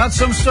 Had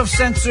some stuff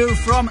sent through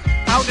from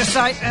Out of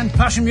Sight and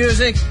Passion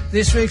Music.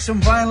 This week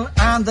some vinyl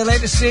and the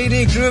latest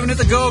CD, Grooving at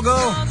the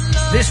Go-Go.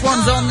 This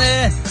one's on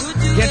there.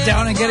 Get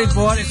down and get it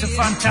bought. It's a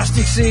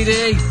fantastic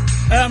CD.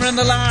 Irma and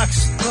the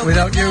Larks,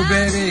 Without You,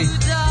 Baby.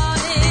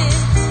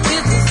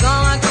 It's a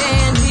song I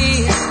can't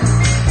hear.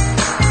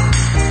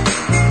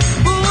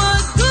 But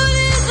what good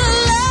is a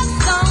love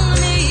song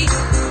to me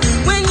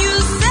when you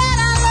said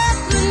our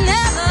love could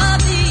never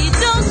be?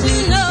 Don't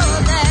you know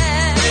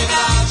that?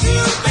 Without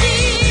you,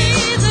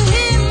 baby, the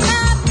hymn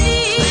I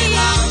feel.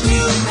 Without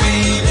you,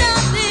 baby,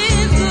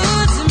 nothing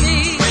good to me.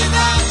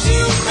 Without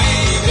you,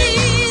 baby,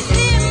 please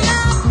hear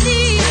my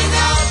plea.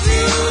 Without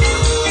you.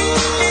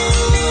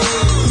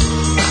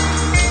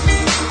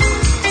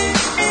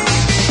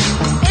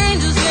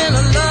 Angels in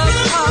a love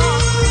call,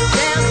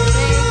 down the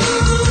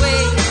things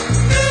away.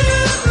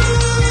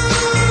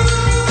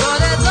 For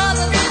there's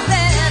others that's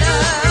better,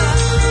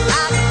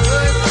 I can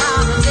work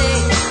holiday.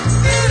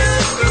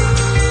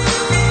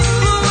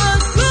 But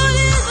what good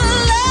is a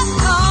love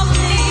call to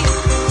me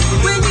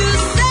when you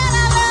said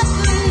our love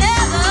could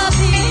never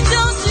be?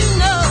 Don't you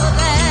know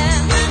that?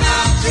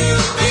 Without you,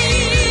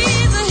 baby,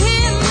 the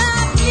hymn I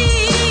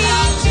feel.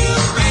 Without you,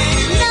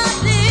 baby,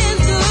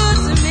 nothing's good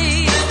to me.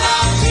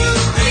 Without you,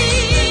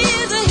 baby,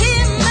 the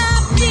hymn I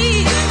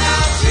feel.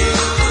 Without you.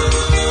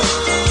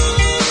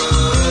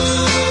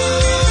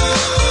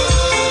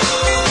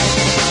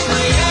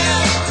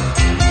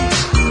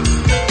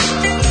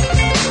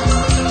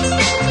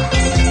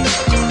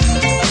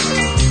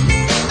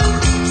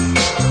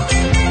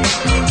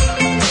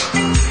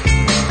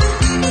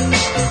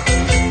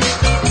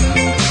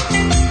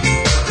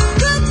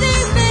 Good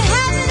things may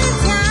happen in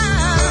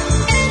time,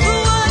 but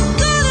what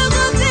good are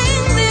good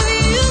things if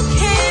you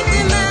can't be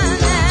mine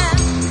now?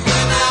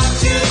 Without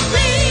you,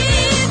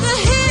 baby, the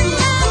hymn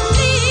I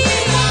feel.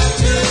 Without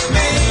you,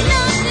 baby,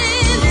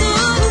 nothing's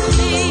good to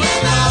me.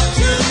 Without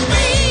you,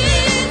 baby,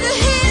 the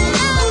hymn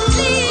I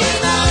feel.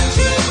 Without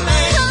you,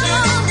 baby, come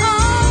on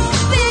home,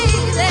 baby.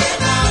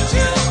 Without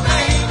you,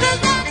 baby,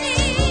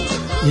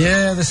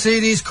 Yeah, the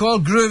CD's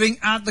called Grooving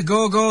at the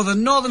Go-Go. The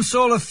Northern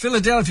Soul of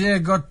Philadelphia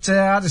got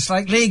artists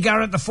like Lee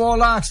Garrett, the Four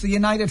Larks, the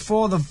United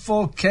Four, the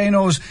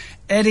Volcanoes,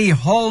 Eddie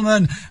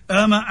Holman,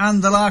 Irma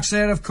and the Larks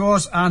there, of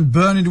course, and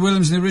Bernard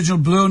Williams in the original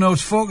Blue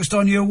Notes, Focused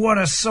on You. What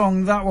a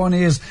song that one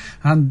is.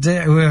 And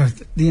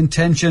the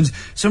Intentions.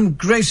 Some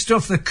great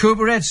stuff. The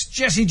Cooperettes,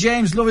 Jesse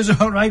James, Love Is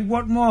Alright.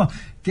 What more?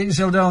 Get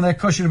yourself down there,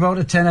 cost you about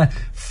a tenner.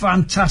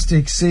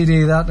 Fantastic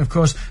CD that. Of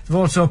course, they've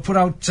also put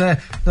out their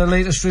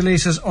latest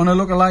releases on a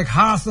lookalike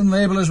Hearthland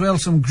label as well.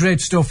 Some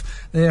great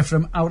stuff there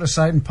from Out of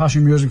Sight and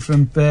Passion Music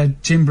from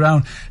Tim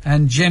Brown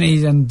and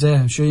Jenny. And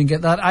I'm sure you can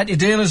get that. Atty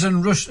Dealers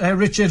and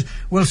Richard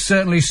will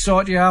certainly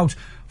sort you out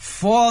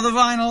for the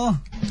vinyl.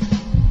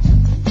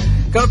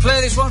 Got to play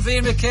this one for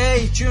Ian McKay.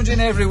 He tunes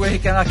in every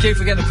week, and I keep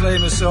forgetting to play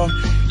him a song.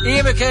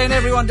 Ian McKay and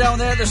everyone down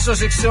there at the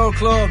Sussex Soul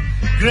Club.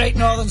 Great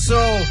Northern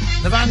Soul.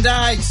 The Van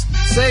Dykes.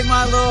 Save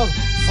My Love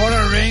for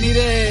a Rainy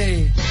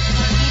Day.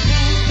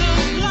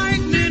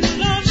 Lightning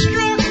love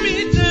struck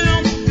me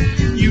down.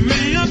 You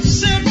really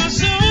upset my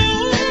soul.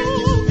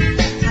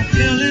 I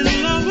fell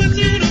in love with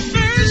you the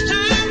first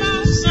time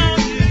I saw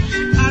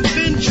you. I've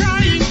been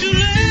trying to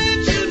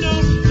let you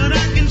know, but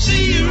I can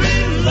see you're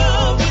in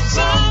love with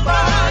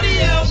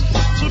somebody else.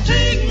 So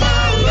take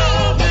my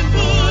love and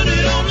put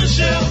it on the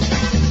shelf.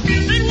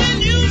 And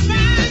when you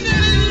find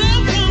that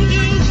love won't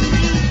do,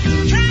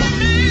 try to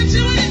make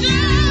it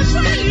does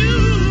for you.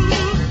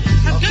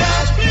 I've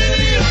got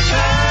plenty of time.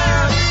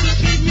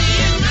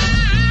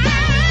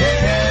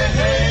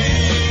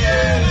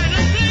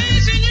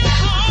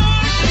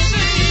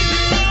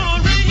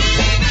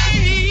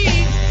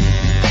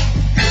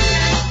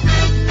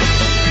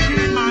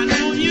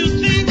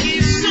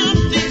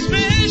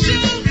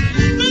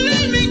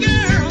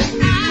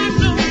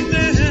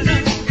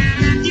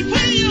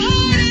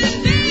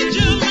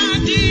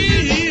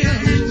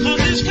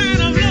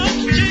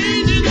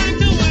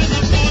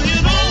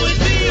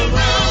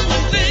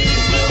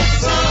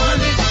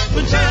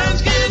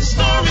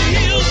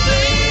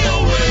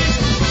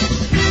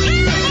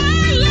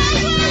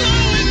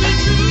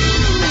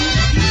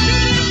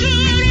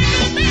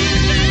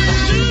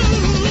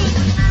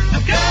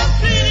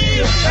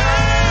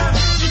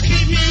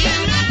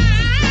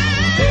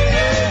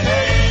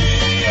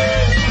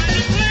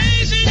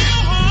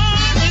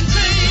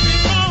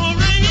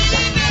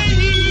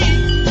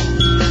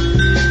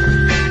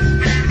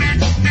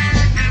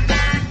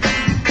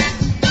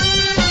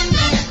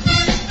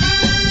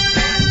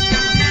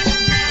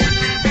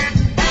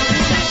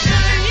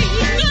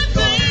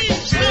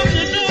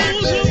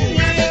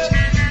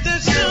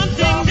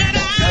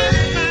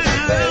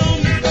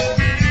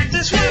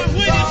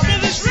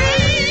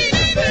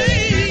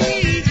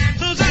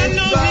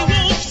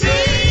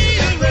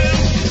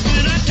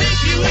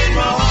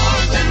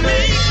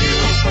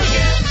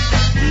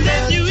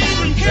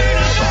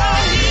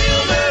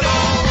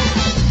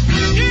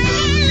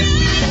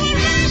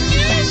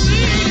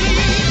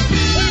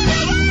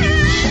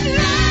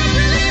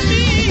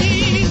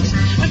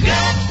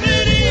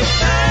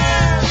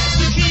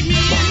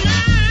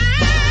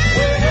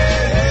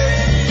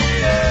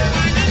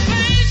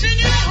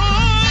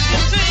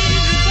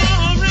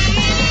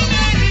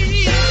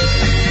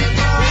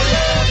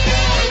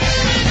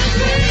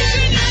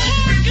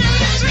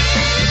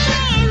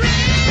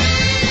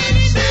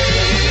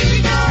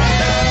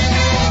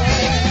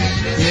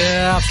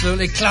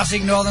 Absolutely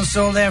classic Northern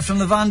Soul there from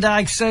the Van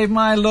Dyke. Save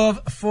My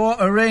Love for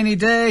a Rainy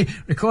Day.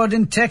 Recorded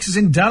in Texas,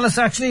 in Dallas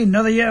actually.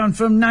 Another year on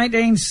from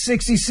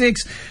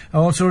 1966.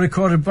 Also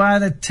recorded by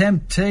the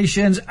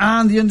Temptations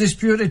and the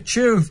Undisputed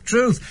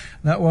Truth.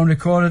 That one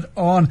recorded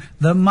on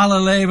the Mala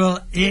label.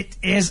 It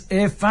is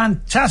a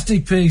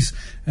fantastic piece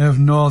of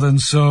Northern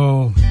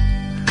Soul.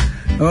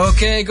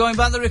 Okay, going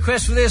back to the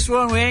request for this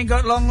one. We ain't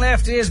got long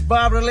left. Here's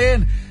Barbara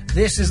Lane.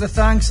 This is the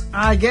Thanks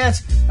I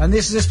Get. And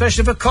this is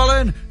especially for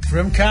Colin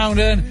from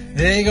Camden.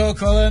 There you go,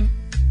 Colin.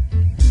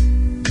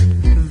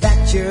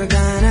 That you're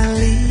gonna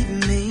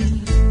leave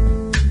me,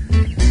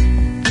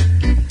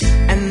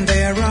 and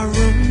there are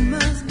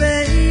rumors,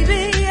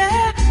 baby,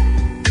 yeah,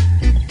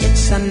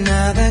 it's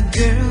another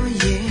girl,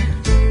 yeah.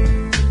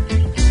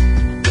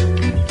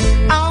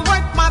 I'll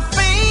work my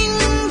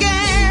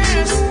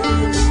fingers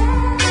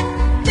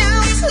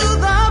down to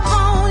the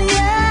bone,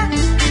 yeah,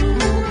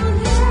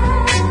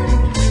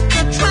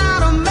 to try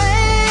to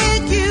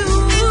make you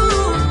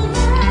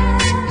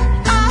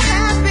a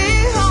happy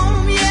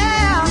home,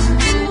 yeah.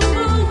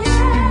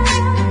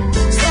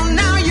 So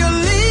now you're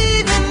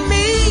leaving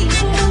me.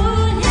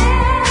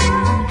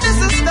 This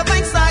is the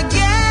thanks I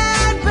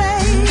get,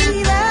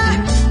 baby.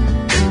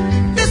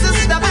 This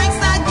is the thanks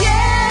I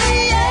get,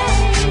 yeah.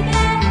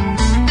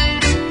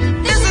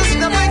 This is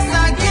the thanks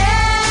I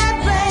get,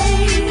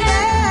 baby.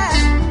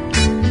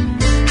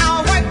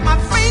 I'll work my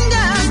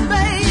fingers,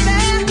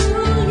 baby.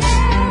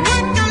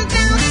 Work them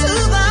down to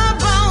the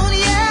bone,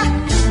 yeah.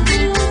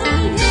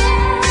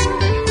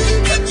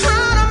 To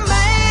try to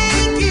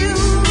make you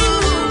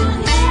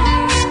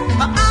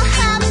a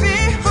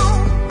happy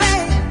home,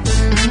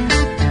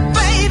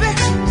 baby.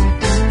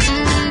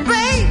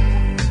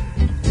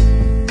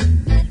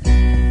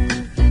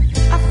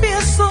 I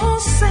feel so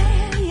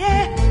sad,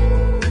 yeah.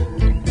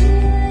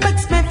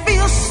 Makes me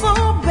feel so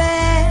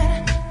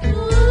bad.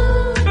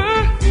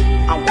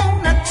 I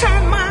wanna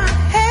turn my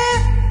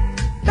head,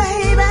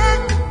 baby.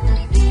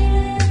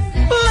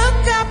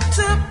 Look up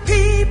to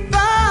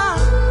people,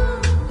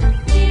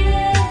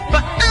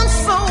 but I'm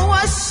so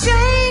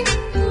ashamed.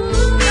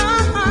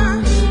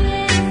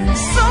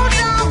 So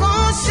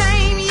doggone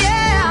shame,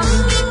 yeah.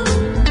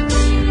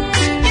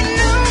 You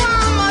know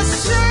I'm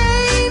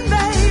ashamed,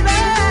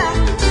 baby.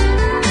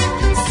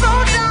 So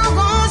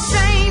doggone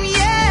shame,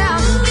 yeah.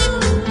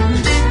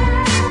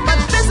 But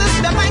this is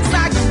the thanks I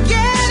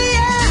get,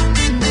 yeah.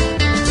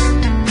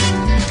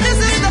 This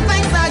is the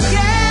thanks I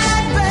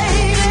get,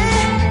 baby.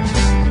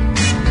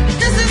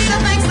 This is the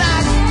thanks I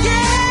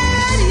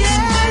get,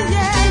 yeah,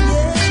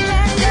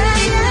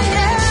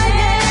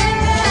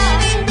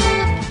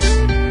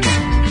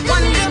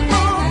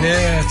 Wonderful.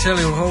 Yeah, I tell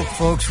you what,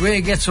 folks,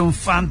 we get some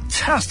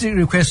fantastic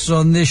requests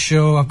on this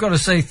show. I've got to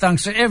say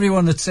thanks to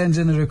everyone that sends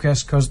in a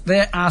request, because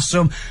there are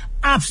some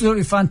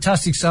absolutely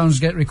fantastic sounds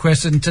get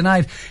requested, and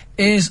tonight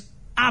is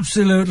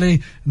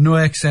absolutely no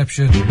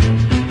exception.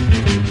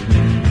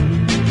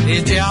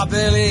 Here's J.R.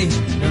 Bailey,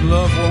 and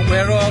Love Won't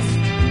Wear Off.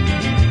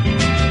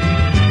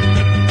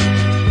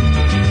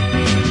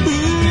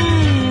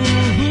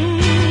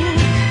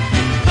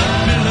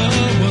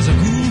 Love was a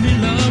groovy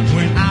love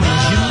when I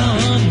was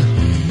young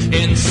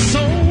and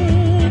so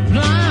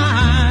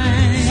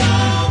blind.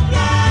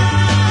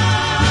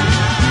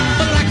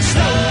 But like a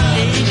slow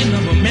aging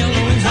of a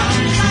mellow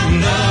time, true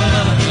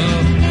love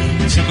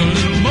took a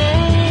little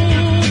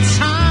more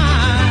time.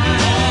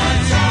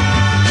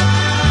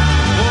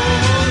 Oh,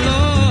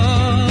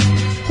 love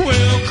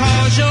will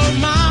cause your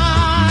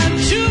mind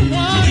to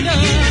wander.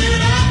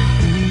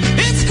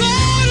 It's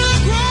gonna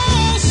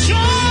grow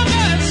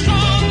stronger and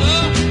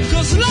stronger,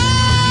 'cause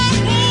love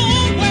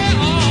won't wear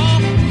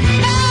off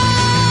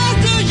as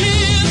the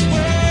years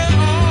wear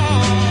on.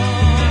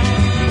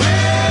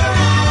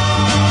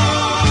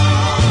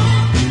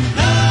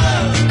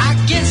 I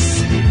guess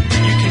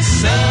you can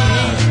say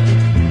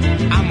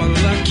I'm a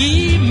lucky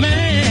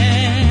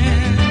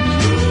man,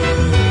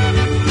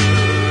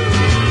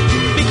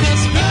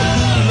 because people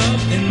who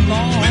love and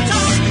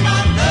lost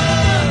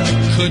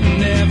could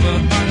never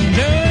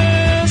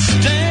understand.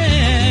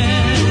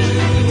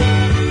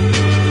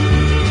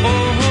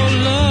 Oh,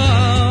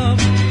 love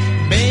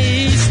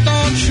based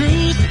on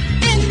truth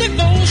and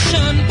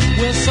devotion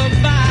will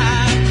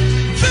survive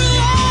through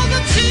all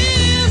the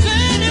tears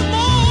and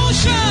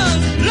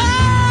emotions.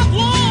 Love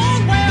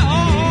won't wear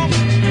off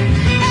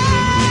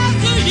as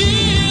the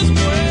years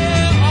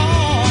wear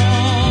on.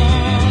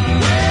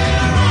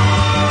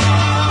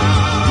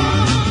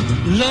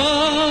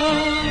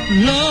 Love,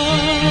 love,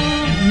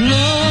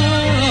 love,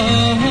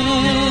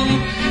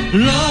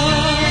 love,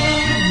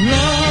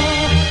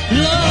 love,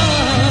 love.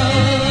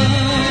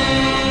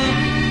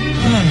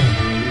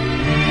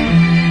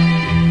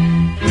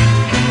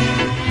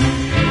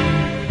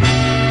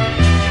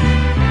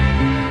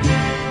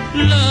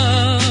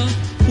 Love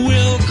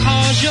will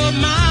cause your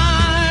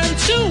mind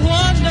to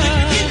wander.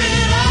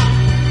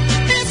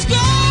 It's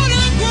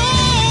gonna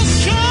grow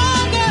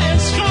stronger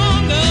and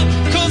stronger,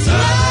 'cause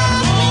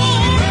love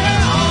won't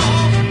wear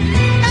off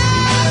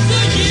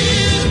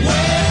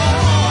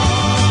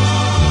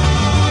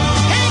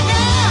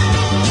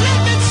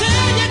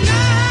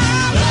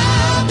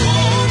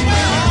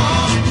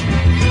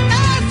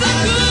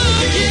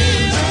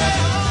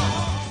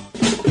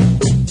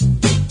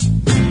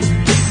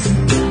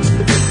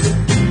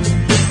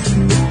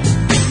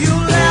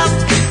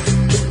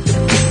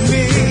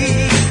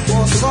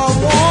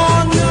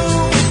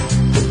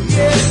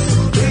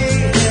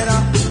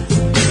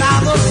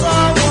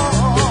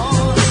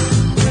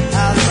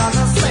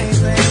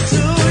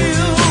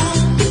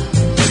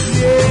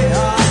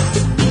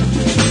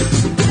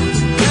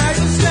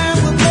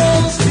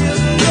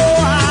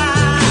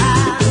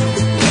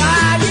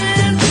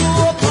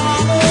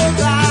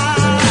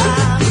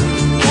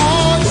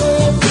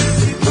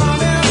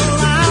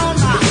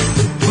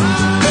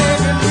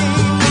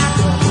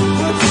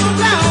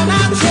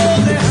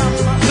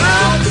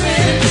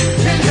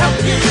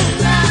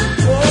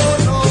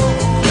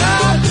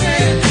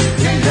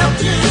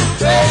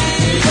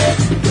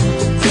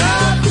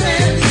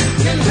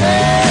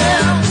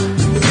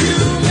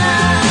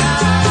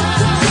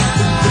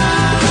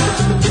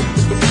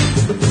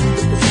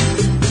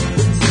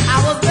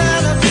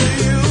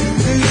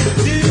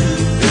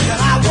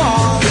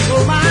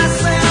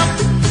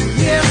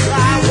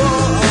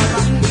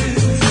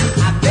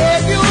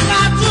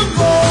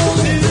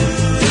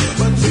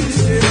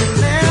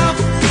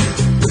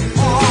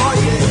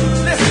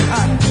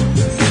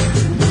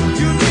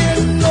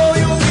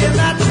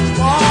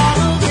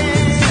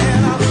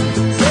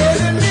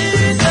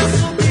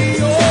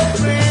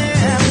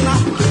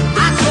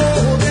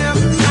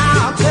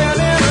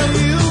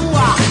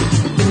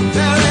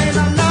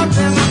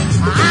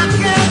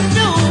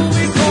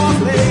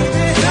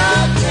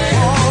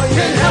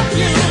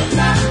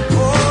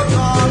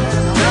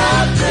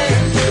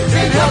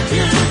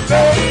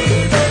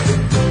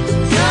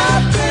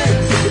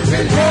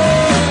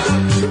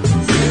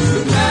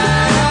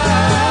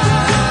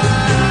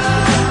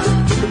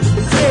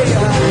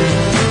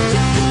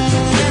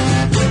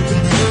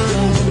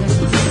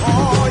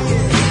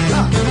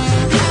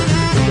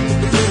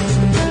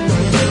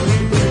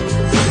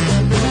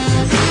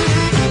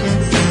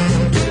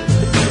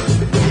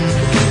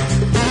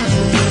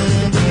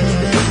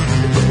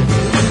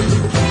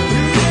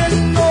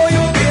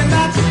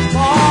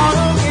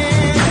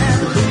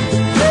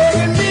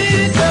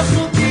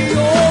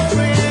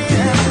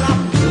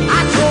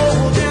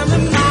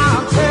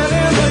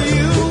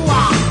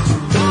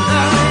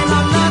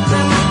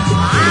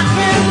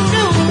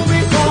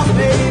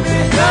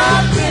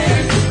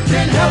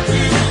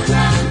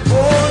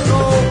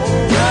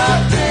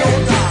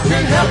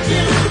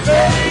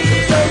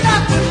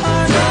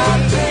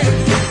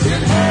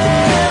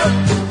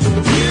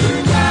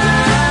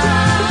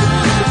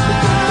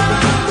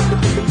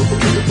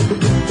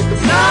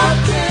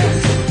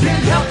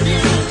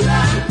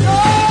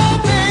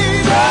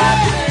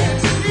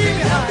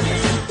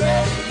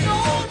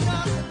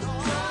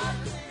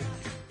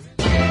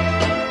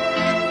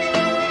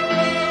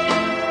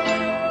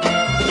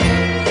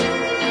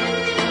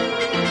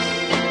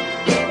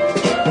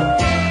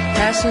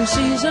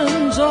Passing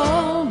seasons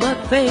all but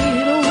fade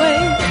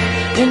away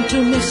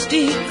into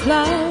misty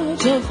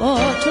clouds of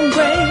autumn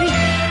gray.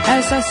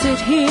 As I sit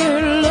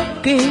here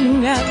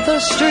looking at the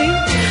street,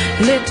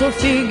 little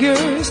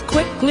figures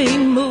quickly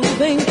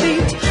moving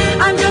feet.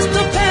 I'm just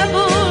a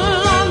pebble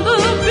on the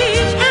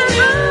beach, and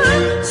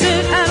I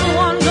sit and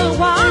wonder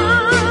why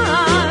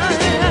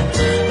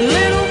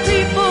little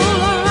people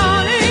are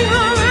running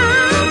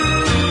around,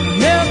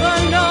 never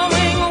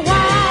knowing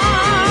why.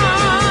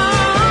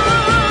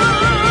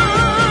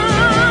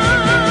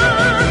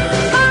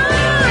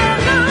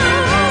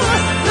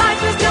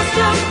 Life is just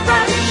a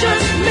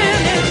precious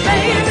minute,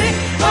 baby.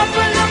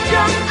 Open up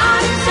your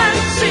eyes and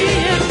see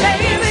it,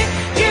 baby.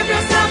 Give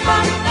yourself a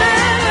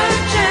better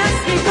chance,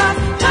 because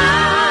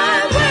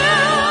time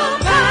will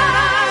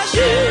pass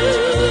you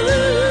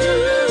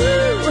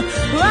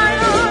right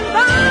on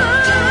by.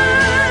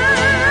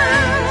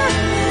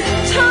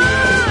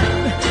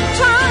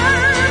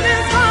 Time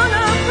is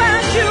gonna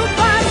pass you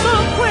by so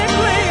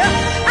quickly,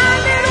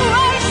 and it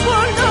waits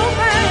for no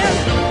man.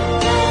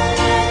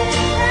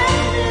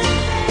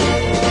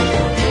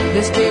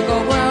 This big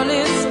old world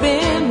is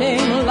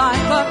spinning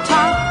like a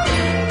top.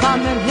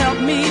 Come and help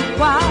me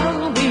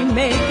while